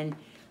all. And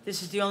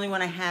this is the only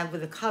one I have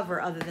with a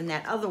cover other than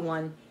that other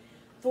one.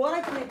 Thought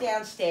I put it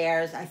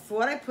downstairs. I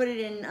thought I put it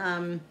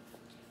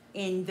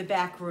in the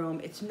back room.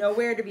 It's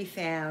nowhere to be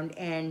found,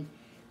 and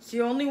it's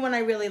the only one I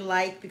really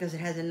like because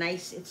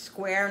it's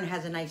square and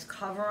has a nice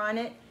cover on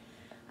it.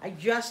 I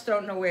just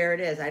don't know where it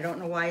is. I don't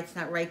know why it's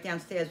not right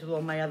downstairs with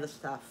all my other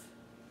stuff.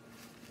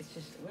 It's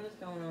just, what is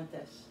going on with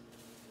this?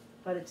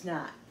 But it's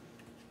not.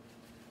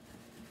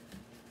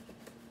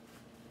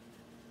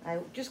 I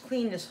just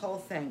cleaned this whole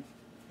thing.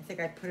 I think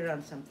I put it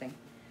on something.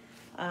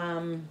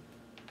 And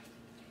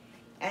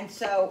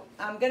so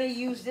I'm going to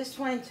use this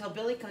one until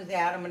Billy comes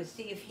out. I'm going to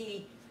see if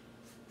he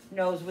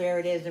knows where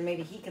it is, or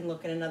maybe he can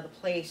look in another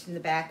place in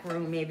the back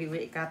room. Maybe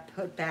it got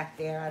put back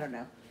there. I don't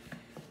know.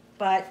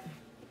 But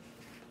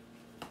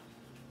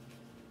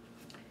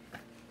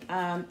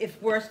if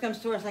worse comes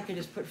to worse, I could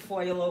just put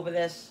foil over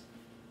this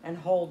and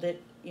hold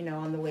it, you know,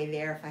 on the way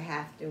there if I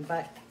have to.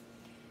 But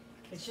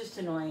it's just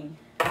annoying.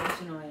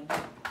 It's annoying.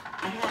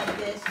 I have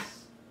this.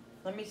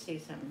 Let me see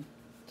something.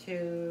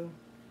 2,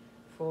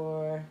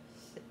 4,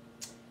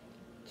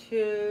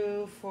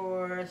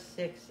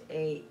 6,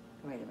 8.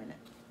 Wait a minute.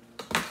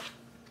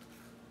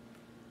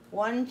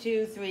 1,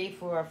 2, 3,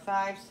 4,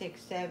 5,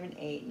 6, 7,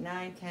 8,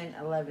 9, 10,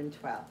 11,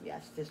 12.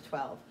 Yes, there's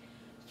 12.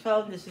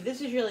 12. This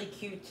is really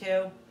cute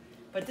too.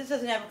 But this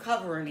doesn't have a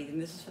cover or anything.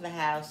 This is for the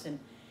house, and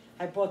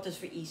I bought this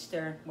for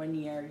Easter one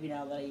year, you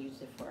know, that I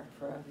used it for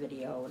a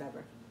video or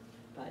whatever.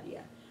 But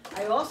yeah.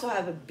 I also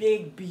have a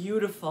big,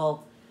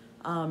 beautiful,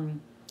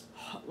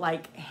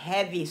 like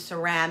heavy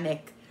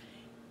ceramic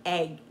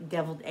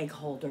deviled egg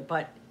holder,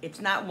 but it's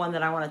not one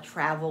that I want to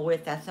travel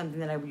with. That's something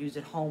that I would use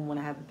at home when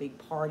I have a big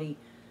party,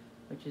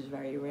 which is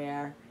very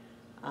rare.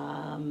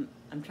 I'm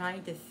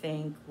trying to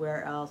think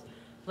where else.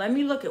 Let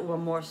me look at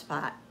one more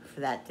spot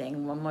for that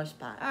thing. One more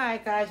spot. All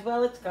right, guys.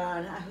 Well, it's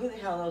gone. Who the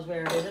hell knows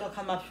where it is? It'll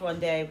come up one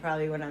day,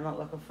 probably when I'm not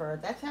looking for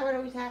it. That's how it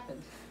always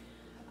happens.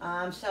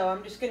 So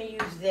I'm just going to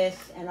use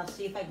this, and I'll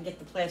see if I can get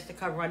the plastic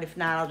cover on. If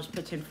not, I'll just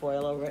put tin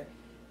foil over it.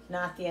 It's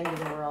not the end of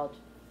the world.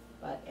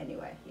 But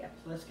anyway, yeah,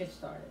 so let's get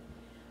started.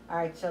 All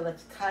right, so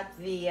let's cut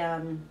the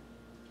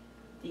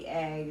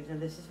eggs,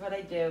 and this is what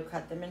I do.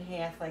 Cut them in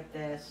half like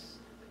this.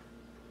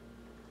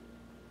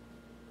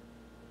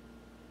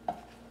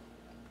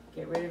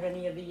 Get rid of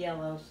any of the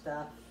yellow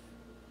stuff.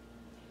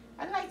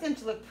 I like them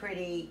to look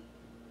pretty.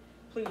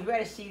 Please, you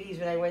gotta see these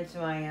when I went to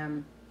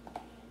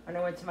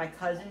my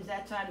cousin's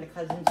that time, the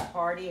cousin's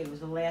party. It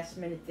was a last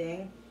minute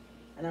thing,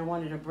 and I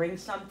wanted to bring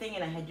something,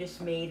 and I had just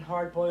made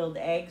hard-boiled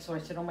eggs, so I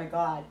said, oh my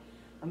God,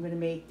 I'm gonna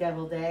make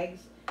deviled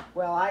eggs.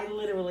 Well, I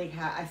literally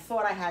I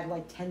thought I had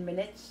like 10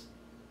 minutes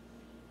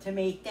to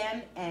make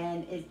them,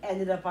 and it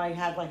ended up I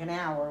had like an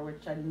hour,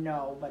 which I didn't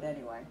know, but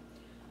anyway.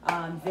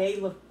 They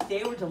were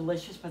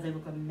delicious, but they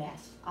look a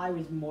mess. I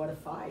was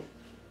mortified.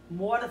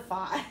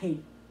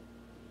 Mortified.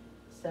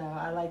 So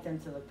I like them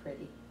to look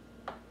pretty.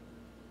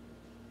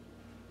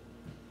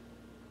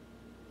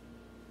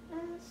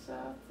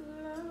 sought the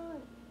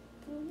Lord,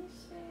 and He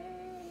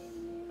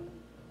saved me.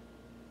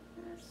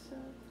 I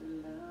sought the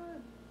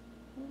Lord,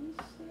 and He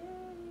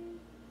saved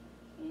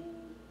me.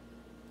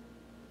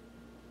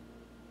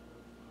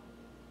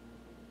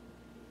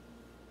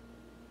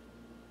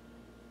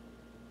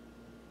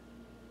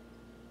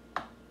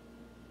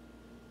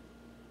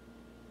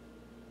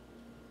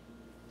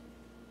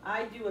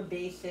 I do a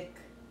basic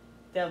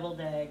deviled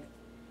egg.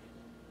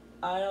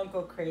 I don't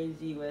go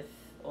crazy with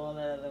all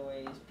the other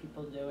ways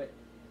people do it.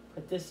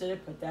 Put this in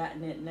it, put that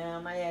in it.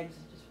 Now my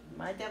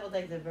deviled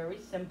eggs are very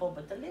simple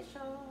but delicious.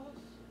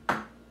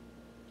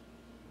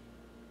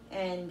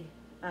 And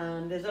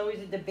there's always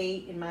a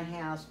debate in my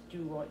house: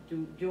 do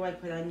I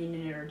put onion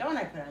in it or don't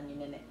I put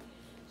onion in it?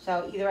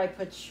 So either I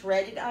put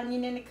shredded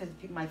onion in it because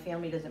my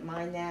family doesn't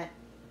mind that.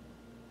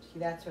 See,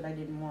 that's what I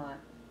didn't want.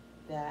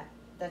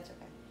 That's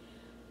okay.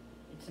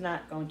 It's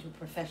not going to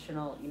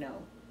professional,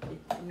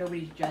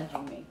 nobody's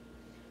judging me.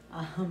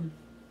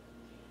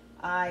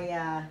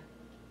 I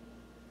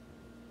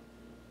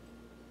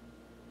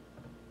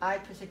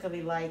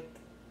particularly like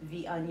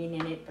the onion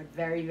in it, but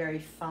very, very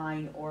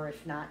fine, or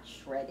if not,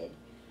 shredded.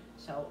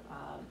 So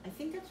I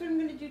think that's what I'm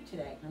going to do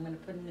today. I'm going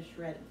to put in the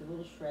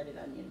little shredded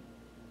onion,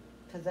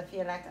 because I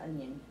feel like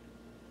onion.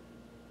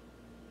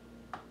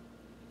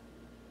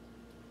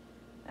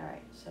 All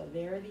right, so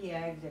there are the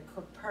eggs. They're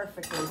cooked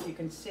perfectly, as you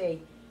can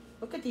see.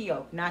 Look at the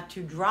yolk, not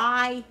too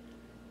dry,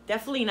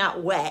 definitely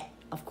not wet,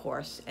 of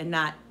course, and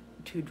not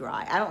too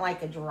dry. I don't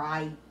like a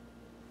dry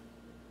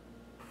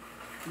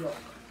yolk,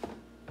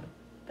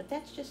 but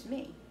that's just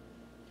me.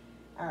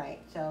 All right,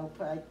 so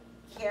put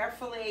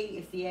carefully,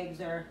 if the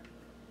eggs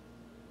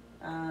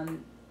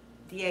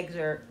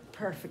are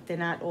perfect, they're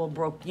not all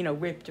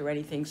ripped or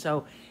anything,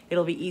 so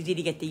it'll be easy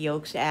to get the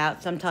yolks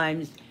out.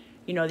 Sometimes,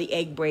 the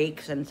egg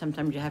breaks, and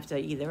sometimes you have to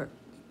either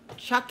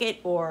chuck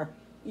it or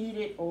eat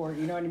it, or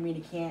you know what I mean.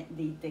 It can't.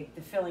 The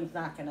filling's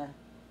not gonna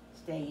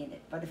stay in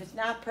it. But if it's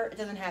not it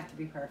doesn't have to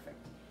be perfect.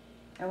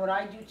 And what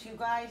I do too,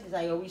 guys, is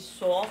I always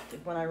salt.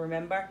 When I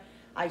remember,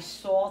 I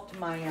salt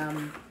my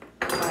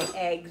my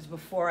eggs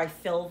before I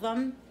fill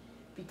them,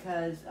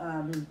 because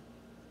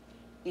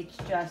it's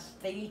just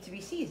they need to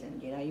be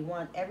seasoned. You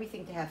want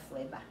everything to have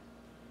flavor.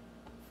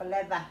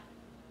 Flavor.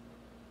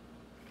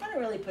 I don't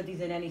really put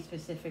these in any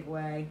specific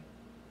way.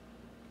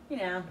 They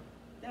don't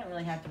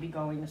really have to be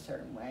going a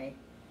certain way.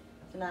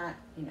 It's not,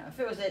 if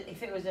it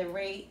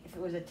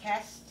was a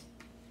test,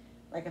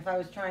 like if I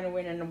was trying to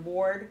win an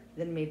award,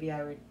 then maybe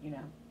I would,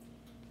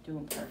 do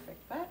them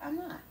perfect. But I'm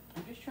not.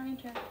 I'm just trying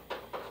to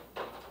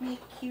make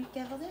cute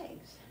deviled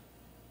eggs.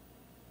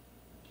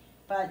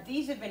 But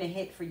these have been a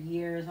hit for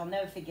years. I'll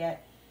never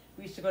forget.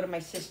 We used to go to my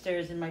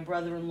sister's, and my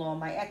brother-in-law,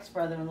 my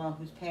ex-brother-in-law,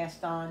 who's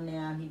passed on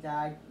now. He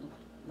died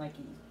like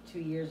 2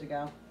 years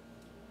ago.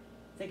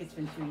 I think it's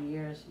been 2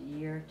 years,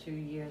 2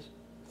 years.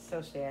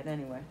 So sad.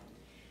 Anyway.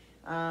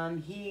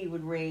 He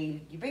would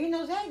raise, you bringing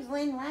those eggs,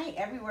 Lynn, right?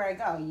 Everywhere I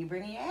go, you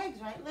bringing your eggs,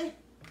 right, Lynn?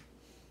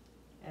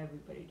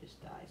 Everybody just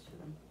dies for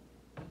them.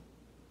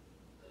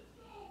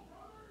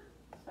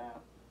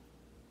 So,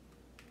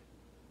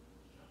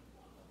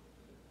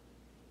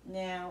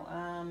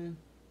 now,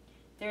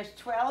 there's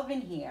 12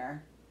 in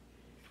here.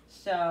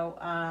 So,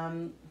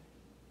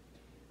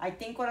 I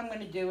think what I'm going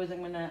to do is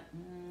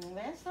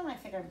last time I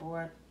think I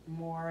bought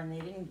more and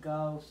they didn't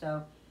go,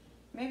 so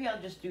maybe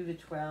I'll just do the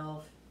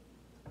 12.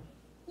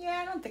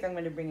 Yeah, I don't think I'm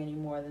going to bring any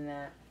more than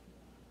that.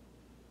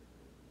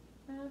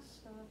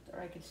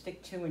 Or I could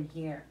stick 2 in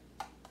here.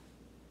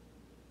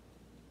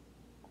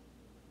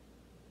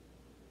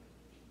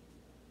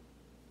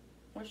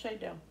 What should I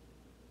do?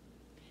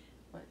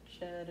 What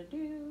should I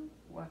do?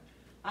 What?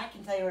 I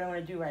can tell you what I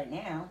want to do right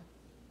now.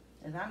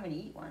 Is I'm going to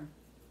eat one.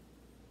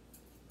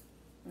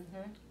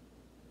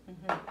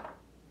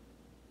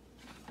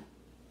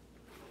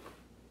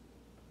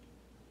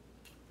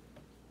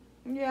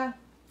 Yeah,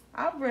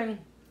 I'll bring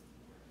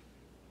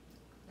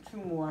 2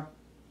 more.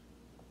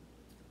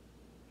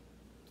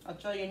 I'll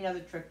tell you another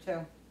trick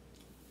too.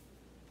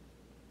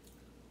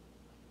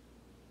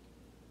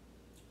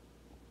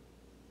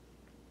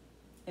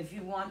 If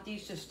you want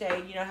these to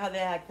stay, you know how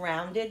they're like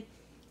rounded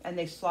and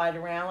they slide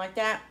around like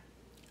that?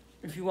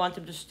 If you want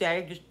them to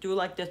stay, just do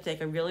like this.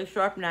 Take a really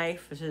sharp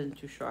knife. This isn't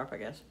too sharp, I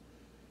guess.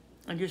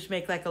 And just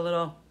make like a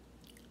little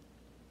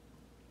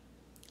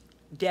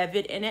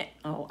divot in it.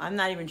 Oh, I'm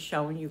not even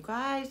showing you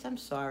guys. I'm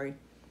sorry.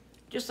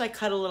 Just like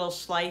cut a little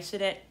slice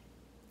in it.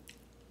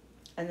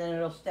 And then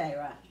it'll stay,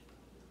 right?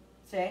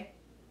 See?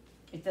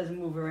 It doesn't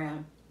move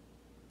around.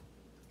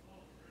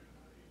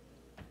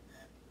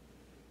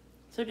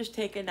 So just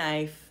take a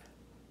knife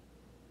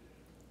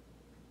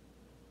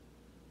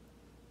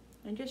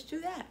and just do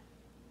that.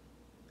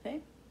 Okay?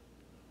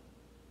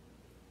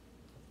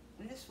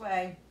 And this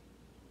way,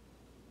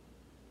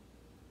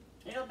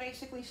 it'll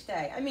basically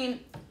stay. I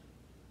mean,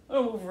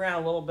 it'll move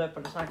around a little bit,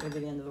 but it's not going to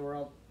be the end of the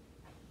world.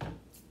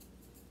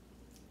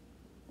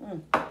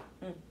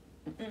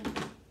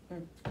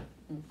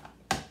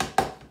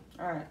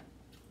 All right.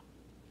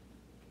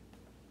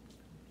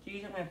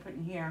 These I'm going to put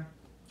in here.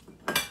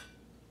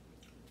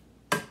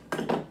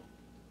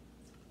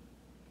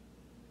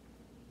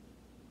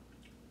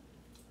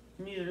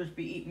 These will just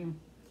be eaten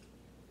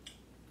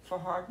for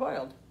hard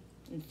boiled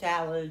and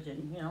salads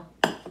and, you know,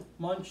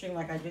 munching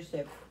like I just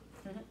did.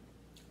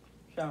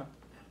 So,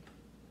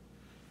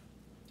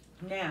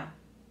 now,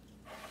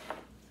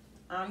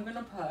 I'm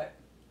gonna put,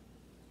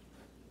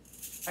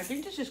 I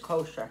think this is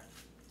kosher.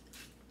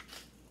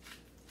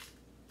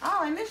 Oh,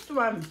 I missed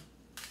one.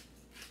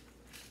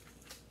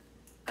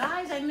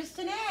 Guys, I missed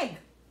an egg.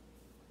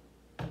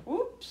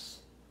 Oops.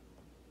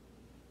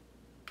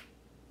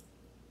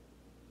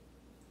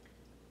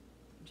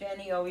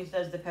 Jenny always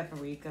does the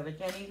paprika, but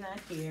Jenny's not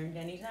here, and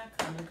Jenny's not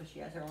coming because she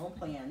has her own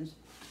plans.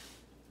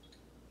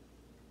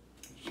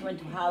 She went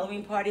to a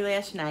Halloween party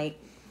last night.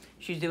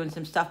 She's doing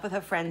some stuff with her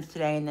friends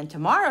today, and then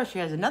tomorrow she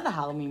has another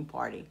Halloween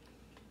party.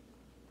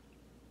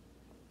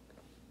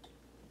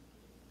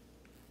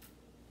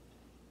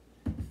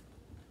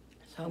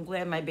 So I'm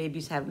glad my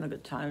baby's having a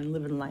good time and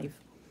living life.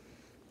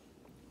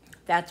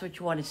 That's what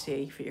you want to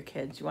see for your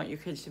kids. You want your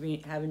kids to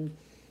be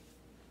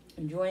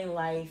enjoying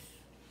life,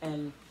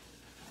 and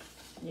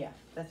yeah,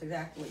 that's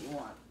exactly what you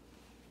want.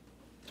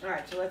 All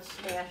right, so let's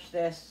smash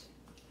this.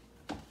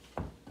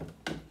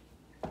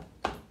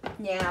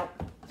 Now,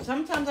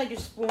 sometimes I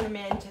just spoon them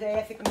in. Today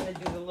I think I'm going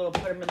to do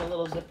put them in a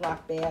little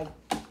Ziploc bag.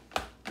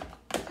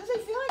 Because I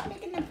feel like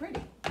making them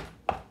pretty.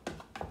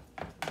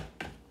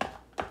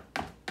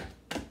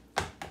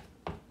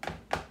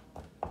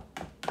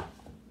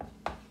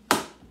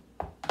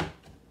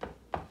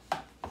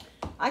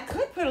 I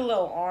could put a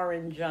little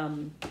orange,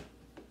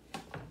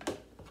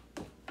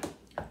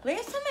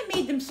 last time I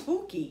made them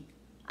spooky.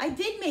 I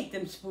did make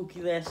them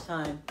spooky last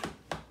time.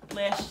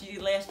 Last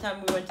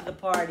time we went to the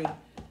party.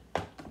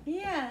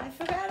 Yeah, I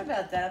forgot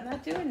about that. I'm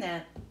not doing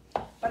that.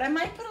 But I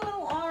might put a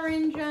little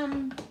orange,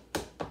 I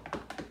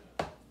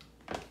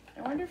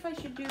wonder if I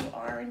should do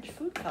orange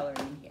food coloring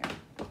in here.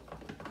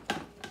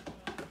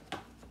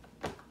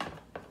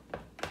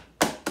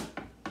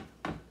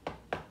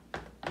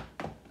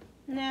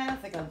 Nah, I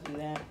don't think I'll do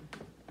that.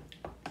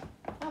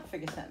 I'll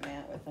figure something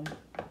out with them.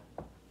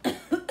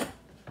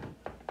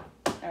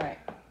 Alright.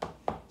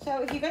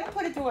 So if you're going to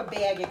put it through a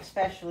bag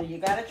especially, you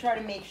got to try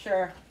to make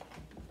sure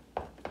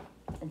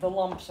the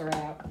lumps are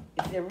out.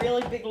 If they're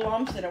really big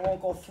lumps, then it won't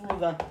go through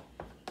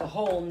the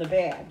hole in the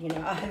bag. You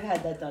know, I've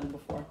had that done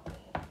before.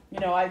 You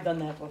know, I've done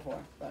that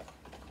before, but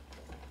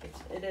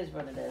it is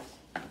what it is.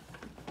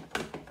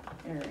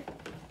 Alright.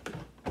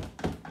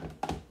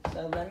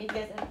 So let me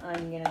get an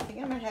onion. I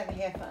think I might have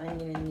half an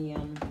onion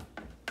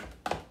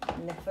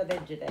in the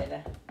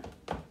refrigerator.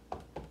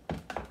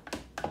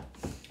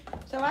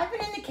 So I've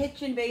been in the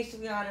kitchen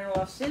basically on and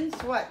off since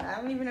what? I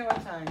don't even know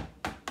what time.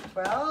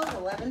 12,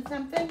 11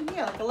 something?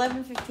 Yeah, like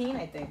 11:15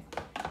 I think.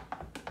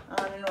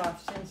 On and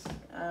off since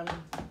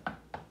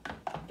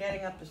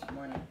getting up this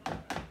morning.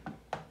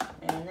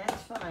 And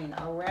that's fine.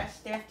 I'll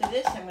rest after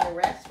this. I'm going to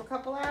rest for a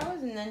couple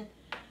hours and then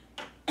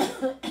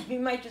we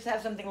might just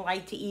have something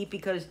light to eat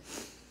because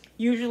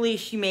usually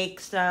she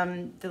makes,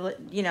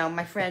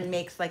 my friend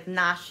makes like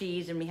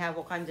nashis and we have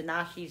all kinds of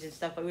nashis and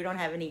stuff, but we don't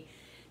have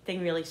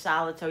anything really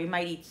solid. So we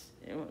might eat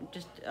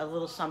just a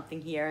little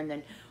something here and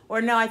then,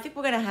 or no, I think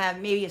we're going to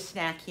have maybe a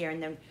snack here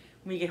and then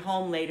when we get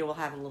home later, we'll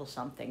have a little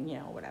something, you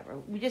know, whatever.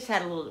 We just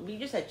had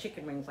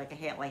chicken wings like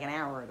an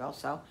hour ago,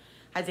 so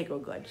I think we're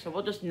good. So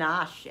we'll just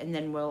nosh and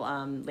then we'll,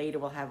 later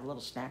we'll have a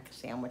little snack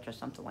sandwich or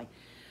something like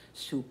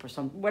soup or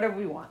something, whatever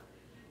we want.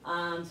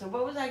 So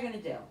what was I going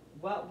to do?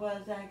 What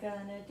was I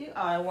going to do?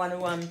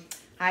 Oh,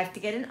 I have to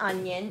get an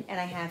onion and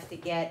I have to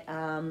get,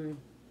 the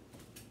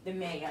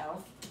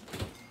mayo.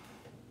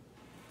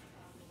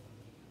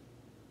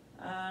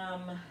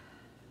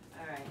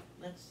 All right,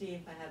 let's see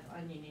if I have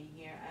onion in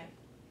here.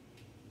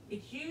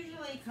 It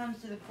usually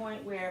comes to the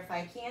point where if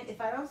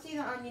I don't see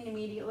the onion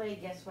immediately,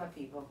 guess what,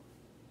 people?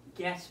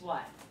 Guess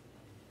what?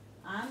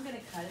 I'm going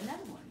to cut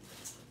another one.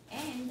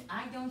 And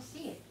I don't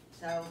see it.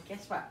 So,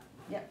 guess what?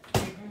 Yep.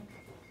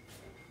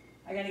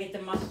 I got to get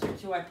the mustard,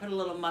 too. I put a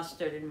little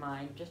mustard in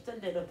mine. Just a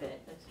little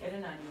bit. Let's get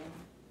an onion.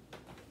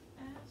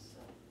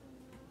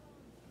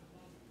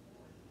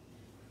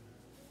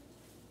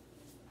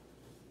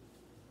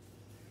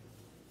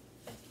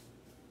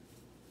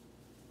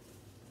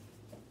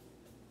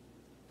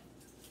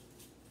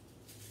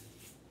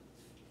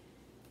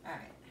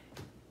 Alright.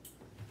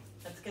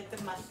 Let's get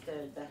the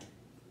mustard.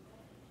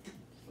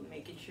 Just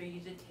making sure you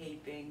use a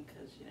taping,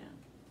 because, you know.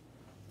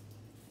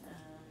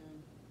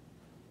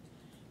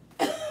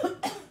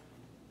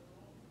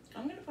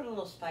 I'm going to put a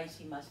little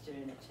spicy mustard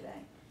in it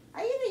today.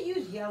 I either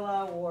use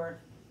yellow or,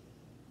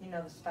 you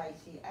know, the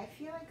spicy. I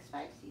feel like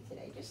spicy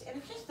today. And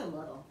it's just a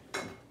little.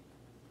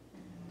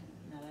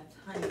 No, that's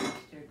honey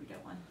mustard. We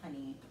don't want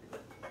honey.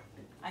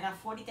 I got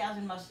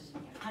 40,000 mustards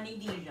in here. Honey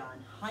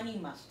Dijon, honey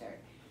mustard,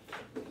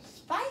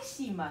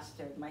 spicy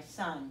mustard. My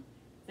son,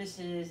 this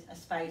is a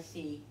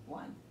spicy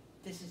one.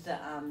 This is the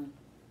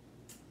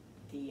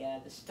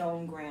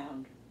stone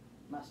ground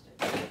mustard.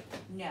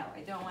 No,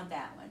 I don't want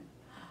that one.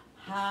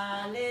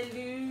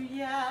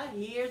 Hallelujah,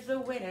 here's the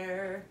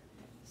winner.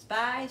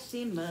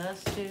 Spicy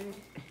mustard.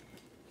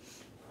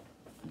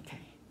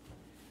 Okay.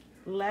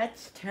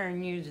 let's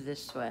turn you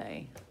this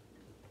way.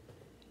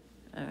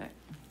 All right.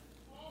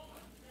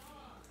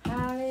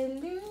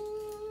 Hallelujah.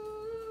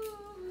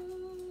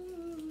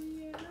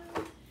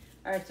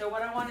 All right, so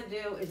what I want to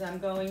do is I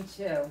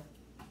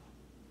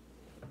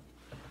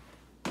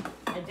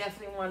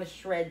definitely want to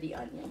shred the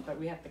onion, but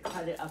we have to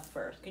cut it up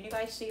first. Can you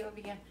guys see over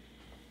here?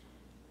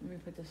 Let me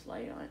put this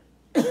light on.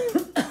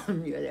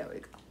 Yeah, there we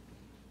go.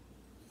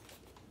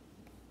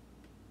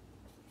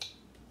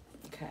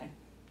 Okay.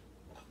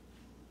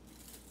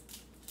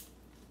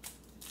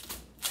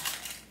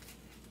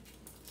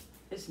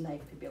 This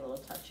knife could be a little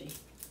touchy.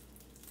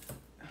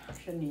 I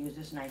shouldn't use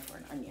this knife for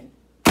an onion.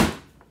 But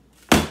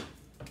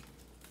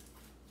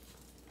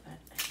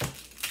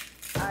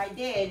I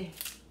did.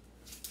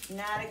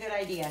 Not a good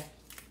idea.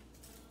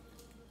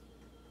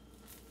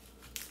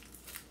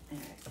 All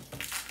right.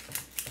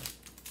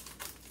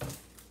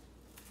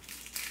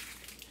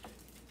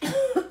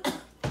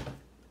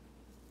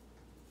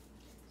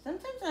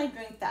 Sometimes I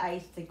drink the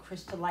ice, the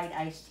Crystal Light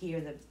iced tea,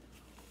 or the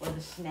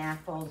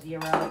Snapple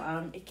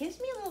Zero. It gives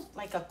me a little,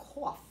 like a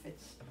cough.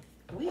 It's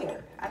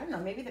weird. I don't know.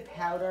 Maybe the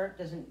powder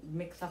doesn't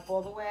mix up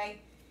all the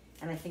way,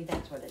 and I think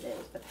that's what it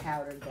is. The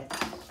powder gets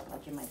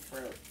like in my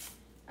throat.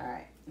 All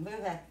right, look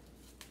at that.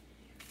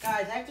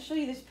 Guys, I have to show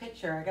you this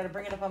picture. I got to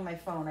bring it up on my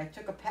phone. I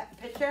took a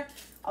picture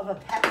of a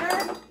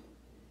pepper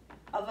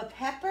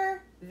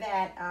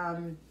that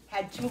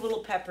had two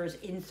little peppers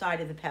inside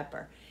of the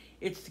pepper.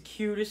 It's the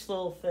cutest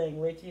little thing.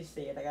 Wait till you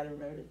see it. I got to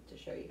remember to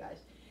show you guys.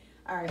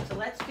 All right, so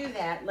let's do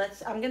that.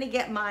 I'm gonna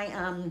get my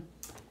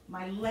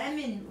my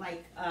lemon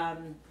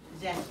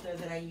zester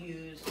that I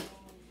use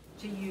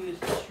to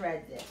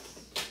shred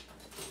this.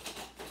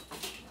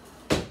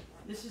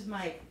 This is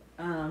my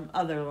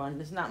other one.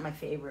 This is not my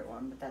favorite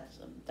one, but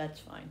that's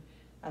fine.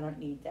 I don't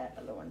need that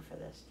other one for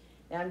this.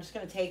 Now I'm just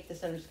gonna take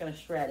this and I'm just gonna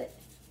shred it.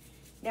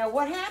 Now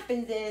what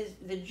happens is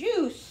the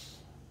juice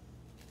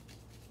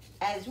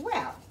as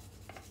well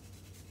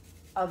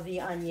of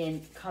the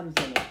onion comes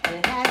in it, and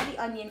it has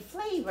the onion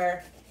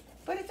flavor,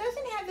 but it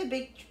doesn't have the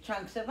big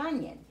chunks of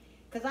onion.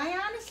 Because I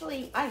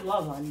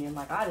love onion.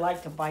 Like, I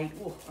like to bite.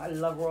 Ooh, I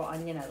love raw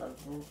onion. I love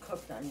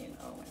cooked onion.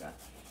 Oh my god.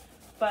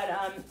 But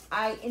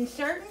in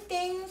certain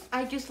things,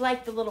 I just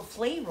like the little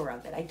flavor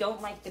of it. I don't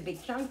like the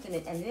big chunks in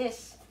it, and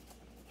this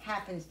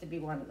happens to be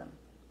one of them.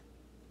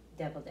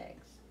 Deviled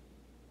eggs.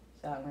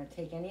 So I'm going to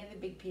take any of the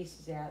big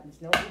pieces out.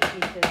 There's no big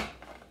pieces.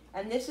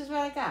 And this is what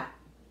I got.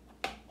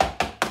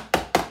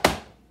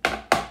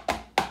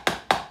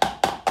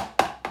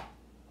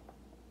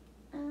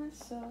 I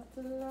sought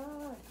the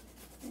Lord,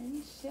 and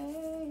He saved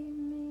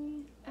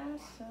me. I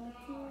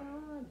sought the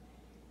Lord,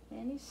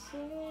 and He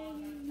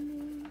saved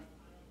me.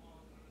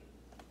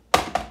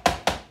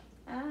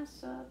 I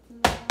sought the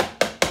Lord.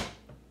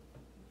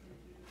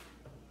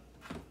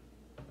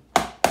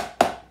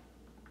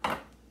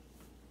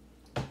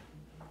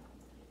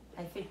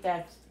 I think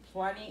that's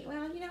plenty.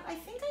 Well, you know, I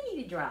think I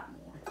need a drop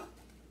more.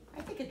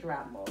 I think a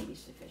drop more will be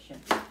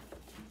sufficient.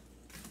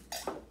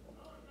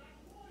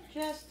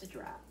 Just a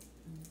drop.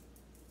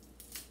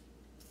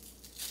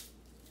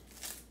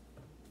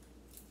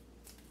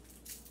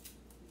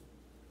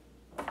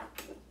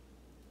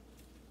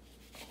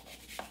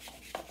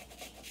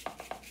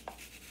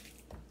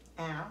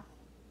 Ow.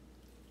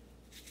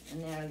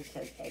 And now it just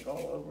has egg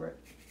all over it.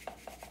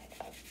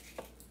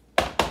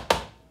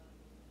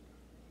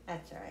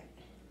 That's all right.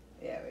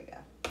 There we go.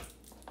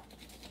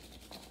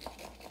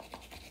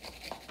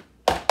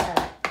 All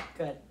right,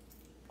 good.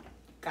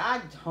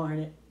 God darn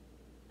it.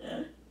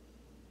 All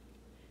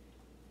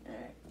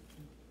right.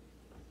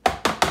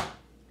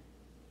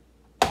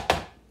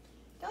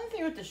 The only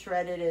thing with the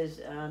shredded is,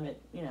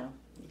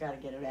 you got to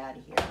get it out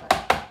of here,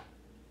 but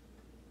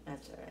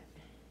that's all right.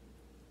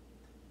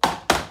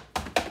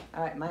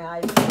 All right, my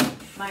eyes are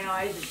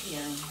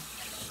tearing.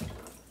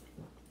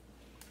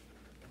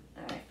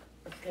 All right,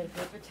 let's get a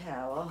paper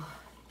towel.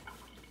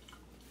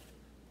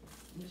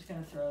 I'm just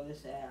gonna throw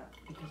this out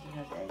because it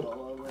has egg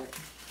all over it.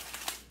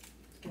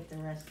 Let's get the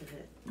rest of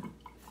it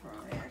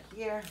thrown out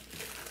here.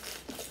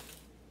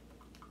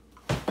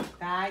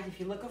 Guys, if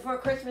you're looking for a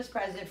Christmas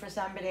present for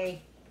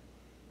somebody,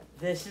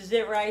 this is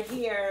it right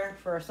here.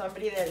 For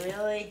somebody that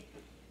really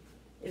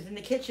is in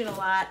the kitchen a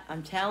lot,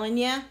 I'm telling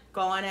you,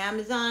 go on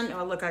Amazon.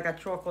 Oh, look, I got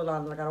chocolate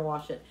on it. I gotta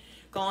wash it.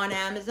 Go on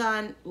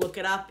Amazon, look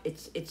it up.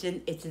 It's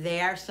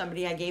there.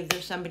 I gave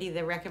somebody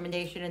the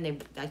recommendation,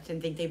 and I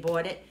didn't think they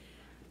bought it.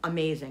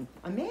 Amazing,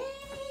 amazing.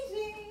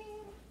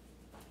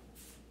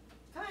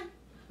 Come on.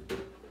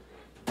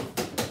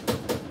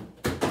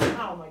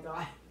 Oh my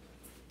god.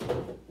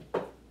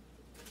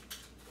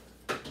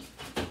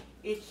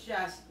 It's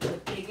just the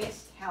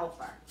biggest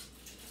helper.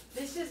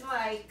 This is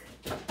like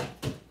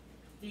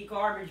the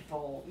garbage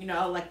bowl,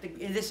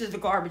 this is the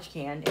garbage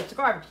can. It's a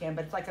garbage can,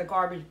 but it's like a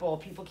garbage bowl.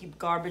 People keep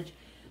garbage,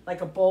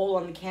 like a bowl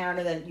on the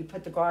counter that you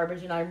put the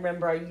garbage in. I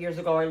remember years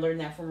ago I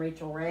learned that from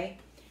Rachel Ray.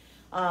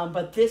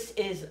 But this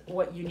is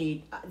what you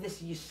need.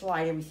 You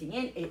slide everything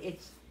in.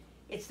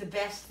 It's the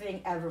best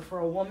thing ever for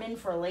a woman,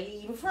 for a lady,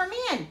 even for a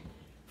man.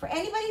 For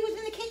anybody who's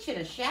in the kitchen,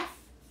 a chef.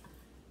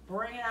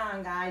 Bring it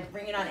on, guys.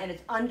 Bring it on. And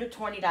it's under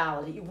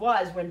 $20. It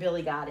was when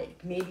Billy got it.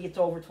 Maybe it's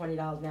over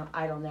 $20 now.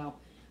 I don't know.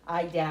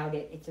 I doubt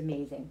it. It's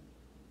amazing.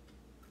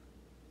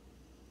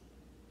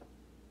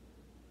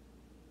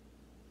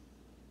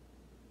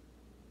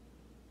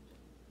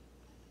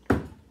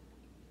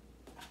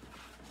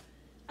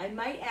 I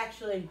might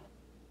actually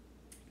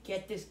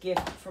get this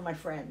gift for my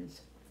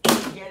friends.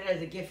 Get it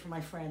as a gift for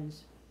my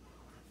friends.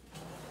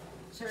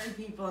 Certain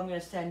people I'm going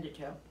to send it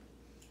to.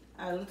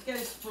 Alright, let's get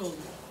a spoon.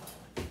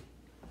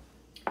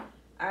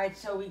 Alright,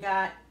 so we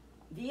got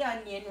the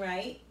onion,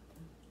 right?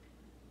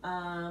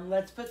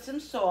 Let's put some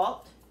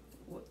salt.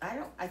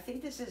 I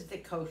think this is the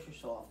kosher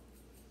salt.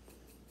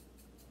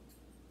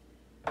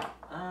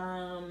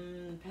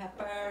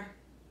 Pepper.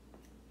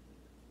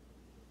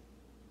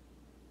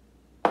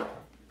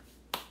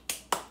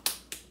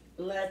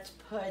 Let's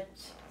put,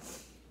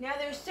 now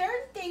there's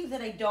certain things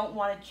that I don't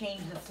want to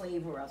change the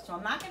flavor of, so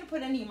I'm not going to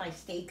put any of my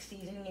steak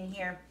seasoning in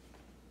here,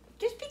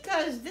 just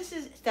because this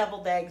is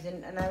deviled eggs,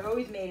 and I've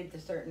always made it a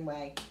certain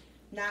way.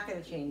 Not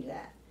going to change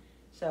that.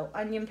 So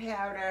onion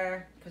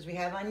powder, because we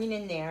have onion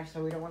in there,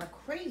 so we don't want a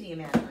crazy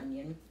amount of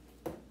onion.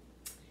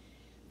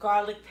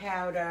 Garlic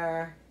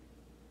powder.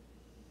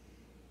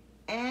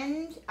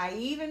 And I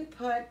even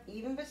put,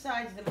 even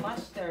besides the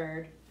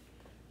mustard,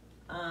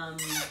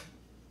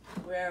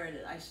 where it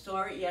is. I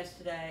saw it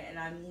yesterday, and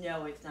I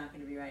know it's not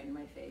going to be right in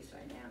my face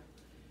right now.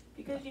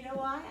 Because you know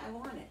why? I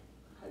want it.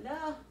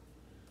 Hello?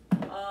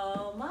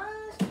 Oh,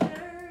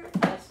 mustard.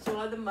 I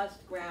saw the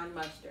ground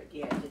mustard.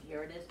 Yeah,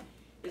 here it is.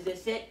 Is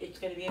this it? It's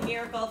going to be a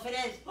miracle if it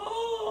is.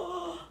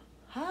 Oh!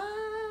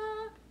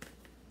 Ha!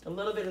 A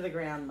little bit of the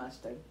ground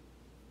mustard.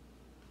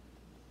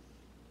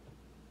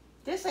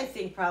 This, I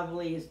think,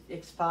 probably is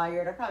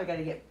expired. I probably got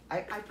to get...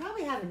 I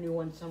probably have a new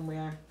one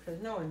somewhere,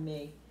 because knowing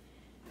me.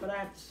 But I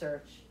have to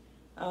search.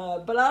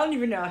 But I don't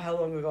even know how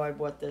long ago I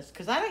bought this,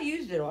 because I don't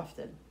use it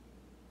often.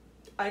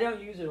 I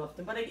don't use it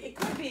often, but it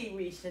could be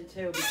recent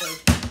too,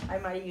 because I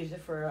might use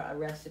it for a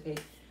recipe.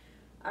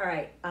 All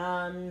right.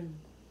 Now,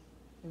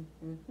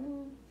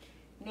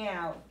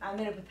 I'm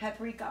going to put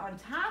paprika on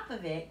top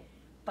of it,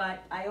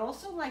 but I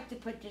also like to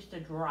put just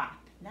a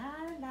drop. La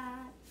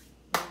la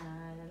la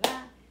la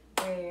la.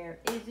 Where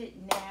is it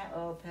now?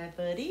 Oh,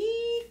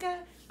 paprika.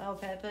 Oh,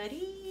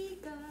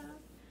 paprika.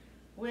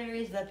 Where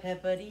is the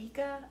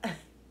paprika?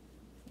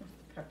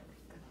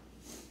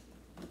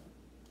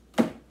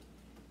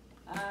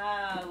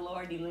 Ah,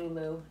 Lordy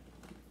Lulu.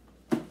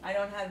 I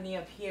don't have any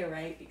up here,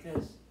 right?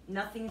 Because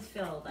nothing's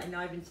filled. I know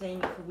I've been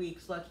saying it for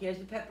weeks. Look, here's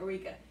the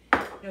paprika.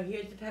 No,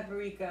 here's the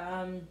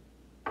paprika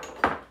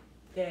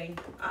thing.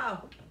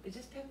 Oh, is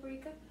this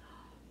paprika?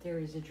 There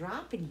is a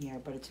drop in here,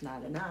 but it's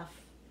not enough.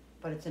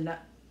 But it's enough.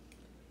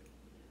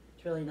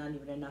 It's really not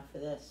even enough for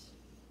this.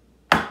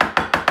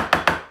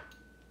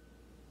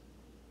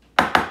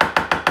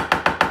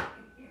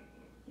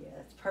 Yeah,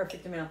 that's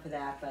perfect amount for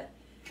that, but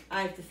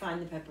I have to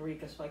find the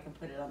paprika so I can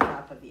put it on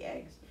top of the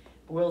eggs.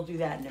 But we'll do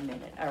that in a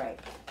minute. All right,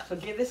 so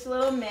give this a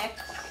little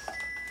mix.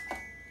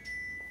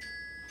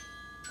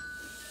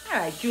 All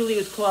right, Julie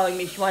was calling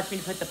me. She wants me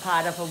to put the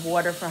pot up of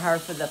water for her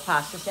for the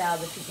pasta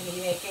salad that she's going to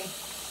be making.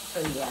 So,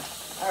 yeah.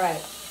 All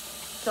right.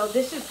 So,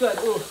 this is good.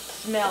 Ooh,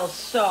 smells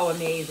so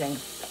amazing.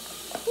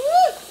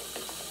 Woo!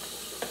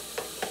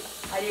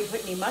 I didn't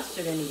put any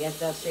mustard in it yet,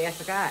 though. See, I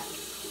forgot.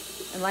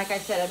 And like I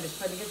said, I'm just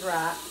putting a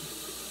drop.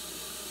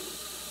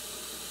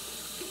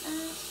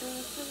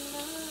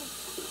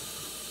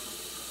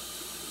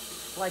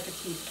 Like a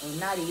teaspoon,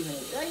 not even.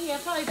 Yeah,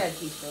 probably about a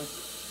teaspoon.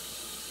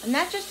 And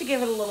that's just to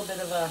give it a little bit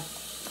of a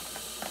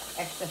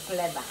extra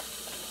flavor.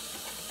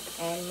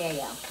 And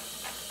mayo.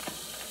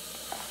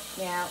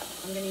 Now,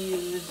 I'm going to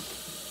use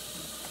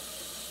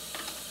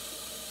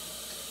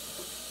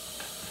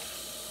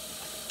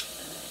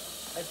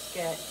let's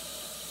get,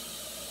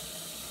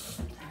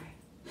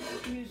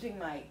 I'm using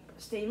my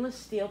stainless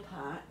steel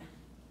pot.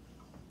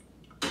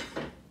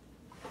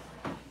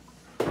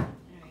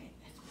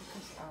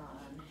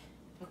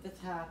 Put the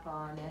top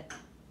on it,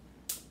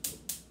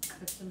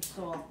 put some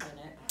salt in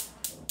it.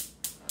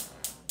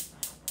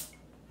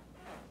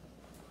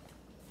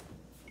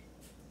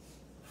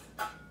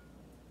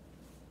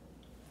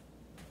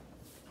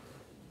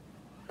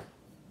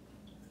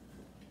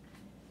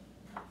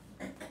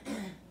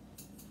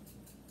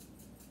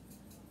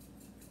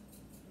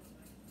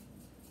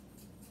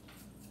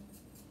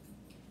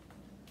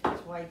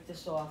 Let's wipe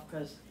this off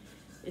because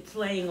it's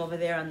laying over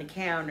there on the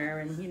counter,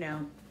 and you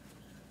know,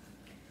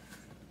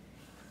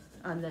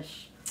 on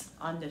this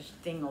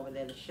thing over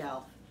there, the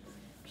shelf.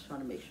 Just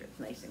want to make sure it's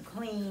nice and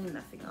clean,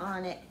 nothing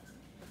on it,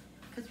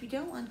 because we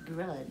don't want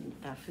blood in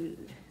our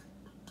food.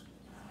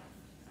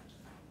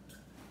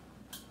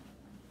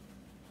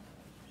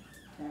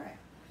 All right.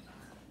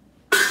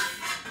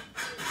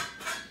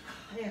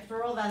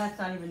 After all that, that's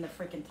not even the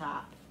freaking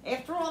top.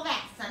 After all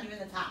that, it's not even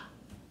the top.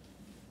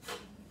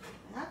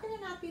 How can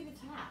it not be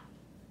the top?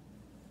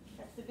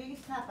 That's the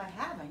biggest top I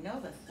have. I know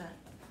this.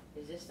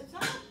 Is this the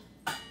top?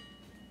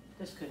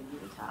 This couldn't be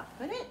the top,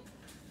 could it?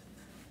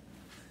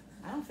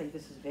 I don't think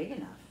this is big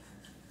enough.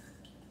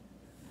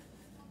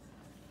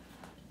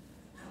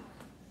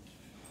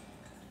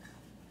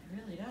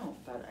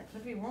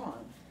 Could be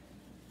wrong.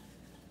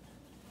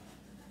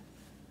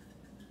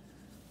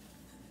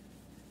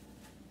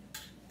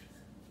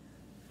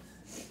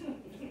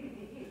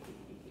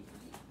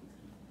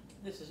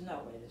 This is no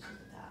way, this is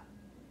the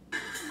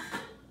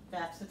top.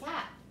 That's the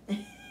top.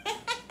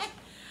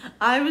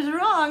 I was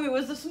wrong, it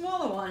was the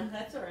smaller one.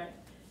 That's all right.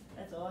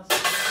 That's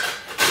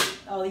awesome.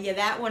 Oh yeah,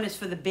 that one is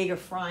for the bigger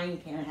frying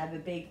pan.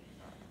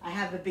 I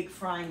have a big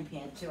frying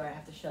pan too. I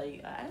have to show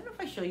you. I don't know if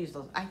I show you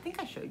those. I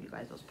think I showed you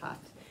guys those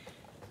pots.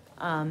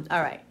 All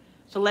right,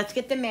 so let's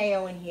get the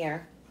mayo in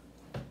here.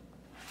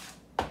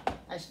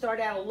 I start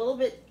out a little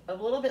bit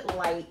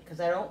light because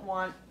I don't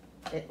want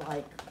it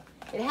like,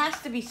 it has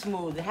to be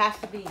smooth. It has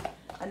to be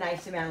a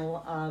nice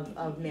amount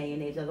of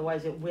mayonnaise,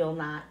 otherwise it will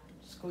not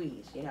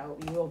squeeze, you know,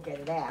 you will get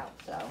it out,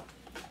 so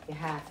you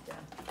have to.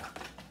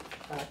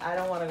 But I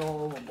don't want to go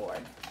overboard.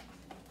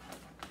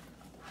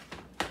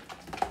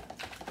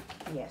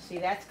 Yeah, see,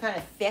 that's kind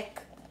of thick.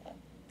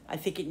 I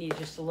think it needs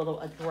just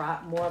a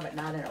drop more, but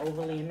not an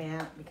overly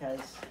amount,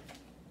 because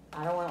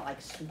I don't want it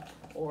like soup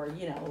or,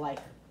 you know, like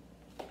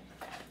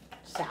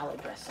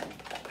salad dressing.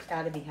 It's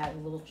got to have a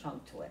little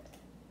chunk to it.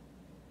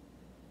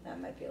 That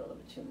might be a little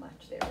bit too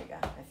much. There we go.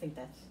 I think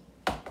that's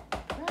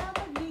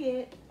probably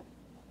it.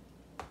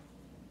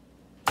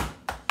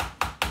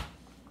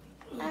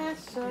 I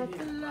sought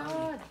the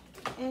Lord,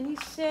 and He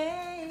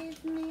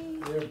saved me.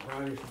 They're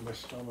brownie from my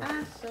stomach.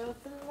 I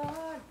sought the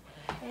Lord,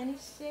 and He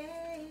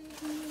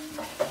saved me.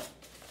 All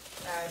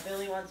right,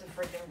 Billy wants a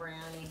freaking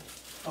brownie.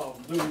 Oh,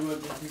 Billy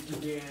wants to speak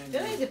again.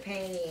 Billy's a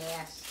pain in the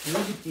ass.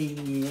 Billy's a pain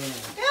in the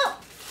ass. Bill,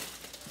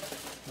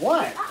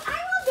 What? I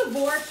will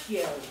divorce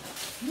you.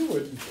 You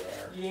wouldn't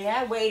care.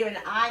 Yeah, wait a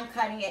minute. I'm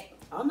cutting it.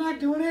 I'm not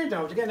doing it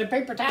though. It's getting a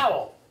paper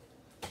towel.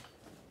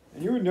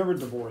 And you would never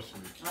divorce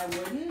me. I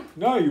wouldn't?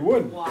 No, you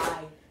wouldn't.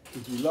 Why?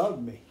 Because you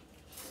love me.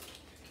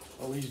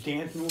 All these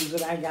dance moves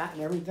that I got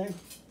and everything.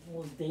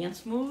 Well,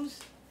 dance moves?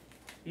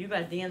 You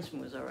got dance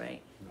moves, all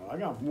right. No, I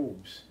got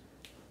moves.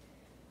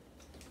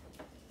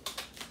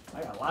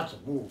 I got lots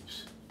of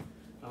moves.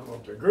 I don't know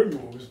if they're good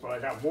moves, but I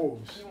got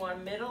moves. You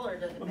want middle or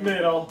does it matter?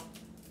 Middle.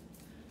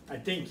 I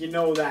think you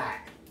know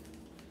that.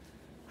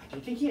 Do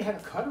you think you'd have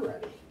a cut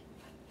already?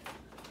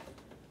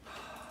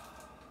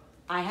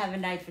 I have a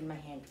knife in my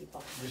hand,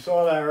 people. You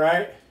saw that,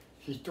 right?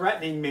 She's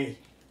threatening me.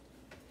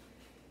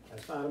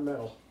 That's not a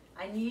middle.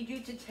 I need you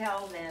to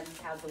tell them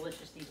how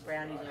delicious these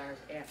brownies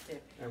are after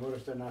And what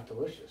if they're not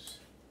delicious?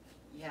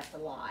 you have to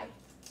lie.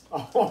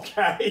 Oh,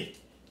 okay.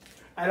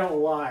 I don't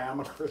lie. I'm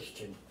a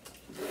Christian.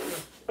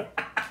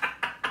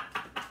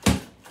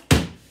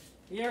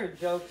 You're a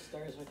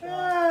jokester is what you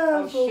Yeah, are.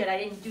 Oh so- shit, I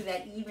didn't do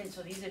that even,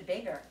 so these are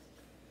bigger.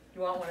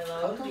 You want one of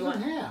Cut those? those You want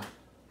in half.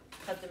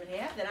 cut them in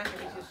half? They're not gonna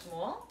be too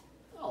small?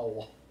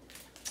 Oh.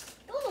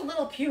 Those are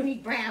little puny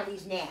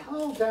brownies now.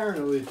 Oh,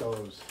 Darren will eat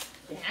those.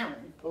 Darren.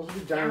 Those will be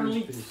Darren Darren's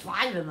eats pieces.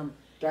 5 of them.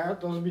 Those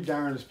will be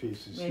Darren's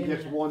pieces. Wait He a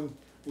gets minute. one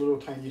little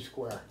tiny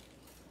square.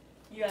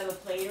 You have a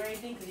plate or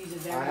anything? Because these are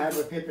very I have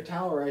a paper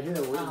towel right here.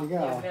 Where did you they're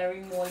go? very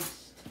moist.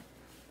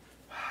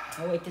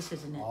 Oh wait, this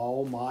isn't it.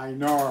 Oh, my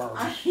nerves.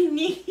 I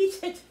need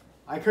it.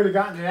 I could have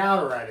gotten it out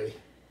already.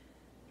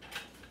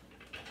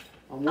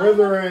 I'm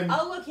withering.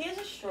 Oh look, here's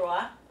a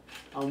straw.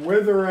 I'm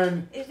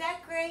withering. Is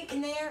that gray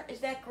in there? Is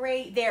that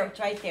gray? There, it's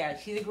right there.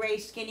 See the gray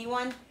skinny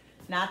one?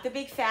 Not the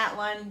big fat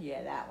one.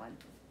 Yeah, that one.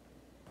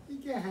 You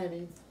get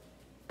honey.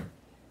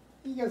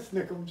 You get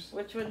Snickums.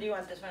 Which one do you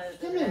want? This one or this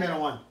Give me the middle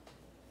one.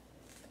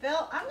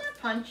 Bill, I'm gonna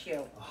punch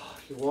you. Oh,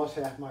 she lost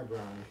half my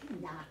brownie.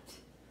 I'm not.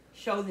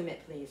 Show them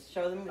it, please.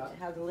 Show them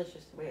how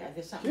delicious. Wait,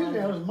 there's something Excuse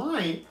me, on that was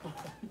mine.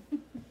 Do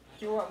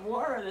you want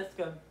more or this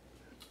good?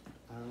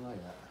 I don't like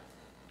that.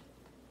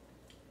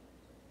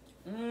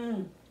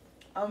 Mmm.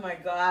 Oh my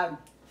God.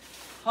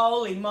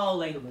 Holy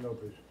moly. Give me no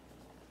piece.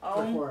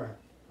 Oh, Right.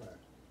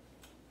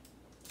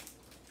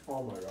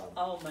 Oh my God.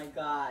 oh my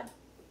God.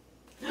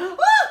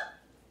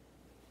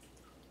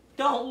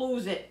 Don't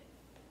lose it.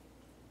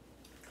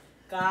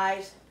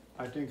 Guys,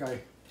 I think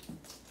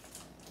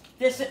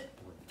this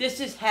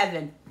is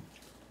heaven.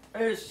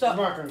 It is I'm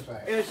so, not gonna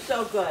say. it is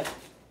so good.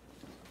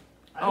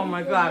 I Oh didn't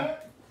my say God.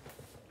 that.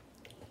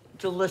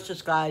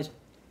 Delicious, guys.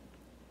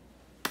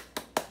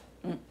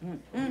 It'll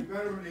be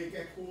better when they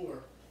get cooler.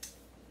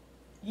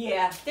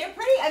 Yeah, they're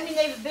pretty, I mean,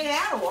 they've been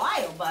out a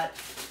while, but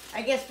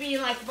I guess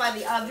being like by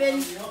the oven, In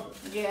the oven.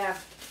 yeah.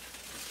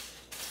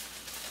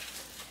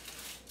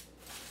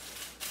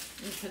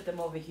 Let me put them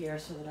over here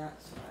so they're not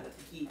so out of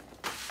the heat.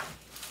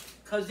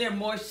 Because they're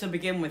moist to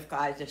begin with,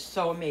 guys. They're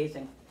so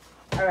amazing.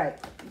 All right.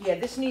 Yeah,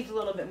 this needs a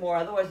little bit more.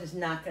 Otherwise, it's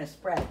not going to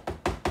spread.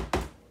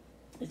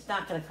 It's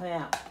not going to come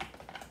out.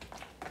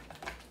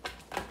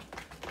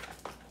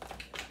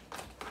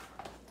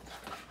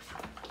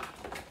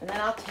 And then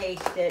I'll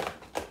taste it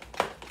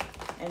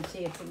and see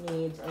if it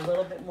needs a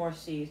little bit more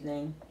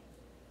seasoning.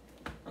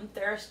 I'm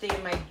thirsty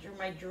and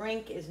my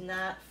drink is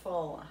not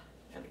full.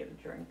 I gotta get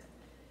a drink.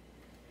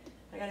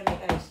 I gotta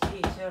make iced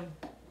tea too.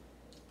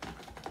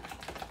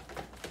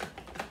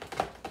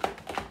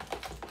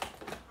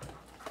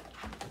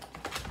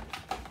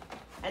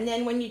 And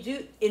then when you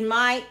do, in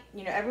my,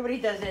 everybody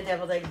does their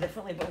deviled eggs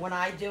differently, but when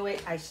I do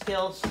it, I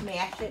still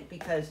smash it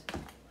because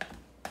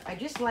I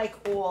just like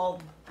all,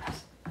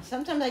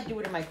 sometimes I do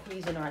it in my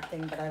Cuisinart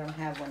thing, but I don't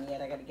have one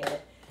yet, I gotta get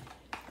it.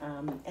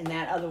 And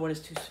that other one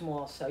is too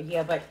small, so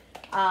yeah, but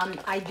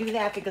I do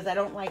that because I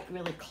don't like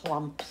really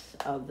clumps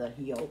of the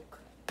yolk.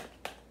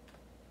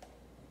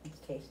 Let's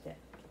taste it.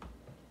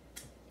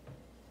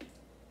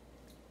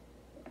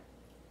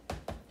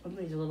 It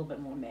needs a little bit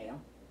more mayo.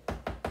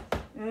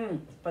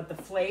 But the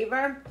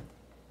flavor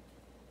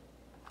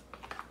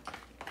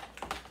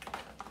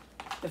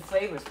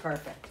is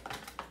perfect.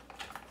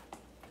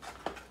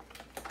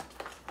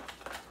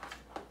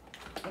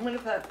 I'm gonna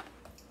put,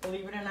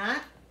 believe it or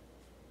not,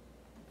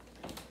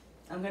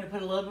 I'm gonna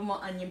put a little bit more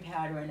onion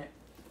powder in it.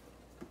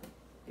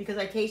 Because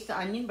I taste the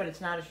onion, but it's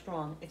not as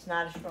strong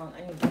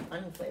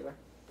onion flavor.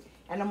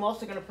 And I'm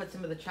also gonna put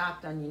some of the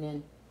chopped onion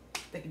in,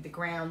 the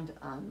ground,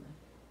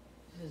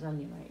 this is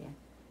onion right here.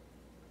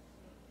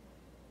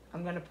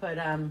 I'm gonna put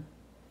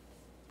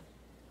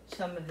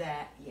some of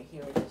that, yeah,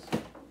 here it is,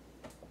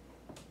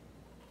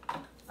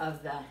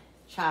 of the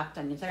chopped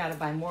onions. I gotta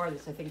buy more of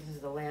this. I think this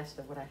is the last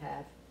of what I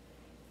have.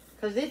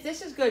 Cause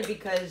this is good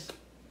because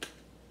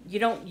you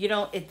don't,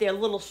 if they're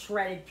little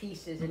shredded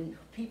pieces, and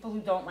people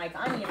who don't like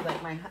onions,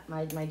 like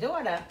my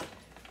daughter,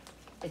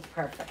 it's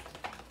perfect.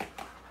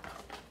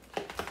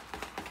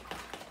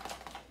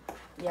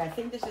 Yeah, I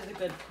think this is a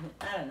good,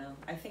 I don't know.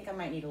 I think I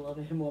might need a little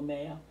bit more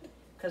mayo.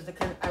 Because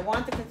I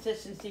want the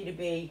consistency to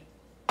be,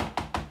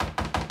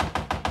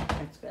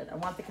 that's good. I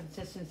want the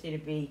consistency to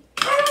be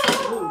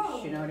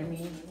whoosh, you know what I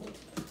mean?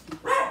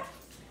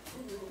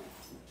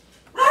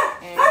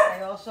 And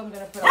I also am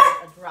going to put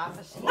a drop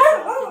of sea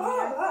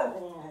salt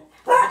in here.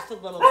 Just a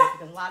little bit,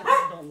 because a lot of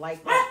people don't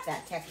like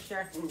that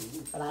texture.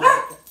 But I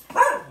like it.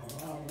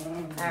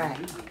 All right.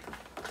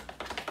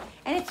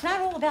 And it's not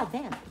all about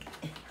them.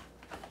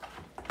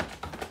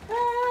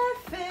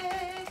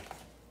 Perfect.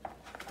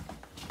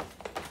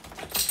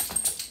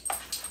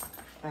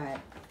 All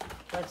right,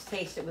 let's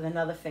taste it with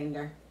another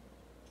finger.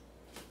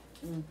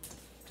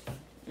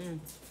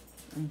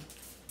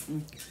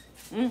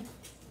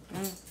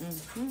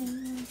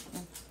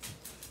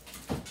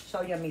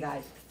 So yummy,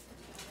 guys.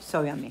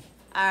 So yummy.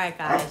 All right,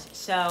 guys.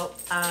 So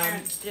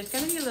there's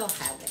gonna be a little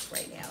havoc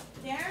right now.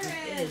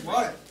 Darren.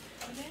 What?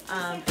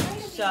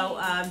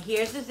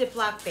 Here's the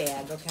Ziploc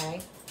bag.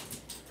 Okay.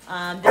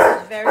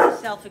 This is very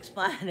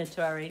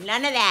self-explanatory.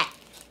 None of that.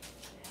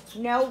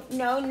 No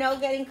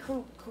getting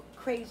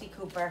crazy,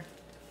 Cooper.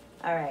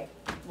 All right,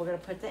 we're gonna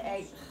put the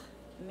egg.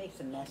 It makes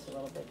a mess a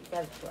little bit. You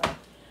gotta try.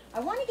 I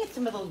want to get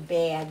some of those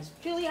bags,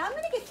 Julie. I'm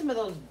gonna get some of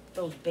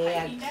those bags.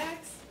 Piping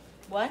bags?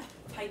 What?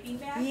 Piping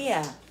bags?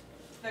 Yeah.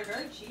 They're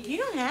very cheap. You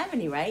don't have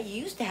any, right?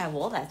 You used to have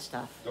all that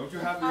stuff. Don't you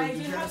have I do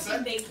have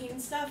some baking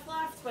stuff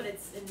left, but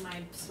it's in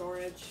my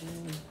storage.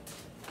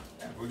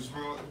 Yeah, we'll just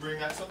bring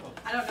that stuff up.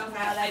 I don't know No,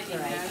 how that's piping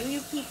all right. bags.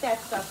 You keep that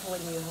stuff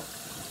when you.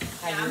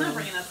 Yeah, I'm not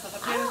bringing that stuff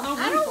up here. There's no room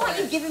I don't for want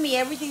you it. giving me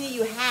everything that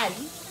you had.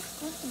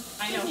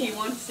 I know he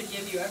wants to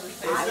give you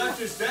everything. It's not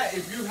just that.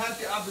 If you have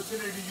the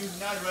opportunity to use it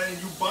now, right, and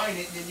you buying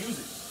it, then use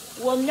it.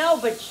 Well, no,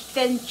 but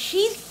then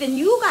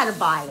you gotta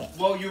buy it.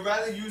 Well, you'd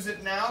rather use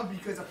it now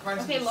because the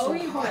price Okay, is lower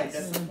so your high. voice.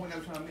 That's the point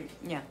I'm trying to make.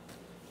 Yeah.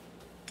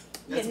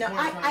 That's Yeah, the no, point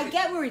I'm trying to I make.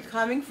 get where he's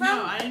coming from.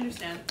 No, I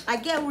understand. I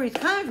get where he's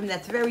coming from.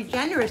 That's very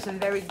generous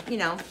and very,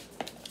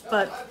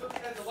 but. I'm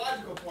looking at the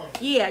logical point.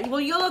 Yeah,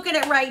 well, you look at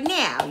it right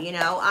now,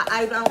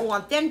 I don't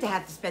want them to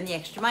have to spend the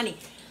extra money.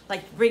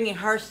 Like bringing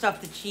her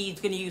stuff that she's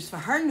going to use for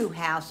her new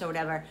house or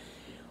whatever.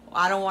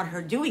 I don't want her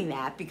doing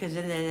that because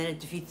then it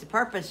defeats the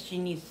purpose. She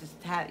needs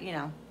to have,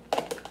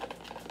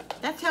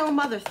 That's how a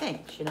mother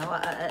thinks,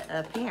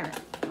 a parent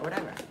or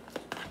whatever.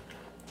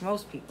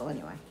 Most people,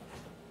 anyway.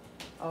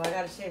 Oh, I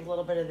got to save a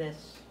little bit of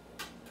this.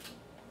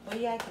 Well,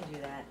 yeah, I can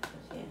do that.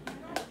 Yeah.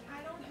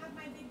 I don't have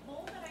my big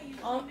bowl that I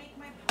usually Oh, make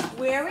my pasta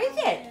where is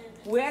salad it?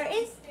 in. Where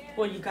is? Upstairs.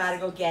 Well, you got to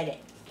go get it.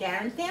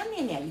 Darren's down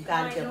there now. You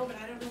got I to go. know, but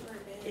I don't know where it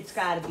is. It's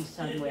got to be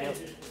somewhere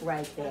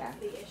right there. That's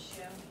the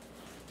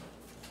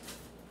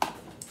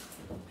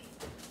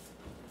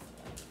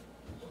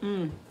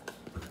issue.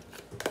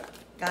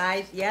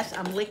 Guys, yes,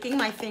 I'm licking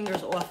my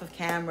fingers off of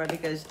camera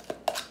because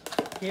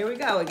here we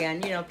go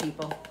again,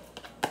 people.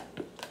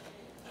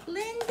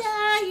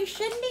 Linda, you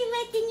shouldn't be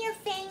licking your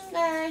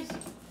fingers.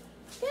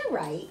 They're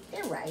right.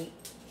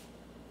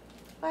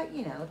 But,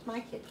 it's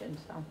my kitchen,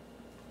 so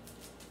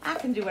I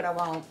can do what I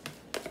want.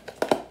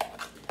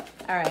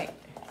 All right.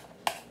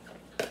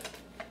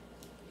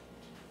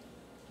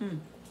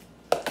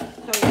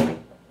 So yummy.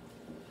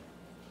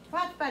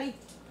 Watch, buddy.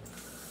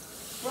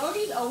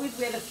 Brody's always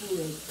where the food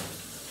is.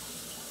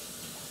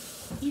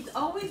 He's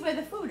always where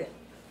the food is.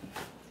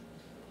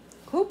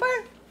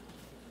 Cooper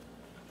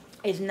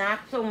is not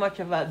so much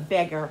of a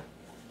beggar.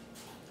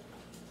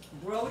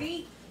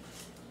 Brody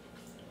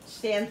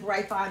stands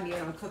right by me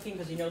when I'm cooking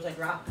because he knows I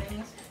drop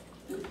things.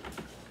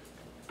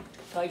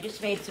 So I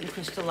just made some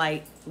Crystal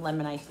Light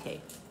lemon iced tea.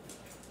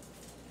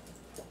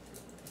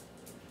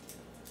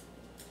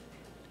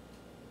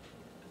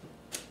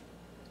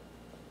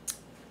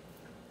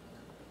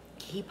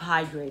 keep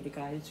hydrated,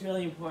 guys. It's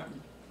really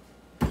important.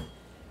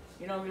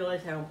 You don't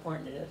realize how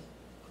important it is.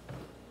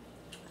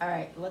 All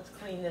right, let's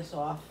clean this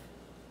off.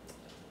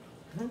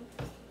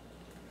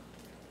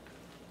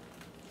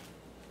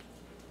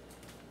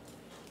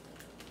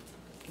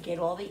 Get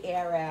all the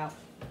air out,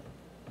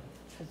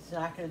 because it's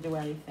not going to do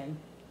anything.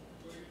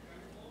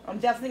 I'm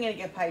definitely going to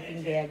get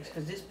piping bags,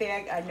 because this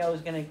bag I know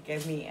is going to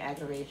give me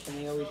aggravation.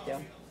 They always do.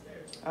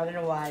 I don't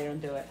know why I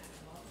don't do it.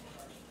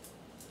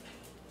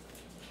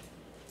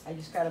 I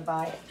just got to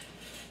buy it.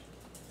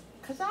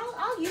 Because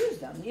I'll use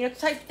them. You know, it's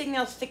the type of thing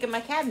I'll stick in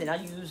my cabinet.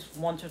 I'll use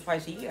once or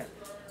twice a year,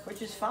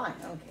 which is fine.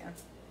 I don't care.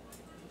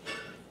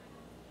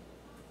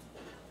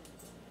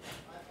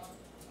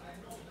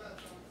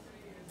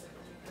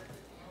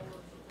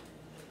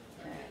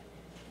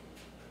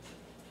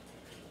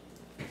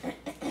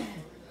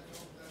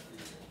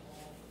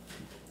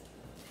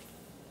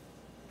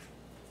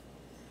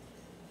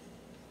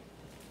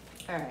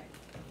 All right.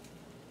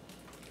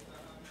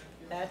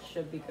 That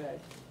should be good.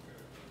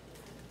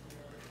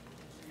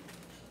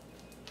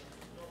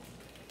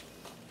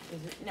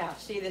 Is it, now,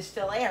 see, there's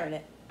still air in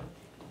it.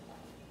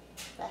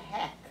 The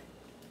heck?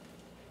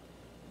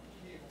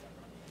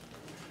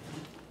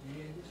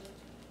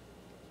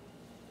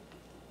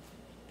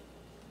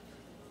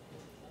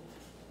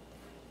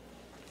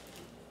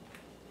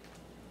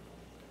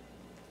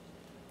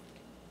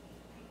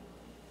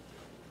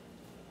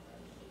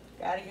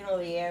 Gotta get all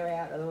the air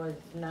out, otherwise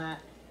it's not.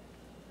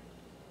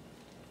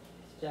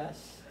 It's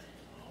just.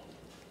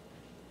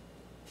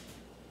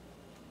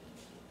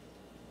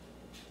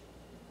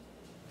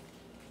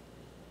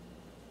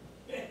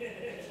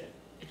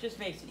 It just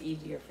makes it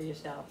easier for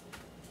yourself.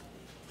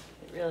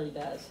 It really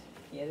does.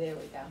 Yeah, there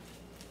we go.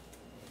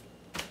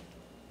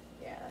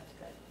 Yeah, that's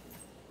good.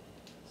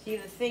 See,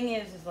 the thing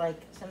is like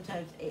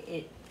sometimes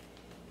it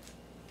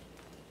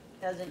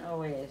doesn't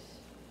always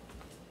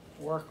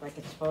work like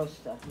it's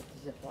supposed to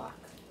with the Ziploc.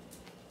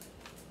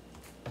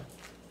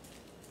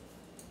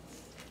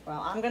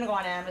 Well, I'm gonna go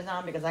on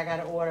Amazon because I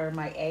gotta order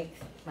my egg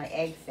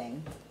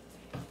thing,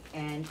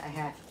 and I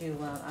have to.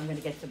 I'm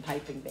gonna get some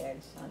piping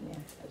bags on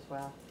there as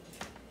well.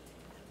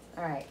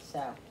 All right,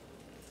 so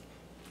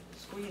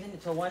squeezing it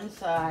to one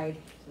side,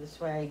 so this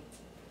way,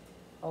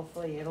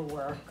 hopefully it'll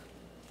work.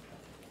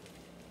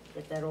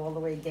 Get that all the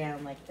way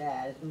down like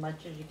that, as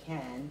much as you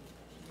can.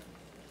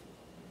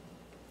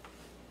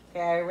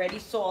 Okay, I already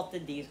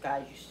salted these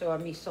guys. You saw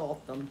me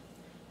salt them.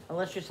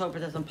 Unless you just hope it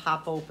doesn't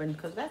pop open,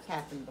 because that's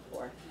happened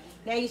before.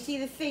 Now you see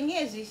the thing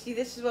is, you see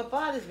this is what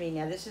bothers me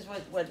now. This is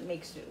what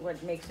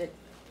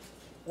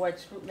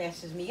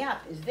messes me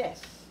up is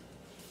this.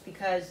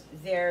 Because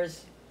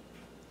there's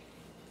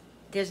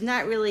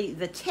not really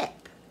the tip.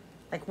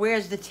 Like,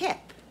 where's the tip?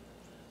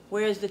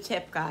 Where's the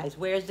tip, guys?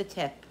 Where's the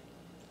tip?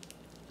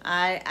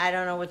 I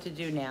don't know what to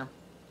do now.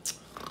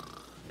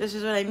 This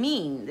is what I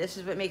mean. This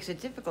is what makes it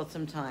difficult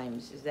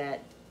sometimes, is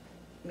that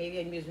maybe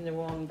I'm using the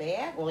wrong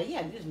bag. Well, yeah,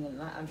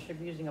 I should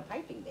be using a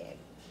piping bag.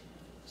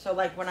 So,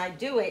 like, when I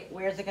do it,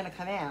 where's it going to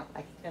come out?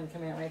 Like, it's going to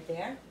come out right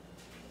there.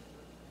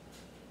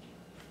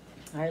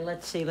 All right,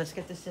 let's see. Let's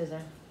get the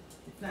scissor.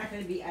 It's not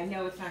going to be, I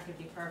know it's not going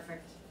to be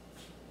perfect.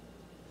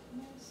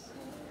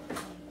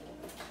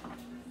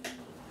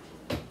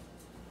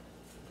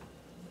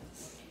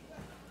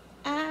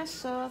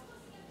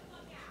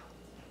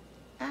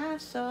 I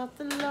sought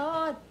the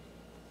Lord,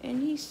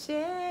 and He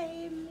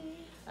saved me.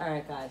 All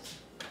right, guys.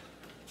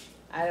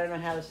 I don't know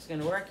how this is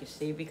going to work, you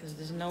see, because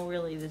there's no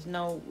really,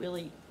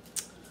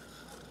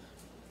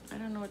 I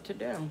don't know what to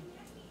do.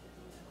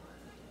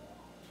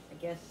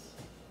 I guess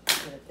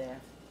put it there.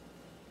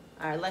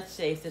 All right, let's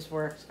see if this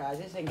works, guys.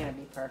 This ain't going to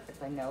be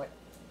perfect. I know it.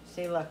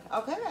 See, look.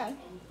 Okay.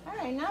 All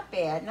right, not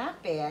bad,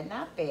 not bad,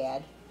 not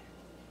bad.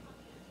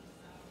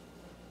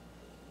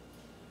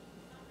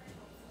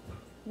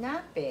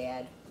 Not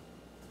bad.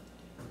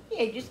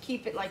 Yeah, just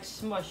keep it like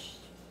smushed.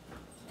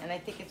 And I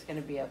think it's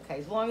going to be okay.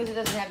 As long as it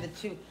doesn't have the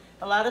two.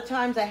 A lot of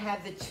times I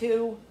have the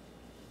two,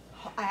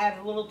 I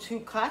have little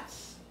two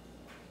cuts.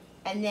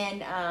 And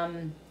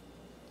then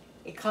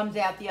it comes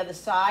out the other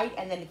side.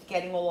 And then it's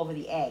getting all over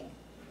the egg.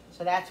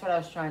 So that's what I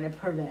was trying to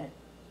prevent.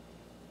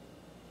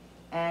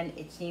 And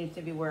it seems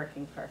to be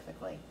working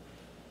perfectly.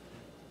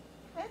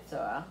 That's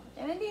all.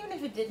 And even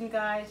if it didn't,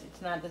 guys,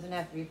 doesn't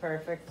have to be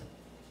perfect.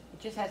 It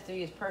just has to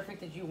be as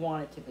perfect as you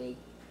want it to be.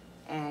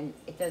 And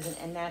it doesn't,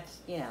 and that's,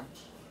 you know,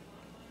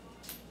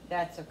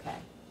 that's okay.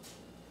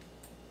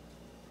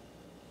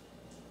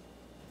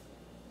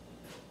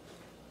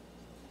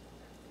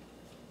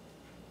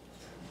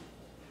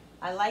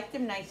 I like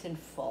them nice and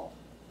full.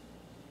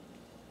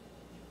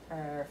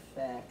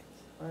 Perfect.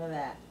 Look at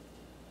that.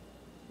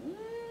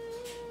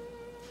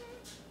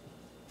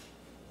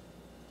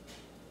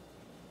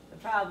 The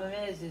problem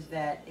is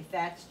that if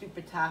that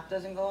stupid top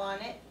doesn't go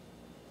on it,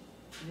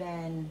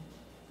 then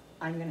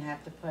I'm gonna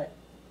have to put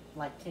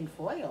like tin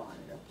foil on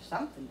it or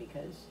something,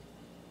 because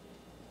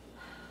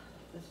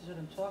this is what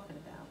I'm talking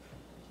about.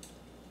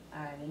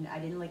 All right, and I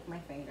didn't lick my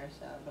finger,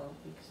 so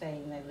don't be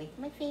saying I licked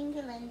my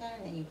finger, Linda,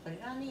 and then you put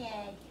it on the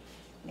egg.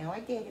 No,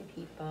 I didn't,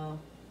 people.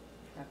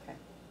 Okay.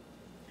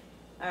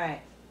 All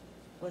right.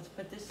 Let's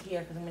put this here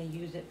because I'm going to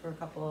use it for a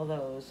couple of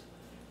those.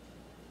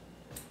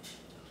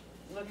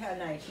 Look how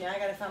nice. Now I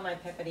got to find my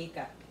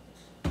paprika.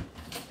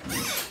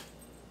 It's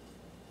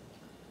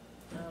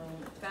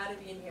got to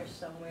be in here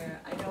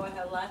somewhere. I know I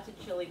have lots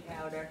of chili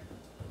powder.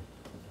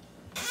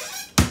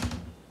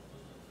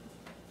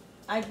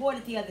 I bought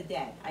it the other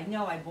day. I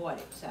know I bought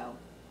it, so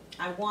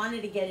I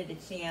wanted to get it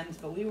at Sam's,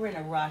 but we were in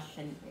a rush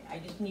and I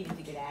just needed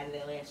to get out of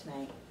there last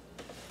night.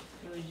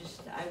 It was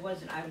just, I was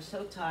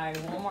so tired.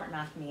 Walmart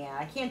knocked me out.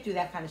 I can't do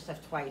that kind of stuff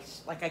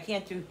twice. Like I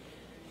can't do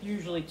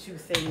usually 2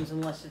 things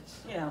unless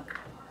it's, you know,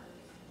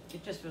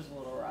 it just was a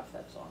little rough,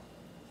 that's all.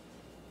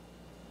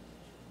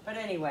 But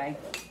anyway.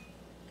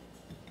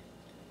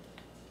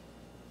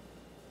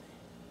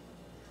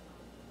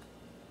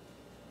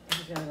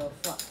 This is gonna go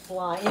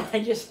flying. I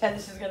just said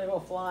this is gonna go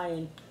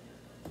flying.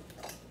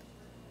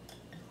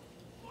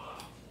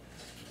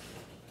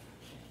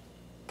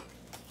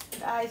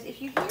 Guys,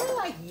 if you hear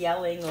like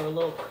yelling or a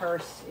little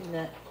curse in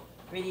the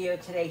video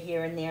today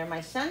here and there, my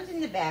son's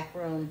in the back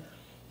room.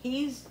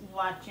 He's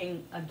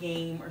watching a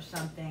game or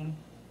something.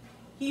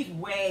 He's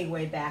way,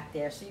 way back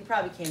there, so you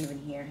probably can't even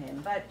hear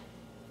him. But,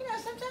 you know,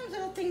 sometimes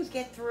little things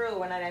get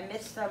through and I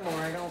miss them or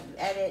I don't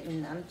edit,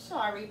 and I'm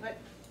sorry, but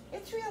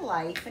it's real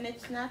life and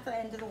it's not the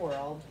end of the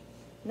world.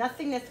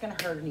 Nothing that's going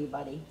to hurt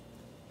anybody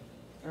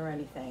or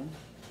anything.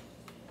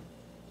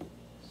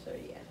 So,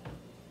 yeah.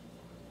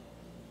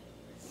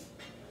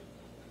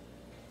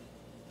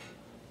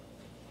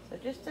 So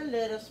just a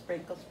little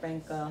sprinkle,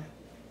 sprinkle.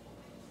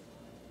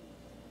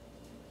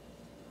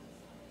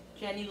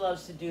 Jenny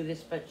loves to do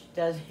this, but she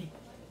does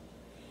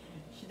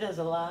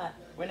a lot.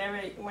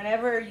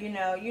 Whenever you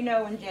know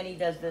when Jenny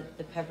does the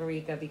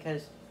paprika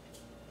because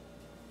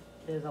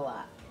there's a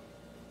lot.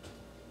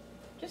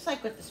 Just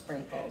like with the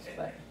sprinkles,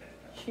 but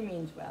she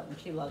means well and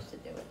she loves to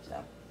do it,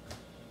 so.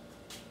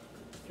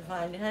 Did you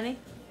find it, honey?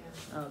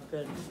 Yeah. Oh,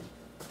 good.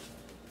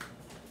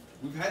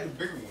 We've had the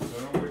bigger ones, I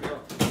don't know where they are.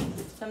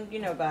 Some, you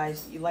know,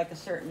 guys, you like a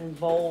certain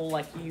bowl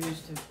like you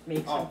used to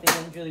make something,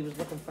 and Julie was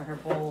looking for her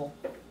bowl.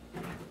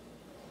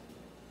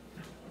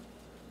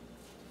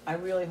 I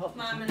really hope.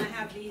 Mom, and I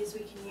have these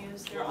we can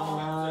use. They're all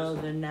Oh,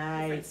 they're different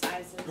nice.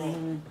 sizes.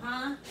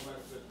 Huh?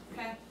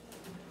 Okay.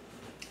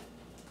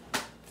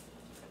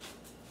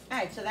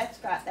 Alright, so that's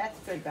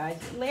good, guys.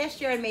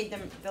 Last year I made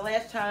them, the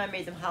last time I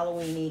made them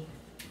Halloween-y.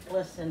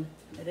 Listen,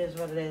 it is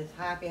what it is.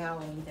 Happy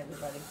Halloween to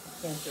everybody.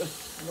 Can't do it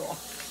at all.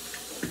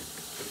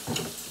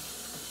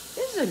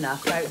 This is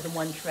enough, right, with the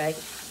 1 tray.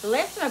 The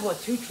last time I bought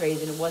 2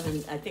 trays and it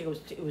wasn't, I think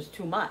it was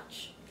too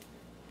much.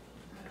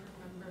 I don't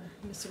remember.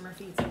 Mr.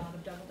 Murphy eats a lot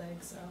of deviled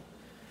eggs, so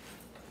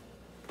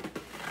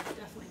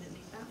definitely didn't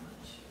eat that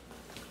much.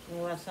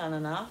 Well, that's not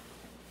enough.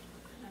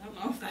 I don't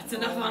know if that's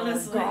enough,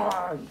 honestly.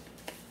 God.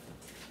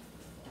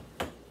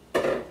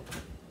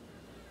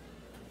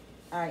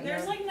 All right,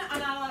 There's like not a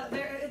lot.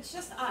 There, it's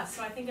just us,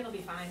 so I think it'll be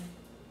fine.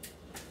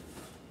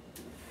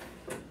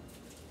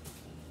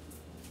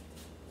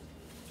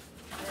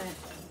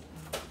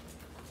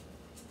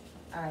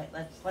 All right,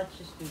 let's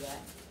just do that.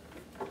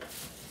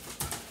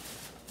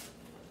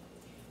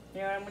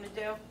 You know what I'm gonna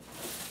do?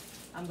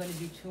 I'm gonna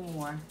do 2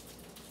 more.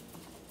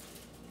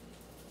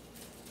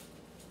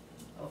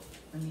 Oh,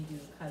 let me do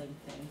the cutting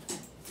thing.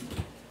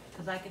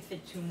 Because I could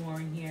fit 2 more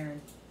in here,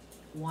 and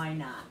why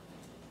not?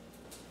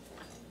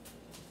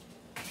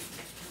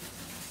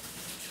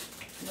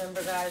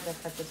 Remember, guys, I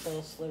cut this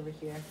little sliver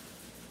here.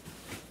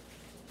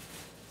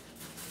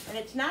 And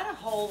it's not a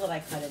hole that I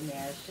cut in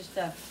there, it's just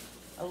a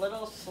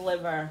little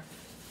sliver.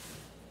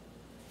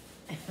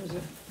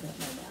 Not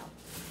my mouth.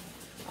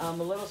 A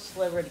little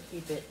sliver to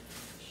keep it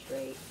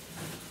straight.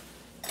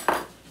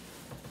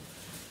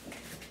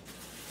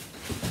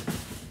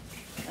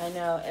 I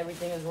know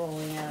everything is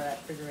rolling out of that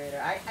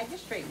refrigerator. I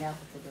just straightened out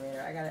the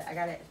refrigerator. I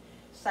gotta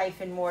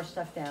siphon more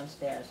stuff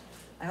downstairs.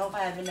 I hope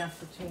I have enough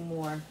for 2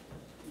 more.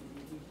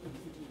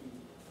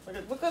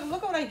 Look at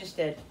what I just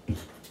did.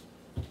 It's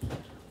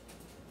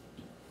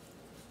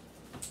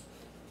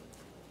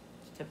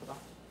typical.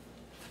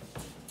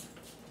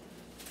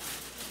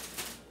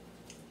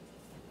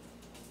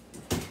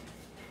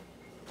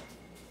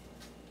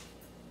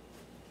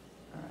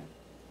 All right.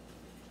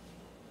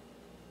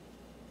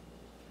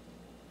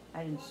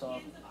 I didn't saw.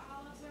 What cans of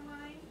olives are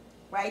mine?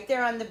 Right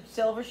there on the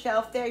silver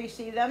shelf there, you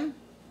see them?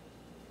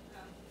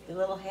 The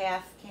little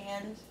half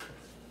cans.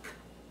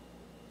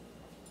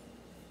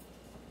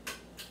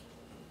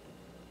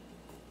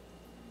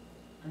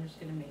 I'm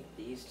just gonna make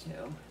these 2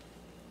 for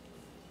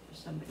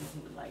somebody who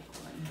would like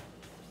one.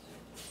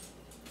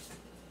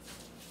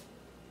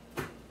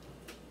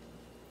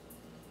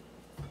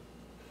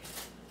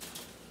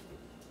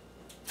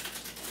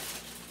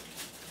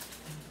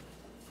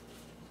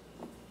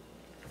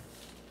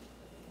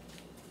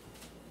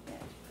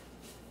 Yeah.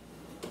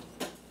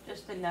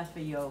 Just enough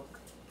of yolk.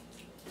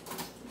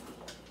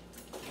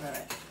 All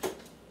right.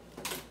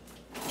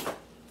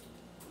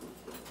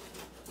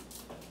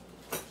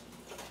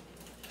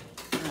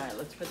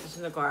 Let's put this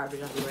in the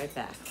garbage. I'll be right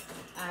back.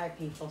 All right,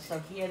 people. So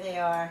here they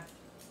are.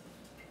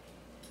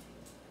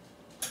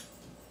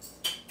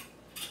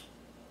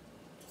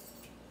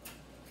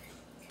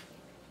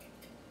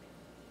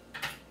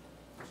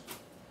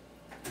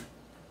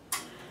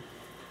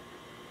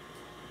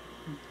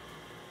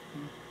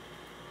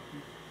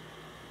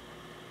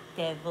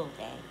 devil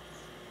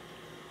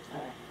eggs.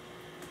 Alright.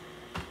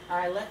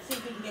 Alright, let's see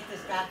if we can get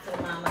this back to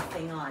the mama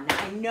thing on. Now,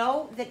 I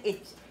know that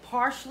it's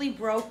partially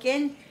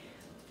broken,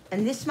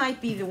 and this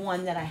might be the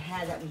one that I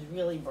had that was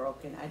really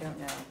broken. I don't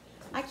know.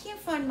 I can't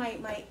find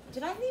my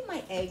did I leave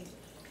my egg?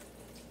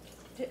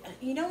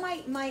 You know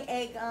my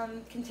egg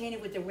container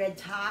with the red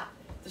top,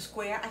 the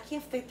square? I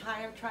can't fit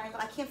triangle.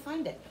 I can't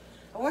find it.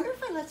 I wonder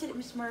if I left it at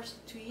Miss Merce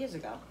 2 years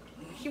ago.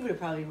 She would have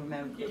probably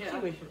remembered. Yeah. She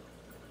would.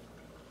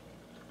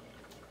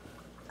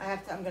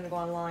 I'm gonna go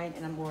online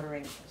and I'm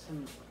ordering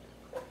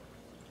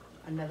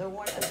another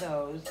one of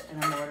those,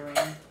 and I'm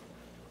ordering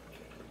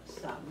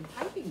some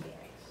piping bags.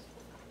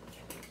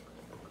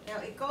 Now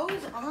it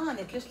goes on.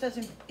 It just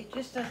doesn't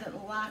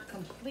lock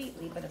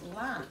completely, but it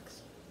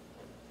locks.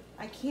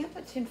 I can't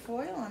put tin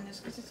foil on this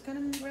because it's gonna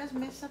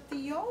mess up the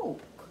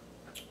yolk.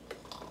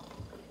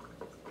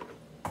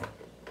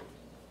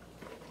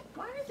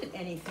 Why doesn't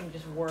anything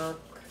just work?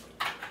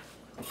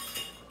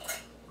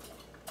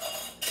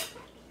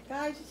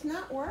 Guys, it's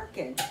not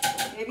working.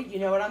 Maybe you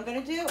know what I'm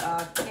gonna do?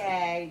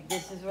 Okay,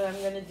 this is what I'm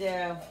gonna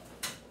do.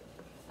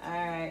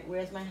 Alright,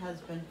 where's my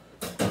husband?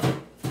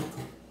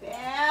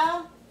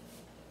 Bill?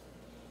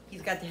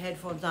 He's got the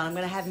headphones on. I'm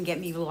gonna have him get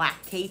me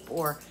black tape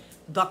or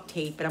duct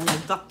tape, and I'm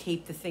gonna duct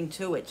tape the thing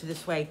to it, so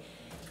this way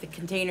the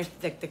container,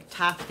 the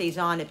top stays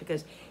on it,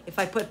 because if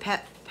I put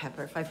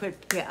if I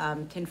put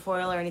tin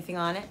foil or anything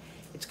on it,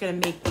 it's gonna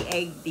make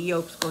the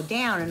yolks go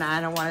down, and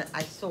I don't want it,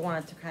 I still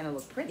want it to kind of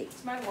look pretty.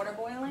 Is my water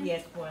boiling? Yeah,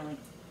 it's boiling.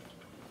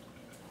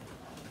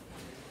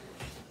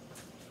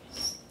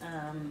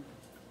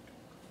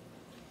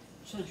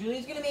 So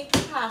Julie's gonna make the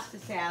pasta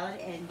salad,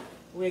 and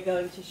we're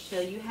going to show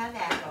you how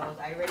that goes.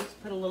 I already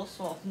put a little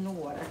salt in the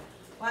water.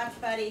 Watch,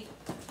 buddy.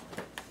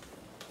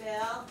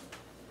 Bill.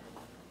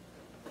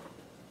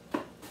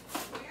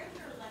 Where's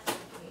your electric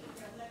tape?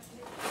 Your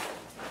electric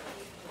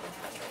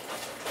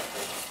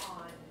tape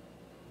on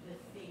the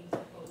things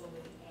that go over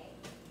the egg,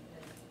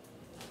 because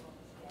it won't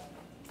stay.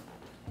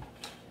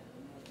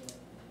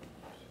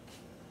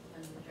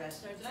 Under the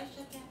dresser. Did I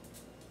shut that?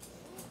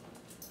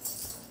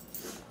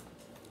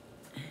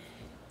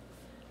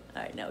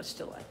 All right, no, it's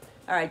still on.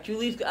 All right,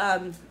 Julie's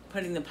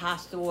putting the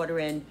pasta water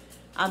in.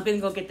 I'm gonna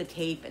go get the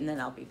tape, and then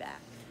I'll be back.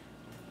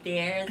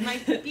 There's my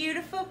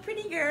beautiful,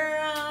 pretty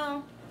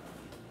girl.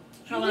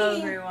 Hello,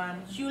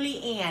 everyone.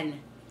 Julie Ann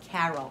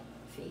Carol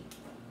Fee.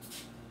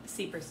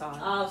 Super sauce.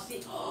 Oh,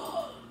 see.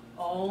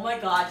 Oh my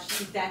God,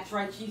 that's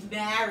right. She's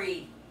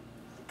married.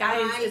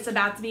 Guys, Guys, it's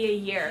about to be a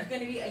year. She's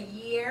gonna be a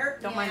year.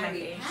 Don't mind my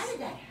married. face. How did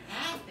that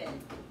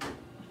happen?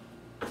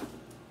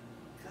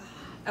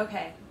 God.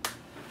 Okay.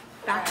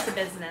 Back to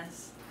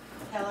business.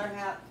 Tell her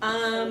how.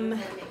 Um,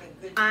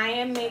 I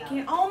am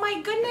making. Oh my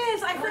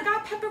goodness! I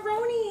forgot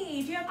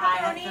pepperoni. Do you have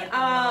pepperoni?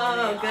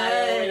 Oh,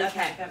 good.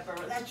 Okay.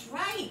 That's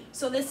right.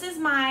 So this is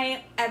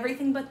my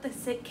everything but the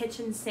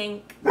kitchen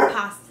sink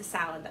pasta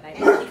salad that I And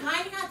made. she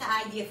kind of got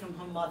the idea from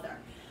her mother,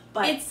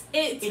 but It's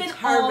been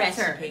her altered,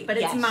 recipe, but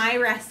it's yes. my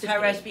it's recipe. her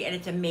recipe, and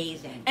it's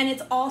amazing. And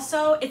it's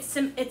also it's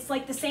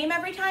like the same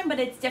every time, but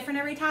it's different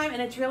every time,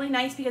 and it's really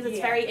nice because it's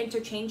Yeah. very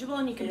interchangeable,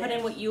 and you can It put in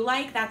is. what you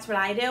like. That's what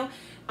I do.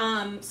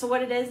 So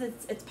what it is,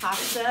 it's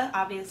pasta,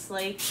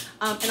 obviously,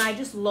 and I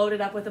just load it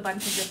up with a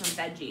bunch of different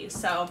veggies.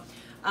 So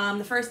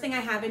the first thing I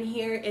have in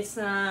here is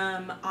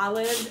some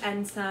olives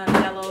and some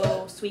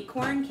yellow sweet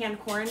corn, canned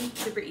corn.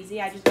 Super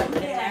easy. I just dump it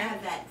in Yeah, I there.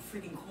 have that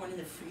freaking corn in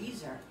the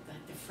freezer,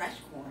 the fresh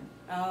corn.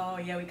 Oh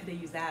yeah, we could have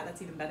used that.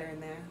 That's even better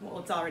in there. Well,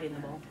 it's already in the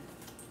bowl.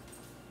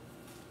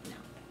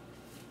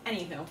 No.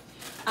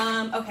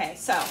 Anywho, okay,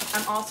 so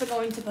I'm also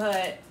going to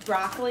put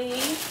broccoli,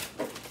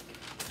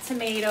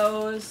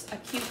 tomatoes, a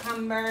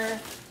cucumber,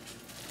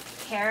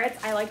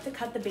 carrots. I like to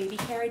cut the baby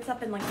carrots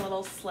up in like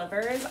little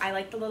slivers. I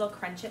like the little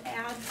crunch it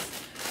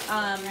adds.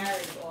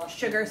 Carrots awesome.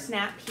 Sugar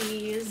snap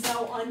peas.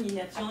 No onion.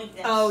 That's only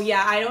this. Oh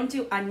yeah, I don't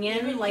do onion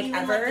Even like the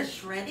ever.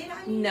 shredded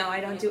onion. No, I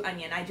don't do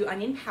onion. I do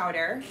onion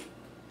powder.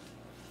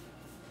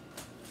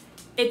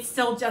 It's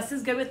still just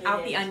as good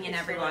without the onion,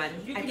 everyone.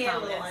 You I can add a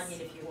little promise.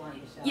 onion if you want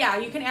yourself. Yeah,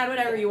 you can add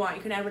whatever you want.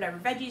 You can add whatever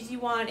veggies you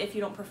want. If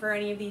you don't prefer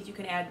any of these, you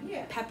can add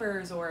Yeah.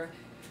 peppers or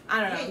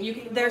I don't know. Yeah, You you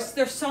can, can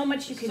there's so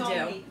much you can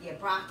do. Yeah,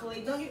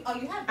 broccoli. Don't you? Oh,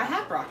 you have. I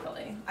have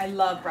broccoli. I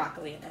love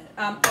broccoli in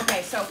it.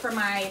 Okay, so for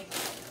my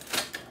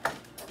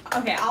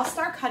I'll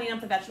start cutting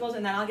up the vegetables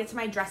and then I'll get to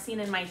my dressing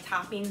and my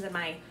toppings and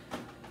my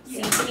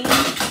seasonings.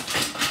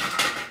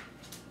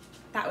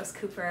 That was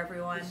Cooper,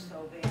 everyone. It's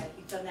so bad.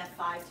 He's done that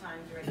 5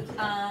 times already. Today.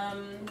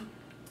 Um,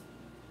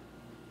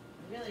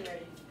 Really ready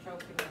to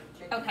choke him with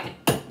chicken. okay.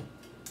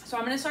 So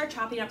I'm gonna start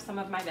chopping up some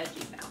of my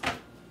veggies now.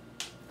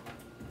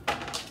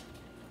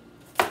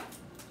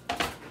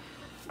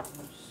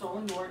 I'm so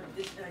annoyed with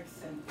this egg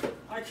thing.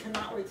 I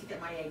cannot wait to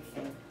get my egg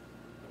thing.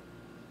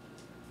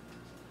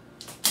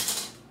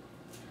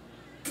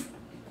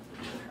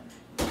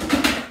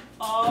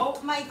 Oh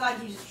my God,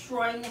 he's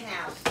destroying the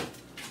house.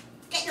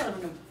 Get in the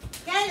living room.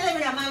 Get in the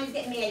living room. Mommy's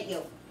getting mad at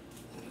you.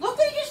 Look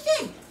what he just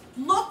did.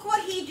 Look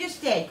what he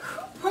just did.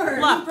 Cooper,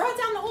 Look. you brought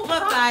down the whole Look,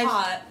 crock guys.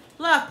 pot.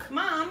 Look.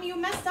 Mom, you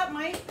messed up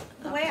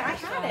the way I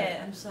had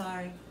it. I'm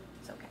sorry.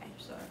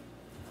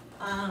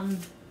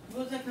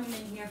 What was I coming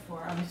in here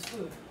for? It's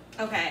food.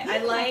 Okay, I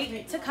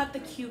like to cut the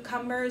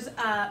cucumbers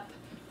up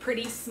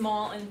pretty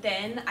small and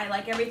thin. I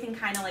like everything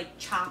kind of like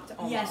chopped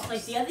almost. Yes,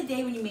 like the other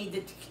day when you made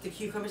the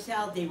cucumber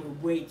salad, they were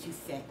way too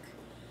thick.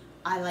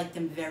 I like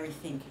them very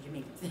thin. Could you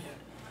make it thin?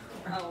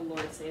 Oh,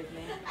 Lord save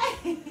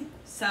me.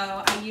 So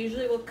I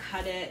usually will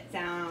cut it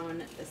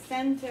down the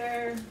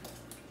center,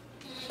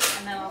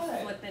 and then I'll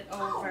flip it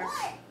over.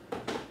 Oh,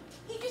 what?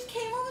 He just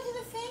came over to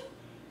the thing?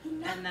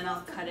 And then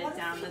I'll cut it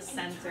down the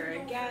center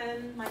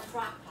again. My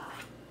crock pot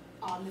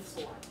on the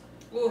floor.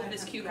 Ooh,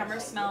 this cucumber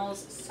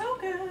smells so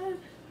good.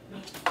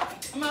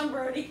 Come on,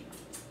 Brody.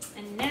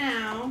 And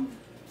now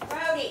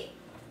Brody.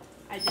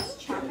 I just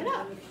chop it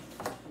up.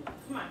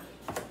 Come on.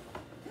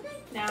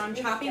 Now I'm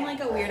chopping like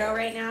a weirdo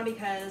right now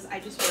because I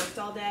just worked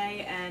all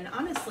day, and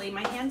honestly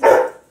my hands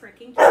are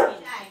freaking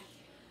killing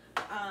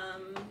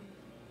me.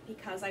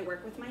 Because I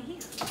work with my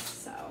hands,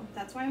 so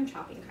that's why I'm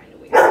chopping kind of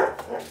weird.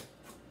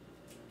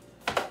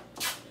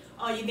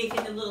 Oh, you're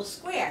making the little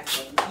square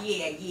thing.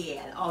 Yeah,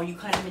 yeah. Oh, you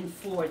cut them in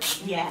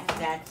fours. Yes,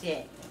 that's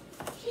it.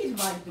 She's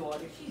my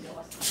daughter. She's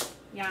awesome.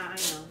 Yeah, I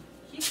know.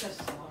 She's so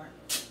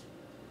smart.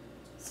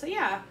 So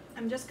yeah,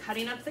 I'm just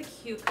cutting up the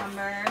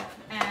cucumber,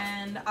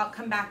 and I'll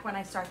come back when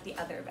I start the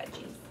other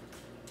veggies.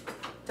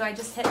 Do I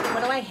just hit,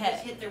 what do I hit?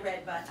 Just hit the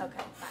red button.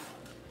 Okay,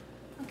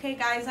 fine. Okay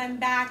guys, I'm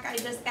back. I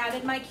just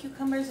added my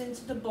cucumbers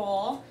into the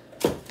bowl.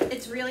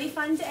 It's really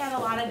fun to add a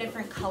lot of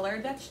different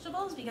colored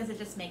vegetables because it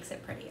just makes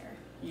it prettier.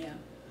 Yeah.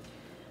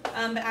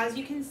 But as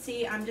you can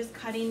see, I'm just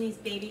cutting these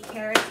baby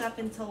carrots up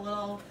into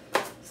little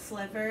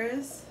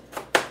slivers.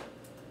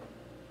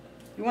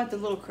 You want the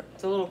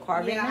little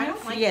carving Yeah, knife? I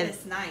don't like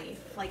this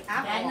knife, like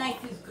at That all.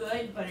 knife is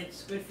good, but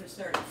it's good for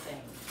certain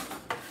things.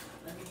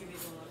 Let me give you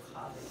the little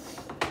carving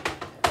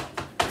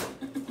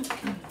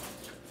knife.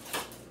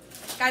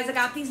 Guys, I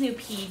got these new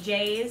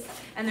PJs,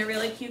 and they're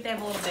really cute. They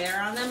have a little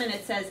bear on them, and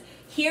it says,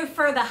 "Here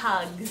for the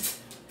hugs."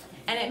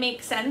 And it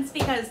makes sense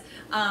because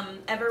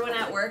everyone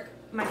at work,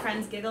 my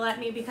friends giggle at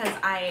me because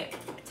I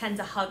tend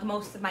to hug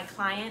most of my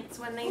clients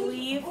when they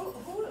leave.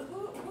 Who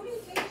do you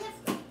think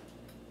that's?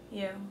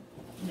 You.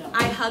 No.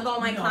 I hug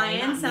all my No,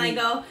 clients, not and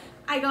me.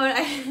 I go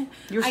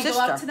Your I go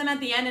sister. up to them at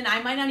the end, and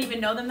I might not even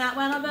know them that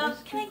well. I'll go,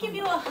 "Can I give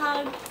you a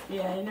hug?"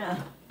 Yeah, I know.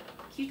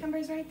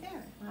 Cucumber's right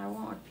there. I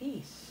want a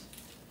piece.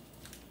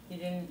 You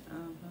didn't?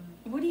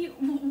 What do you?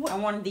 I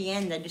wanted the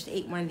end. I just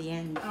ate one of the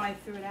ends. Oh, I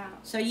threw it out.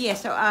 So yeah,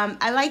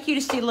 I like you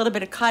to see a little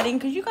bit of cutting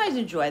because you guys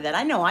enjoy that.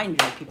 I know I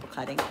enjoy people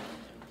cutting.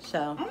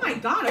 So. Oh my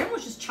God! I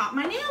almost just chopped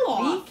my nail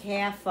off. Be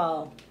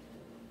careful.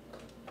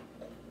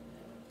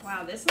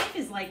 Wow, this knife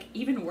is like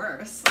even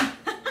worse.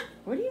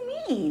 What do you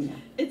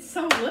mean? It's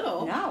so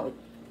little. No.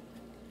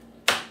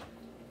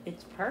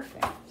 It's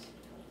perfect.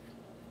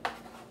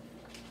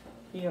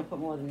 You're gonna put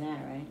more than that,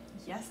 right?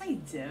 Yes, I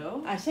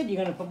do. I said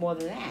you're gonna put more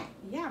than that.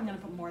 Yeah, I'm gonna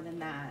put more than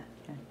that.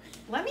 Okay.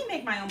 Let me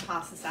make my own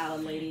pasta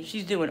salad, lady.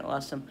 She's doing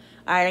awesome.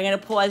 All right, I'm gonna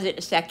pause it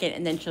a second,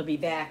 and then she'll be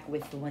back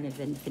with one of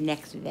the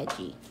next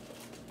veggie.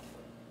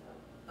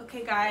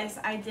 Okay, guys,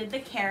 I did the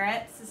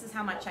carrots. This is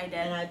how much I And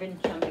did. I've been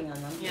chomping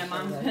on them. Yeah, So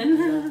Mom's that-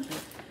 been.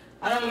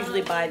 I don't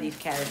usually buy these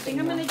carrots I think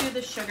I'm anymore. gonna do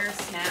the sugar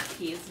snap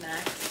peas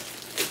next.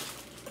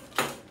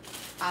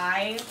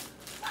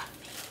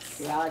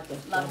 Yeah, I like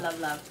this. Love, too. love,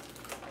 love.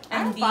 I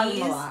And don't buy them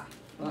these, a lot.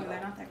 ooh,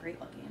 they're not that great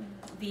looking.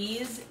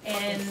 These In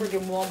in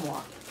friggin'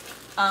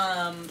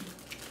 Walmart.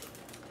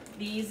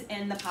 these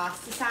in the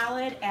pasta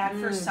salad add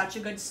for Mm. such a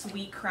good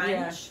sweet crunch.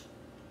 Yeah.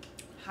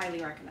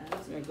 Highly recommend.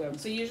 They're good.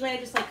 So usually I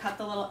just like cut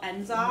the little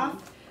ends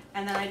off,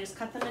 and then I just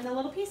cut them into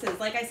little pieces.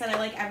 Like I said, I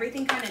like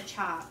everything kind of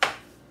chopped.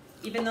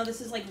 Even though this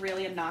is like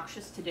really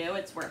obnoxious to do,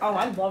 it's worth Oh, it.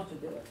 I'd love to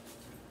do it.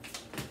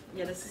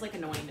 Yeah, this is like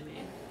annoying to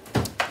me.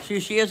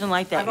 She doesn't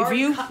like that. I've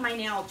already cut my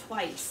nail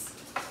twice.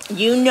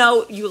 You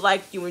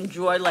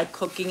enjoy like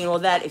cooking and all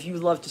that if you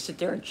love to sit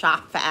there and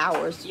chop for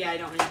hours. Yeah, I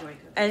don't enjoy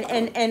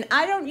cooking. And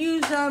I don't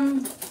use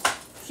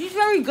she's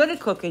very good at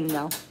cooking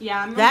though.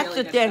 Yeah, I'm a That's really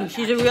the good thing. cook,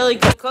 She's a actually. really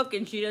good cook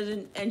and she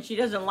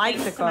doesn't like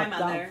Thanks to to my cook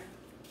mother.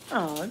 though.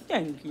 Oh,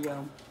 thank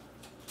you.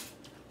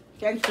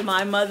 Thanks to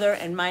my mother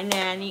and my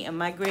nanny and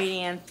my great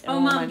aunt. And Oh, all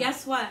Mom, my-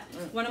 guess what?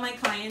 One of my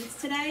clients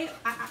today,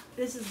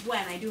 this is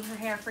when I do her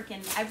hair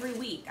freaking every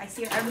week. I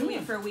see her every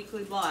week for a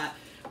weekly blowout.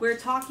 We're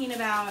talking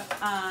about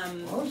Why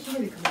would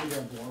somebody come in here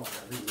and blow up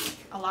every week?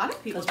 a lot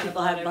of people. Because do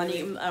people blowout have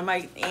every money. week.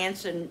 My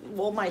aunts and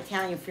all my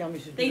Italian family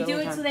should They that do all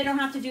the it time. so they don't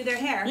have to do their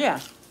hair. Yeah.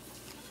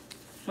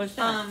 What's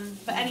that?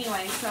 But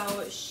anyway,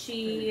 so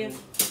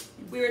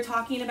we were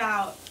talking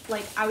about,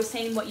 like, I was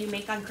saying what you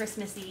make on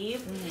Christmas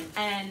Eve,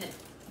 and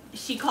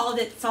she called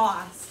it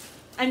sauce.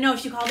 No,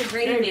 she called it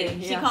gravy.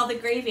 Gravy, She yeah. called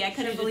it gravy. I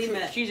couldn't believe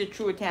it. She's a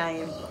true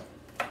Italian.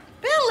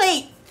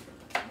 Billy,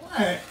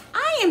 What?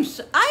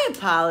 I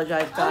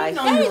apologize, I guys.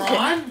 didn't know you were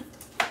on.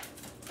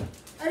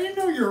 I didn't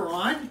know you were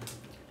on.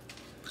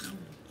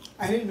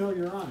 I didn't know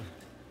you were on.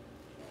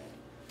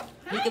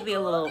 He could be a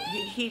little.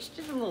 He's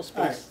just a little All space.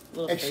 right.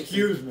 Little spacey.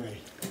 Excuse me.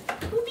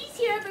 Boobies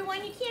here,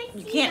 everyone. You can't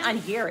You see can't them.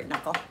 unhear it,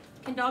 Knuckle.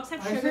 Can dogs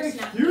have I sugar said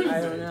snap excuse peas? me.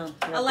 I don't know.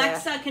 You're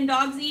Alexa, can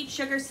dogs eat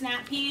sugar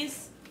snap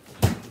peas?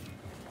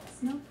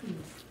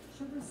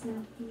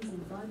 snap peas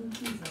and garden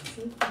peas are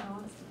safe for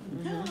dogs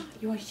to eat.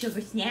 You want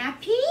sugar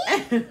snappy?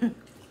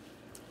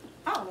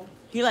 Oh,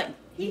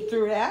 he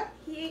threw that?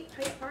 he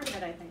ate part of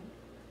it, I think.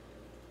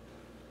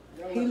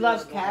 He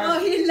loves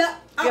carrots.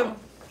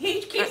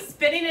 He keeps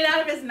spitting it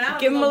out of his mouth.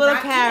 Give him a Go little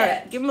back to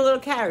carrot. it. Give him a little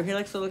carrot. He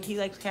likes Here,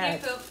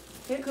 carrots. Coop.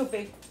 Here,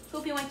 Koopy.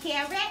 Coop, you want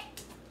carrot?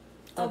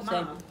 Oh, Let's see.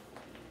 Mom.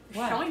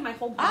 What? Showing my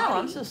whole body. Oh,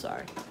 I'm so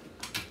sorry.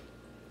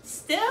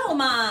 Still,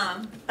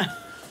 Mom.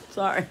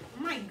 Sorry.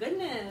 Oh my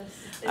goodness.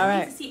 They All need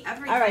right. to see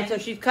everything. All right, so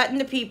she's cutting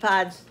the pea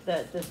pods.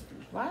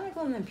 Why are they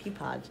calling them pea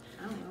pods?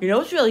 I don't know. You know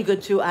what's really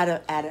good too?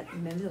 Remember the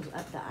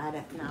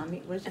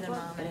edamame? What is it called?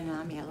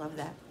 Edamame. Edamame. I love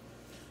that.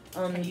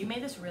 Okay, you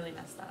made this really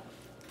messed up.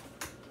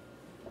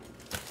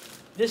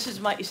 This is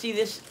you see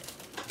this,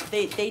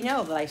 they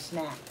know that I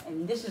snack,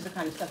 and this is the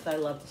kind of stuff that I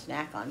love to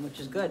snack on, which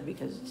is good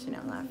because it's, you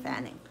know, not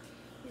fanning.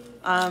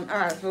 All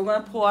right, so we're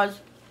gonna pause,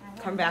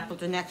 come back with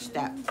the next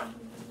step.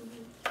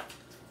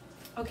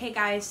 Okay,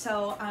 guys,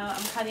 so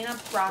I'm cutting up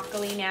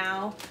broccoli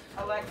now.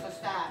 Alexa,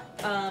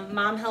 stop.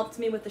 Mom helped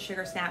me with the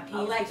sugar snap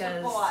peas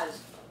because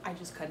pause. I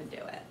just couldn't do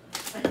it.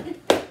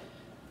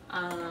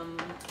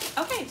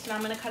 Okay, so now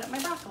I'm gonna cut up my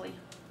broccoli.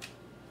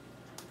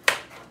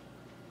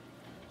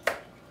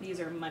 These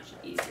are much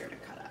easier to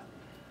cut up.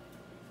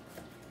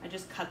 I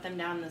just cut them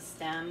down the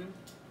stem.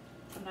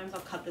 Sometimes I'll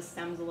cut the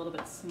stems a little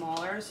bit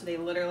smaller so they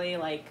literally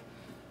like,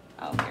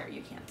 oh here,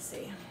 you can't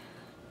see.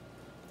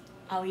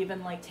 I'll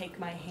even like take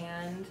my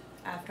hand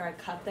after I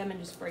cut them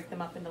and just break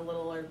them up into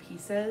littler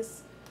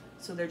pieces.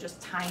 So they're just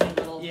tiny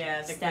little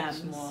stems.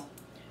 Small.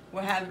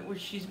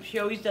 She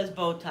always does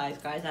bow ties,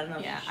 guys. I don't know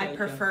if Yeah, she I showed you.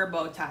 prefer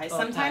bow ties. Bow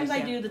Sometimes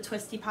ties, I yeah. do the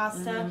twisty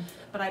pasta,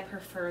 but I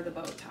prefer the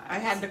bow ties. I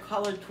had the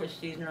colored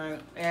twisties, and I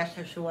asked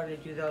her if she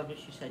wanted to do those, but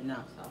she said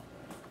no. So.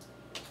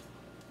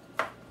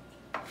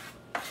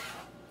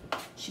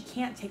 She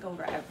can't take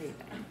over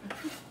everything.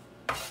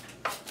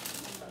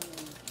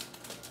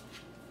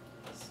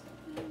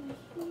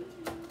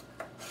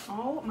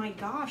 Oh my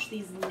gosh,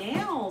 these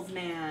nails,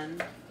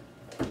 man.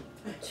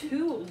 They're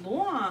too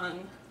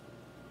long.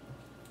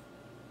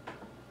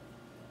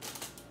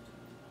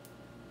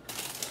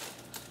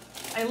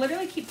 I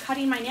literally keep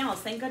cutting my nails.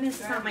 Thank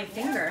goodness it's not my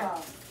finger.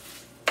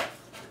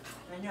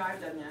 I know I've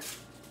done that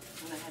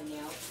when I had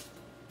nails.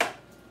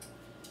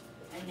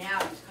 And now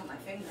I just cut my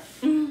finger.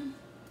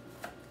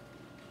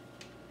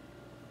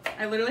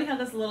 I literally have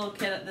this little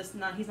kid at this,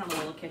 he's not a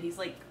little kid, he's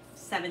like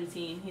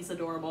 17, he's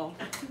adorable.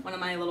 One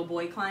of my little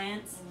boy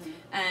clients.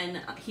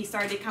 And he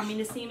started coming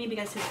to see me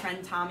because his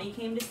friend Tommy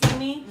came to see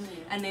me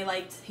and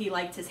he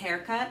liked his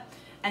haircut.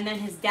 And then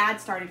his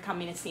dad started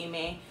coming to see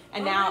me.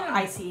 And now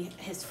I see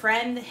his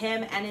friend,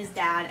 him, and his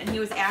dad. And he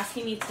was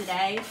asking me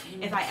today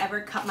if I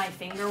ever cut my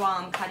finger while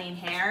I'm cutting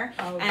hair.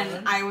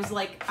 And I was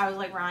like,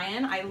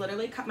 Ryan, I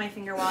literally cut my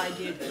finger while I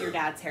did your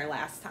dad's hair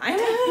last time.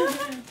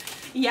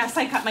 Yes,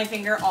 I cut my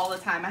finger all the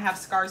time. I have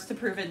scars to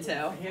prove it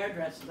too.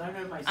 Hairdressers, I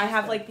know my sister. I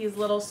have like these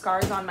little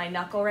scars on my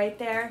knuckle right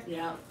there.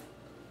 Yeah.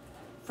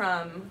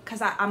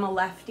 Because I'm a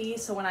lefty,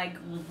 so when I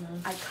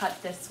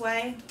cut this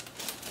way,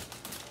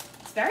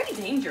 it's very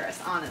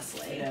dangerous,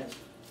 honestly. It is.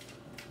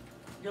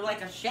 You're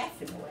like a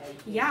chef in a way.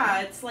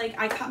 Yeah, it's like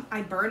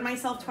I burned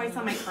myself twice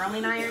on my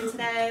curling iron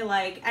today,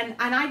 like, and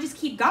I just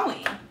keep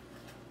going,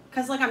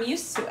 cause like I'm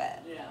used to it.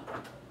 Yeah.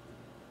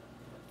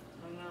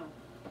 I know.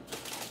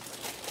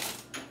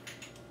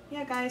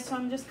 Yeah, guys, so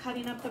I'm just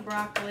cutting up the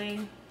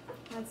broccoli.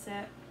 That's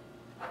it.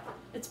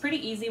 It's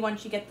pretty easy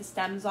once you get the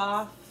stems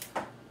off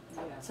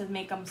to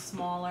make them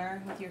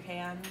smaller with your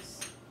hands.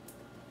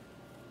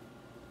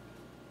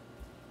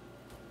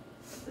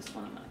 This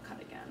one I'm gonna cut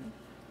again.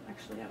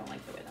 Actually, I don't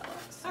like the way that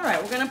looks. All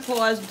right, we're gonna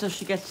pause until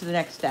she gets to the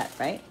next step,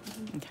 right?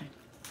 Okay.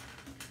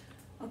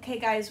 Okay,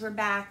 guys, we're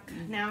back.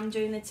 Now I'm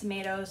doing the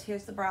tomatoes.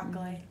 Here's the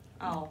broccoli.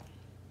 Oh.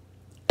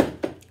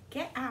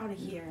 Get out of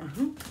here.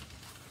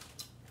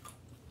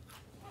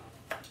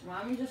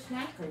 Mommy's a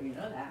snacker, you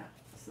know that.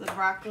 So the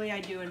broccoli I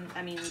do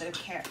the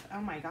carrot.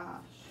 Oh my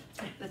gosh.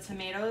 The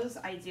tomatoes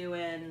I do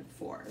in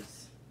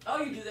 4s.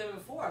 Oh, you do them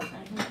before,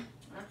 okay.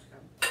 That's good.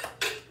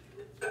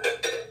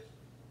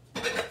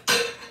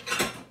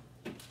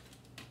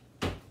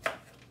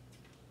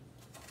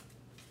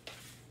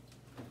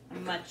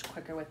 I'm much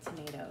quicker with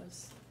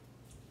tomatoes.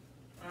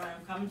 All right,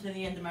 I'm coming to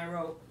the end of my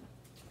rope.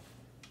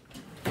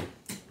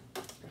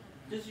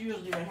 This is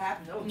usually what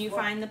happens. Oh, Can you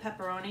find the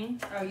pepperoni?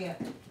 Oh, yeah.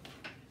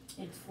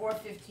 It's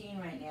 4:15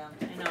 right now.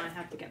 I know I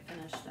have to get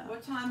finished up.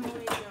 What time are we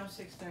leaving on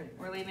 6:30?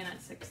 We're leaving at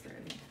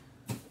 6:30.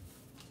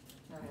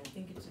 All right, I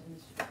think it's in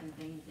this fucking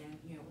thing down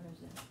here. Where is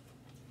it?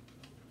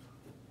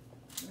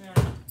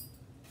 Yeah.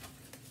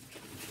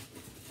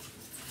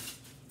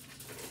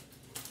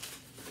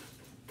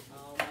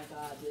 Oh my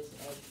God, this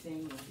egg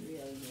thing is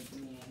really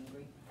making me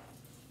angry.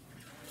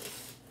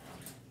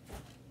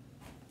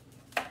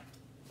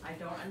 I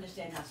don't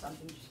understand how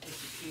something just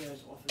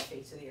disappears off the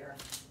face of the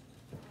earth.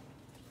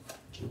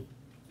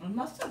 I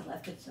must have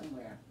left it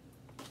somewhere.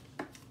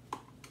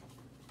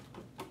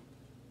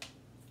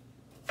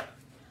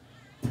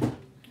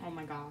 Oh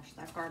my gosh,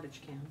 that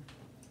garbage can.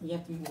 You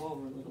have to move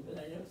over a little bit.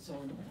 I know it's so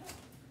annoying.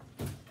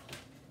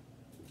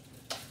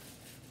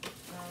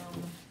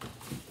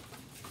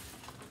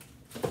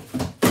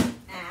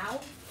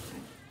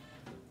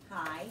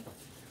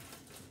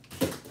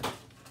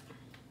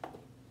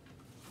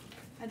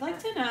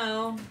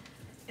 know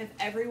if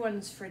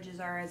everyone's fridges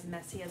are as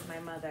messy as my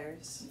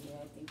mother's. Yeah,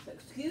 I think so.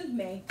 Excuse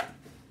me.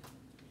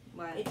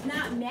 What? It's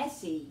not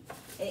messy.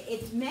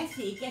 It's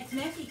messy. It gets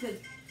messy because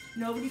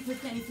nobody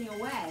puts anything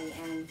away,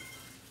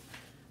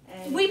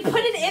 and We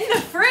put it in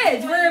the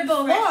fridge where it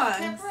belongs.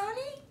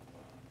 Pepperoni?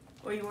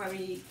 Or you want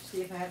me to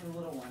see if I have the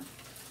little one?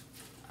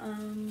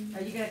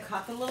 Are you gonna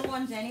cut the little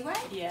ones anyway?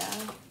 Yeah.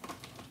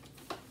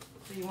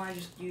 So you want to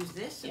just use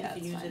this so Yeah,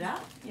 we can it's use it fine.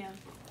 up? Yeah.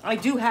 I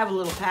do have a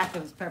little pack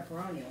of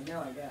pepperoni. I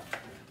know I do.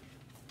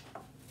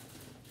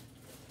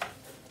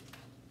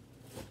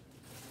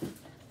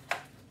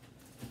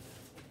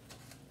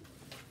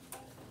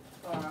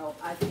 Oh,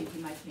 I think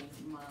you might change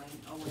your mind.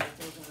 Oh wait,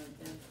 those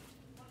aren't them.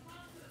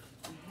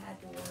 I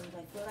had the ones.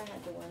 I thought I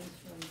had the ones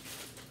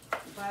from.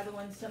 You buy the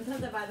ones.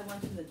 Sometimes I buy the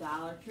ones from the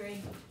Dollar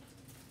Tree,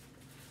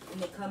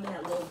 and they come in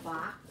that little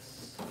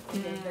box,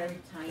 and they're very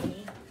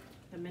tiny.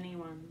 The mini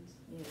ones.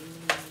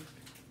 Yeah,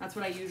 That's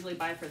what I usually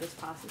buy for this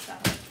pasta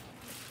salad.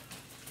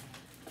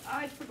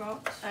 I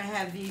forgot. I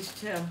have these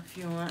too. If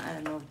you want, I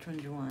don't know which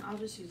ones you want. I'll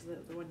just use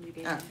the one you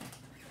gave Okay.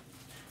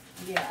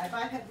 me. Yeah, I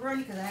buy pepperoni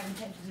because I have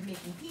intentions of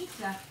making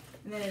pizza,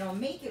 and then I don't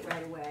make it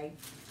right away.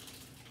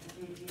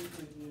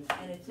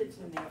 And it sits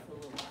in there for a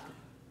little while.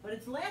 But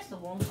it's lasts a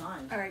long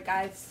time. All right,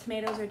 guys,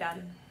 tomatoes are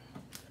done.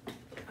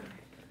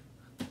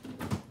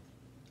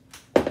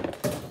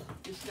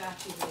 Just got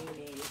the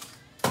mayonnaise.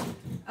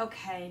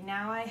 Okay,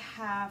 now I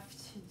have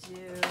to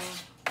do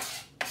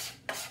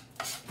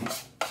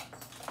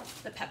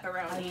the I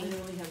pepperoni.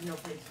 literally have no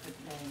place to put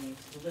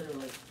mayonnaise,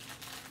 literally.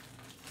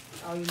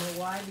 Oh, you know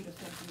why? Because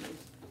something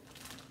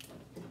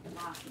is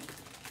blocking.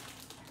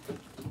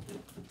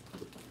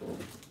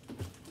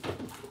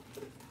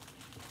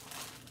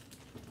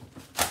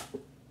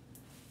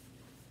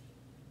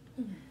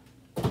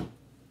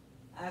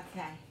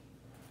 Okay.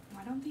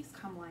 Why don't these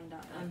come lined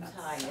up? I'm That's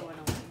tired. so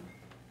annoying.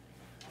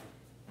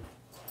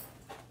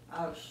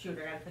 Oh shoot,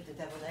 I gotta put the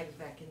deviled eggs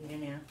back in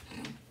there now.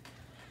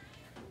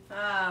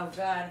 Oh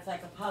god, it's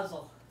like a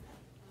puzzle.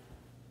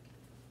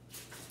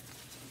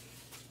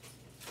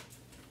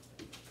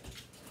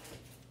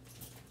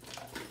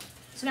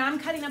 So now I'm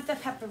cutting up the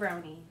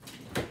pepperoni.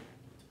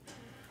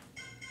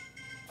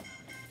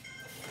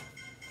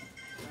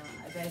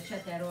 I better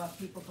shut that off,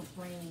 people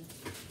complaining.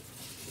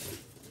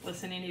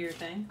 Listening to your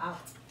thing. Oh,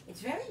 it's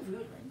very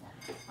rude,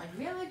 Linda. Like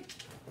really?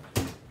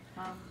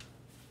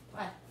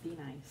 What? Be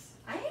nice.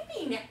 I'm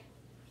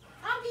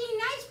being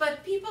nice,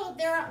 but people,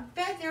 there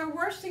are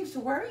worse things to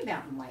worry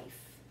about in life.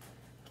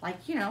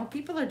 Like, you know,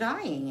 people are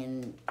dying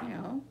and, you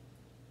know.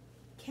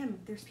 Kim,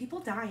 there's people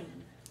dying.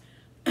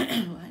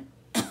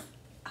 What?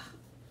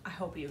 I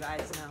hope you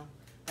guys know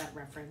that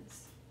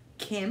reference.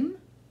 Kim? Do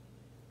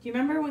you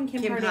remember when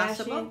Kim Kardashian?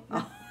 Possible?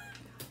 Oh.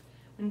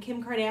 When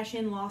Kim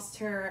Kardashian lost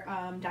her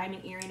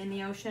diamond earring in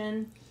the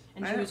ocean,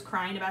 and she was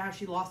crying about how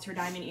she lost her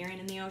diamond earring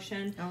in the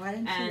ocean. Oh, I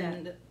didn't see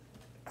And that.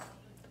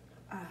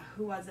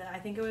 Who was it? I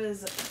think it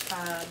was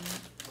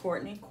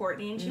Courtney?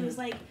 Courtney, and she was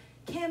like,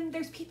 "Kim,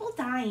 there's people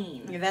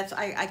dying." Yeah, that's,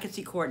 I could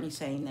see Courtney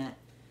saying that.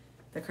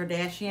 The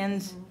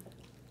Kardashians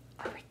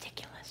are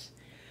ridiculous.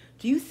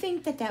 Do you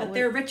think that But would...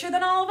 they're richer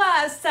than all of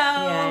us, so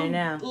I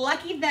know.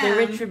 lucky them. They're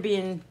rich for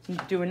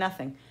doing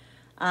nothing.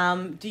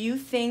 Do you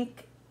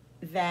think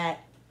that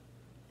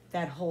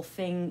whole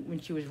thing when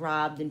she was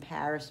robbed in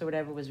Paris or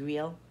whatever was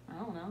real? I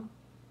don't know.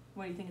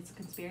 What do you think? It's a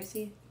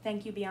conspiracy?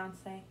 Thank you,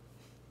 Beyonce.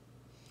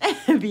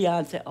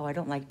 Beyonce. Oh, I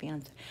don't like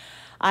Beyonce.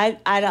 I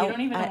don't. You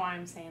don't even know why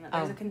I'm saying that.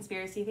 There's a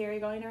conspiracy theory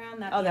going around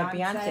that that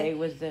Beyonce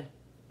was the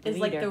is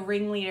like the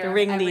ringleader. The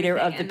ringleader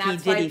of everything, the and P.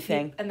 that's why Diddy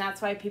thing. And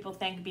that's why people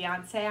thank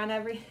Beyonce on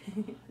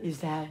everything. Is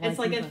that why It's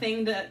like a people-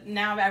 thing that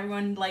now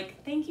everyone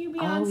like, thank you,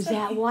 Beyonce. Oh, is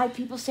that why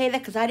people say that?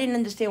 Because I didn't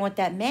understand what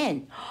that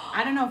meant.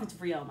 I don't know if it's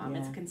real, Mom.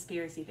 It's a Yeah.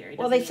 conspiracy theory.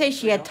 Well, Doesn't they say mean it's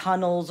she had real.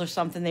 tunnels or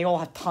something. They all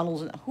have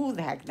tunnels. And who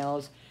the heck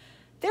knows?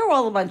 They're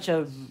all a bunch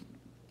of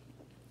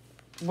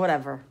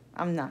whatever.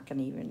 I'm not going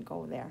to even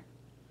go there.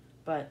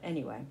 But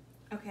anyway.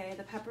 Okay,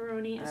 the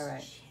pepperoni is All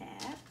right.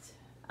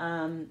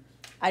 checked.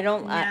 I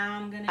don't. Now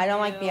I'm gonna. I don't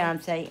like do-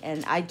 Beyonce,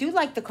 and I do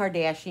like the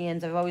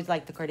Kardashians. I've always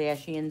liked the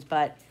Kardashians,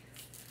 but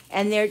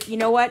and they're, you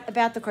know what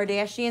about the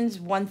Kardashians?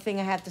 One thing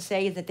I have to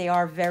say is that they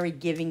are very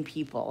giving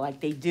people. Like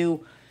they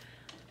do.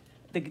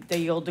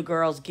 The older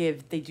girls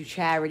give. They do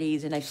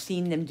charities, and I've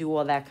seen them do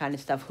all that kind of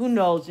stuff. Who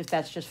knows if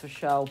that's just for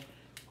show?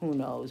 Who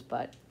knows?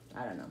 But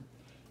I don't know.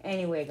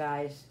 Anyway,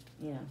 guys,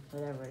 you know,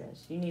 whatever it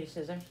is. You need a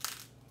scissor.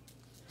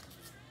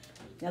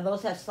 Now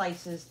those have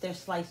slices. They're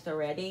sliced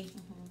already.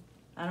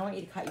 I don't want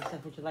you to cut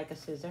yourself. Would you like a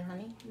scissor,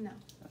 honey? No.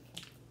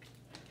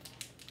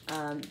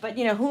 But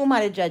you know, who am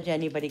I to judge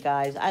anybody,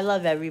 guys? I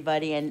love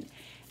everybody, and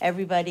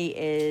everybody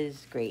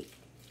is great.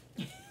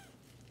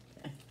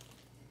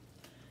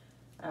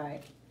 All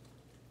right.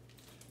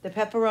 The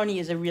pepperoni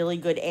is a really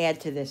good add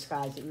to this,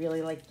 guys. It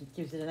really it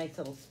gives it a nice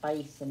little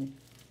spice, and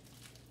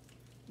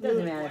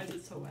doesn't matter. Why is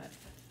it so wet?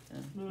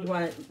 You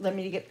want to let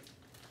me get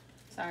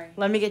Sorry.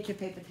 your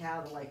paper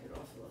towel to wipe it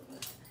off a little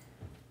bit.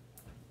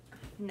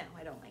 No,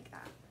 I don't like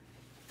that.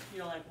 You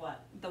don't like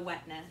what? The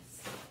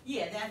wetness.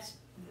 Yeah, that's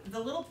The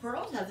little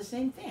pearls have the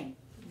same thing.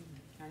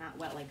 They're not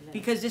wet like this.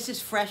 Because this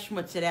is fresh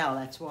mozzarella,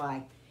 that's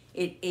why.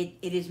 It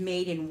is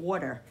made in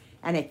water,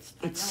 and I know.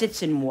 it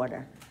sits in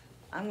water.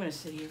 I'm gonna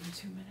sit here for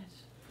 2 minutes.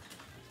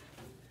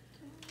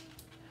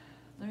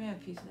 Let me have a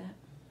piece of that.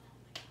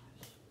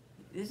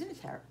 Isn't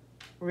it terrible?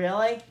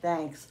 Really?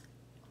 Thanks.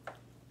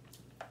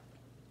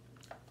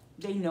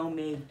 They know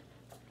me.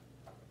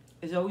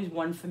 There's always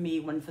one for me,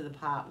 one for the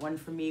pot. One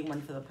for me,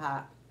 one for the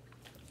pot.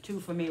 Two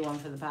for me, one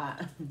for the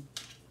pot.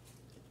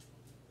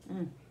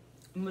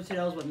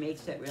 Mozzarella's what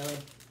makes it, really.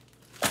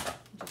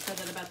 Just said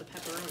that about the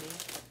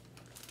pepperoni.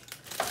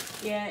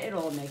 Yeah, it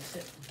all makes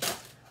it.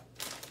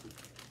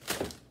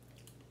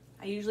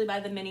 I usually buy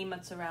the mini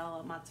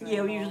mozzarella.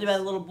 Yeah, we usually buy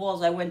the little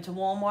balls. I went to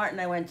Walmart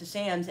and I went to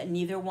Sam's, and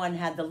neither one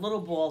had the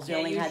little balls. They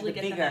only had the usually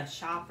get bigger. them at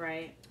shop,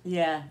 right?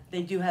 Yeah,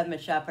 they do have them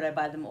at shop, but I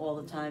buy them all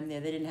the time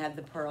there. They didn't have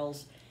the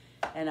pearls,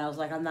 and I was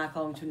like, I'm not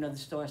going to another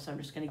store, so I'm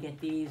just gonna get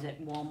these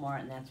at Walmart,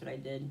 and that's what I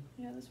did.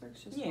 Yeah, this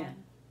works just Yeah. fine.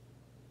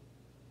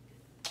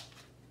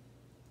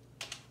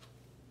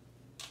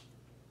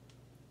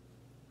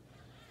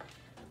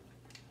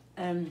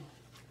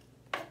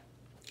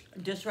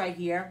 This right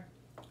here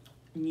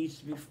needs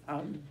to be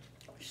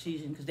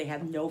seasoned because they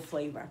have no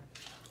flavor.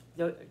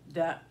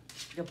 The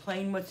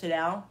plain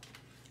mozzarella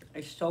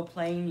is so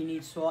plain. You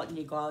need salt, you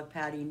need garlic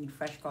powder, you need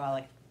fresh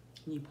garlic,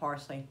 you need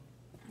parsley.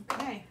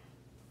 Okay.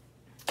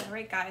 All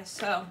right, guys.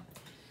 So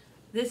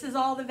this is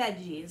all the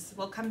veggies.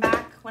 We'll come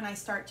back when I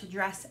start to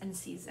dress and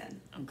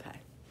season. Okay.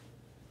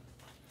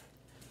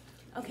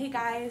 Okay,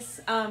 guys.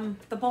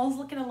 The bowl's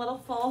looking a little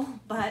full,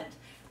 but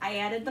I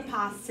added the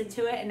pasta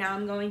to it, and now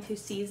I'm going to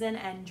season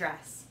and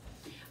dress.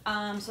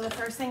 So the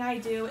first thing I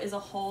do is a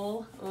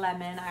whole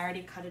lemon. I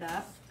already cut it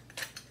up.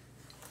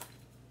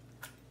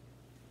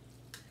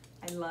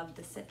 I love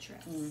the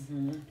citrus.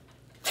 Mm-hmm.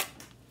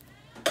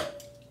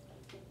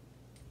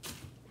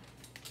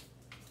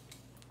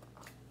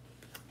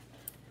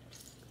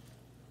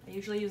 I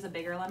usually use a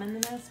bigger lemon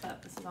than this,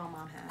 but this is all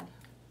Mom had.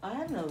 I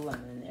have another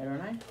lemon in there,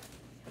 don't I?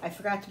 I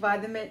forgot to buy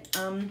them at,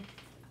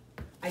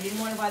 I didn't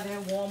want to buy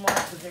them at Walmart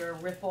because they were a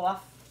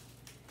rip-off.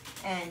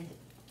 And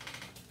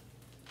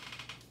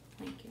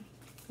Thank you.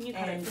 Can you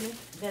cut it for me?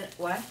 then,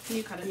 what? Can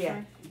you cut it Yeah. for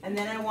me? And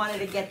then I wanted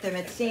to get them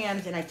at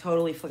Sam's and I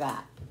totally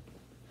forgot.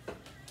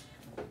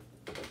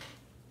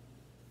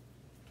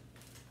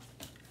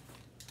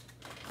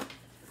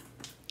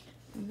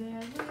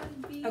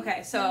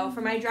 Okay, so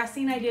for my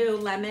dressing, I do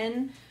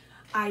lemon.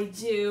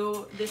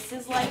 This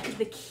is like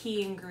the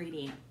key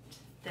ingredient,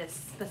 this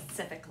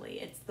specifically.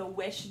 It's the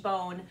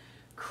Wishbone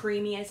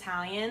Creamy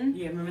Italian.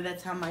 Yeah, remember that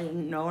time I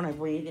didn't know and I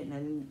weighed it and I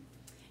didn't.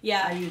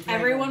 Yeah, I use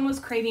everyone was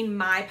craving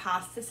my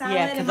pasta salad.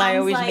 Yeah, and because I Mom's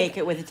always like- make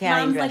it with Italian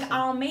Mom's dressing. like,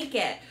 I'll make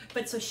it.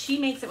 But so she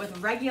makes it with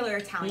regular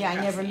Italian Yeah, I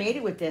dressing. never made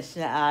it with this.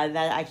 That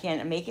I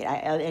can't make it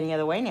any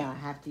other way now. I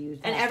have to use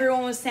that. And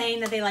everyone was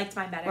saying that they liked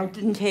mine better. Oh, it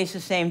didn't taste the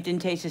same,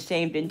 didn't taste the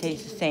same, didn't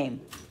taste the same.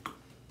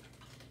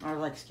 I was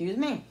like, excuse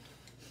me?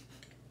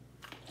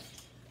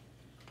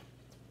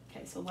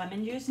 Okay, so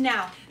lemon juice.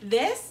 Now,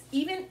 this,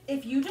 even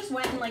if you just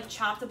went and like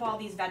chopped up all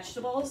these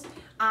vegetables,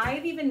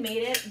 I've even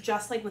made it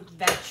just like with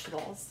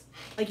vegetables.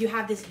 Like you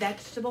have this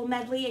vegetable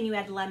medley and you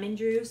add lemon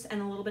juice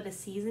and a little bit of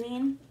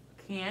seasoning.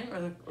 Can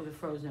or the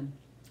frozen?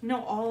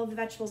 No, all of the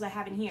vegetables I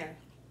have in here.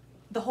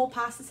 The whole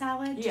pasta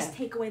salad, just Yeah.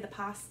 take away the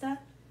pasta.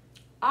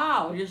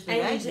 Oh, just the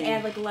And you just veggies.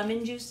 add like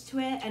lemon juice to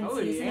it and Oh,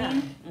 seasoning.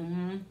 yeah.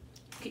 Mm-hmm. You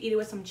could eat it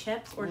with some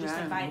chips or just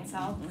like by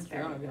itself. It's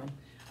very good. good.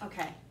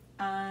 Okay.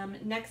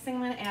 Next thing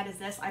I'm gonna add is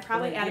this. I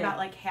probably Right add here. about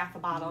like half a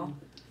bottle.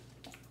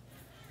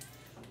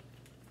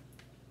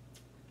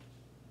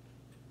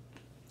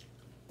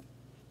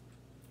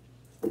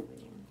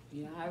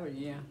 Yeah, I would,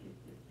 yeah.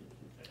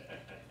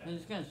 I'm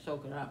just gonna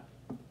soak it up.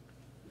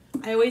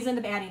 I always end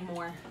up adding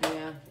more.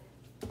 Yeah.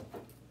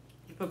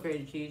 You put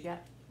grated cheese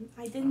yet?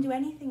 I didn't do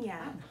anything yet.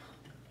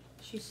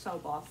 She's so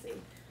bossy.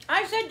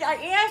 I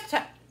asked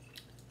her.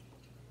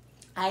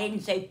 I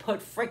didn't say put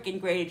frickin'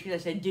 grated cheese. I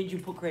said, did you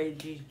put grated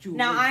cheese? Julie?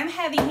 Now I'm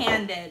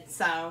heavy-handed,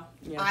 so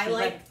Yeah, I she's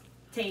like like-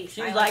 taste.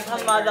 She's I like her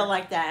flavor. mother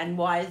like that. And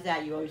why is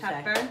that, you always say?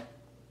 Pepper.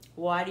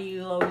 Why do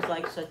you always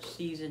like such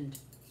seasoned?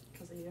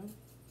 Because of you.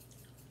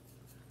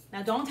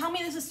 Now don't tell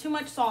me this is too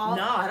much salt.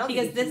 No, I don't think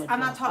Because it's too this, much I'm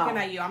not salt. talking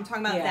Oh. about you. I'm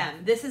talking about Yeah.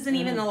 them. This isn't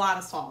even Mhm. a lot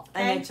of salt.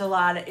 And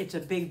Okay? it's a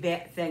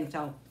big thing,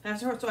 so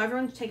So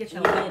everyone take a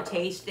you're chili. gonna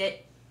taste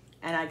it,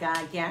 and I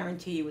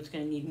guarantee you it's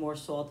gonna need more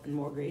salt and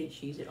more grated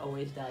cheese. It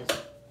always does.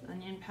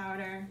 Onion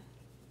powder.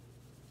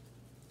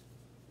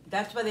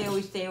 That's why they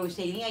always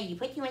say, yeah, you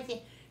put too much in.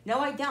 No,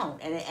 I don't,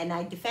 and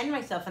I defend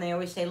myself, and I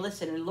always say,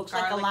 listen, it looks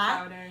like a Garlic lot.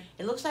 powder.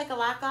 It looks like a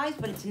lot, guys,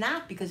 but it's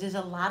not because there's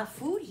a lot of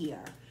food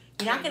here.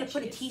 You're not gonna Grated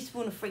put a cheese.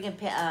 teaspoon of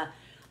friggin'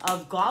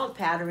 of garlic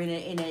powder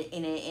in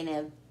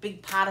a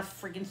big pot of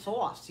friggin'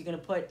 sauce. You're gonna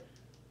put,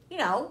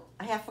 a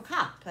half a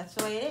cup. That's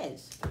the way it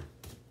is.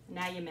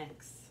 Now you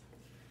mix.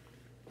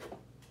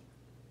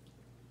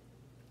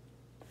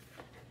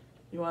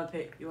 You want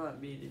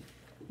me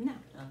to? No.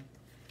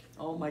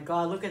 Oh my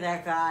God! Look at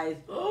that, guys.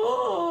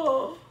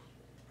 Oh.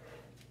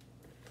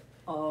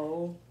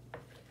 Oh.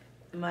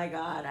 My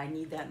God, I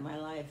need that in my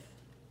life.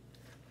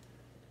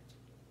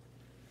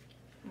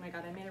 Oh my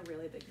God, I made a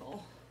really big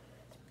bowl.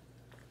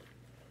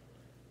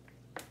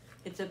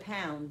 It's a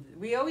pound.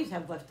 We always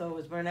have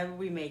leftovers whenever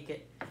we make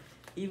it.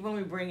 Even when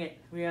we bring it,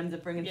 we end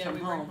up bringing some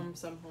home.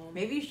 Some home.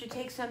 Maybe you should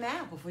take some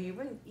out before you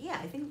bring. Yeah,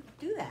 I think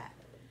do that.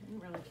 I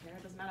don't really care.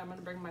 It doesn't matter. I'm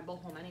gonna bring my bowl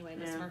home anyway.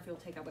 Miss Yeah. Murphy will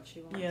take out what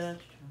she wants. Yeah,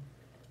 that's true.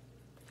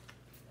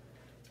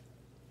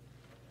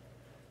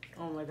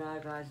 Oh my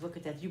God, guys, look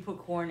at that. You put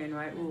corn in,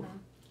 right? Ooh. Mhm.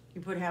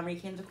 You put how many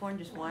cans of corn?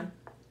 Just one?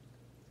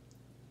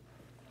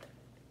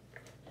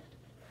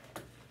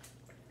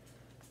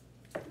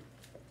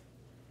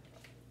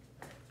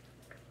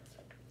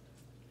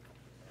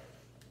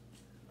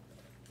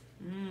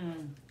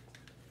 Mmm.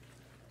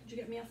 Did you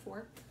get me a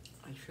fork?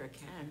 I sure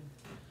can.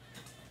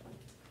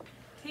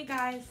 Okay,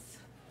 guys,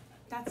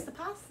 that's the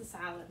pasta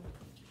salad.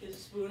 Is a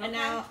spoon And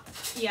now,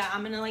 yeah,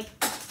 I'm gonna like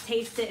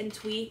taste it and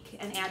tweak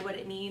and add what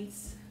it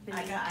needs.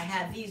 I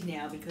have these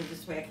now because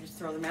this way I can just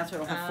throw them out so I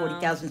don't have Oh.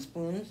 40,000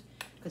 spoons.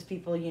 Because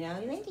people, you know,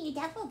 Linda, you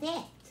double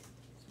dipped.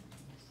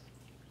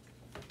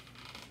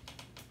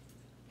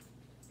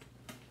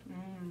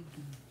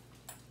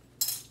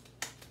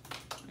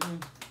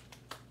 Mm.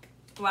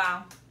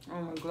 Wow,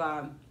 Oh my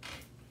God.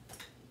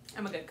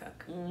 I'm a good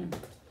cook. Mm.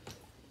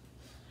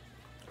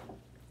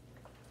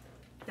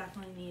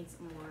 Definitely needs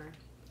more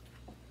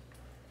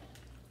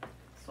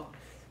sauce.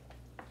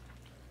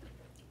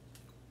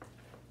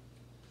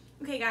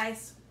 Okay,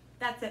 guys,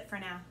 that's it for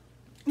now.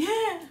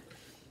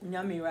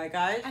 Yummy, right,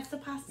 guys? That's the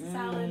pasta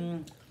salad.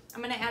 Mm.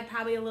 I'm gonna add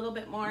probably a little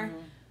bit more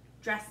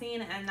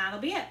dressing, and that'll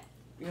be it.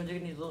 You gonna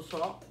dig these little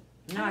salt?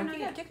 No, I I don't know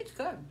think, yet. it's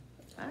good.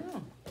 I don't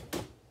know.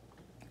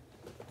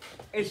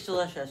 It's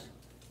delicious.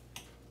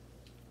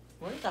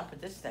 What is up with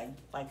this thing?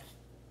 Like,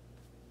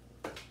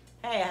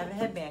 hey, I have a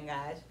headband,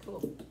 guys.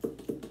 Cool.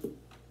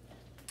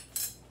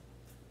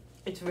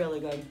 It's really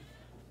good.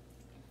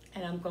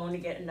 And I'm going to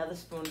get another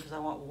spoon because I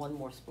want one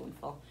more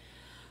spoonful.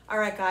 All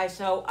right, guys.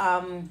 So,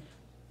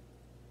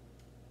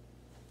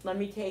 let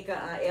me take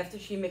after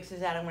she mixes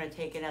that, I'm gonna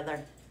take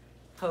another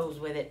hose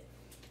with it,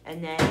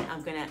 and then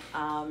I'm gonna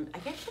I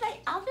guess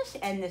I'll just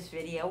end this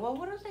video. Well,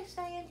 what was I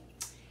saying?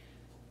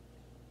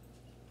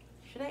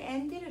 Should I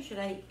end it or should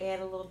I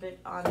add a little bit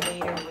on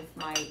later with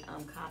my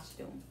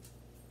costume?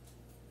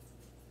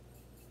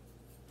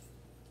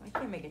 I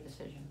can't make a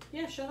decision.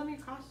 Yeah, show them your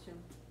costume.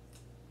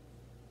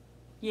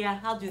 Yeah,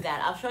 I'll do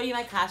that. I'll show you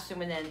my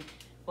costume and then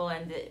we'll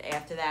end it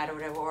after that or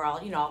whatever. Or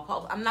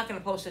I'm not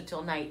gonna post it till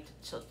tonight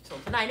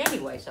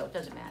anyway, so it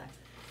doesn't matter.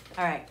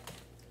 All right,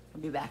 I'll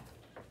be back.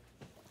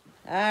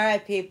 All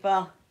right,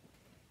 people.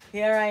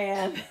 Here I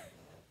am.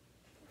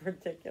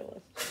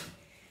 Ridiculous.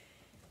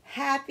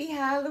 Happy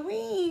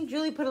Halloween.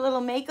 Julie put a little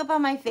makeup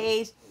on my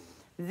face.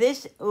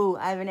 Ooh,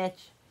 I have an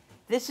itch.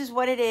 This is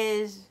what it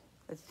is.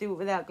 Let's do it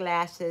without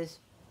glasses.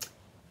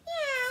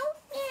 Meow,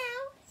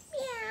 meow,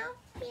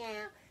 meow,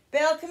 meow.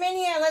 Bill, come in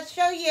here. Let's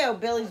show you.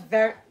 Billy's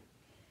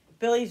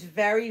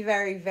very,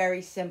 very,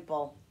 very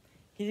simple.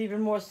 He's even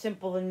more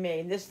simple than me.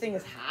 And this thing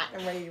is hot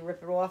and I'm ready to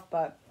rip it off,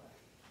 but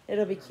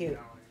it'll be cute.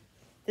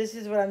 This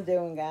is what I'm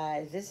doing,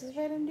 guys. This is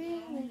what I'm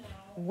doing.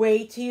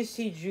 Wait till you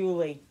see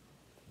Julie.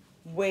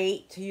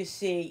 Wait till you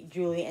see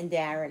Julie and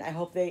Darren. I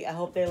hope they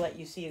let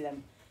you see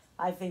them.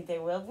 I think they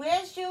will.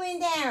 Where's Julie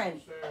and Darren?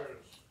 Upstairs.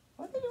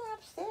 What are they doing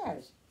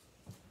upstairs?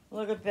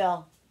 Look at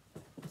Bill.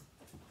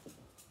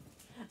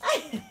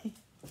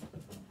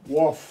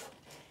 Woof.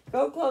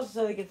 Go closer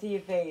so they can see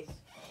your face.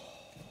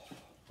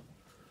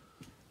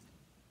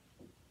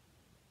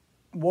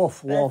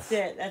 Woof, woof.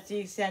 That's it. That's the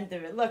extent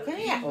of it. Look, come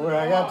here. Oh,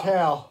 I got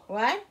tail.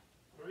 What?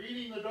 They're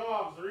eating the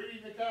dogs. They're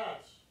eating the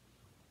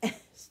cats.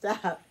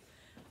 Stop.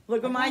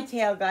 Look at my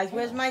tail, guys.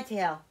 Where's my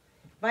tail?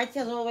 My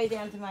tail's all the way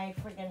down to my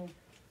freaking...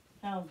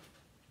 Oh.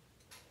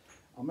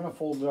 I'm gonna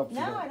fold it up to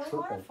No, the I don't triple.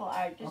 want it full.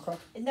 I just... Okay.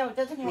 No, it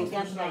doesn't hang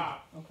down to my...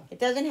 Stop. It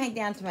doesn't hang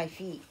down to my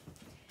feet.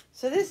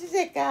 So this is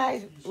it,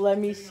 guys. Let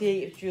me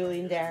see if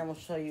Julie and Darren will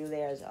show you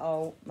theirs.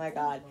 Oh, my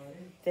God.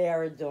 They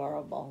are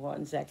adorable.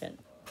 1 second.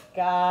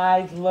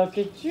 Guys, look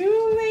at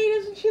Julie.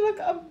 Doesn't she look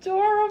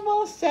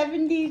adorable?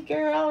 70s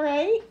girl,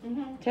 right?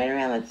 Mm-hmm. Turn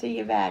around. Let's see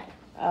your back.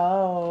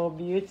 Oh,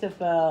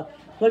 beautiful.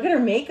 Look at her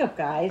makeup,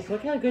 guys.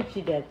 Look how good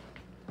she did.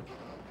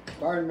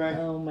 Pardon me.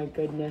 Oh, my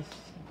goodness.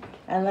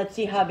 And let's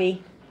see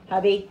hubby.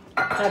 Hubby.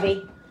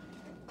 Hubby.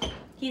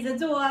 He's a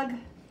dog.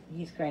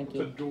 He's It's a cranky.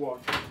 dog.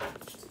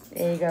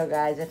 There you go,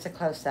 guys. That's a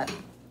close-up.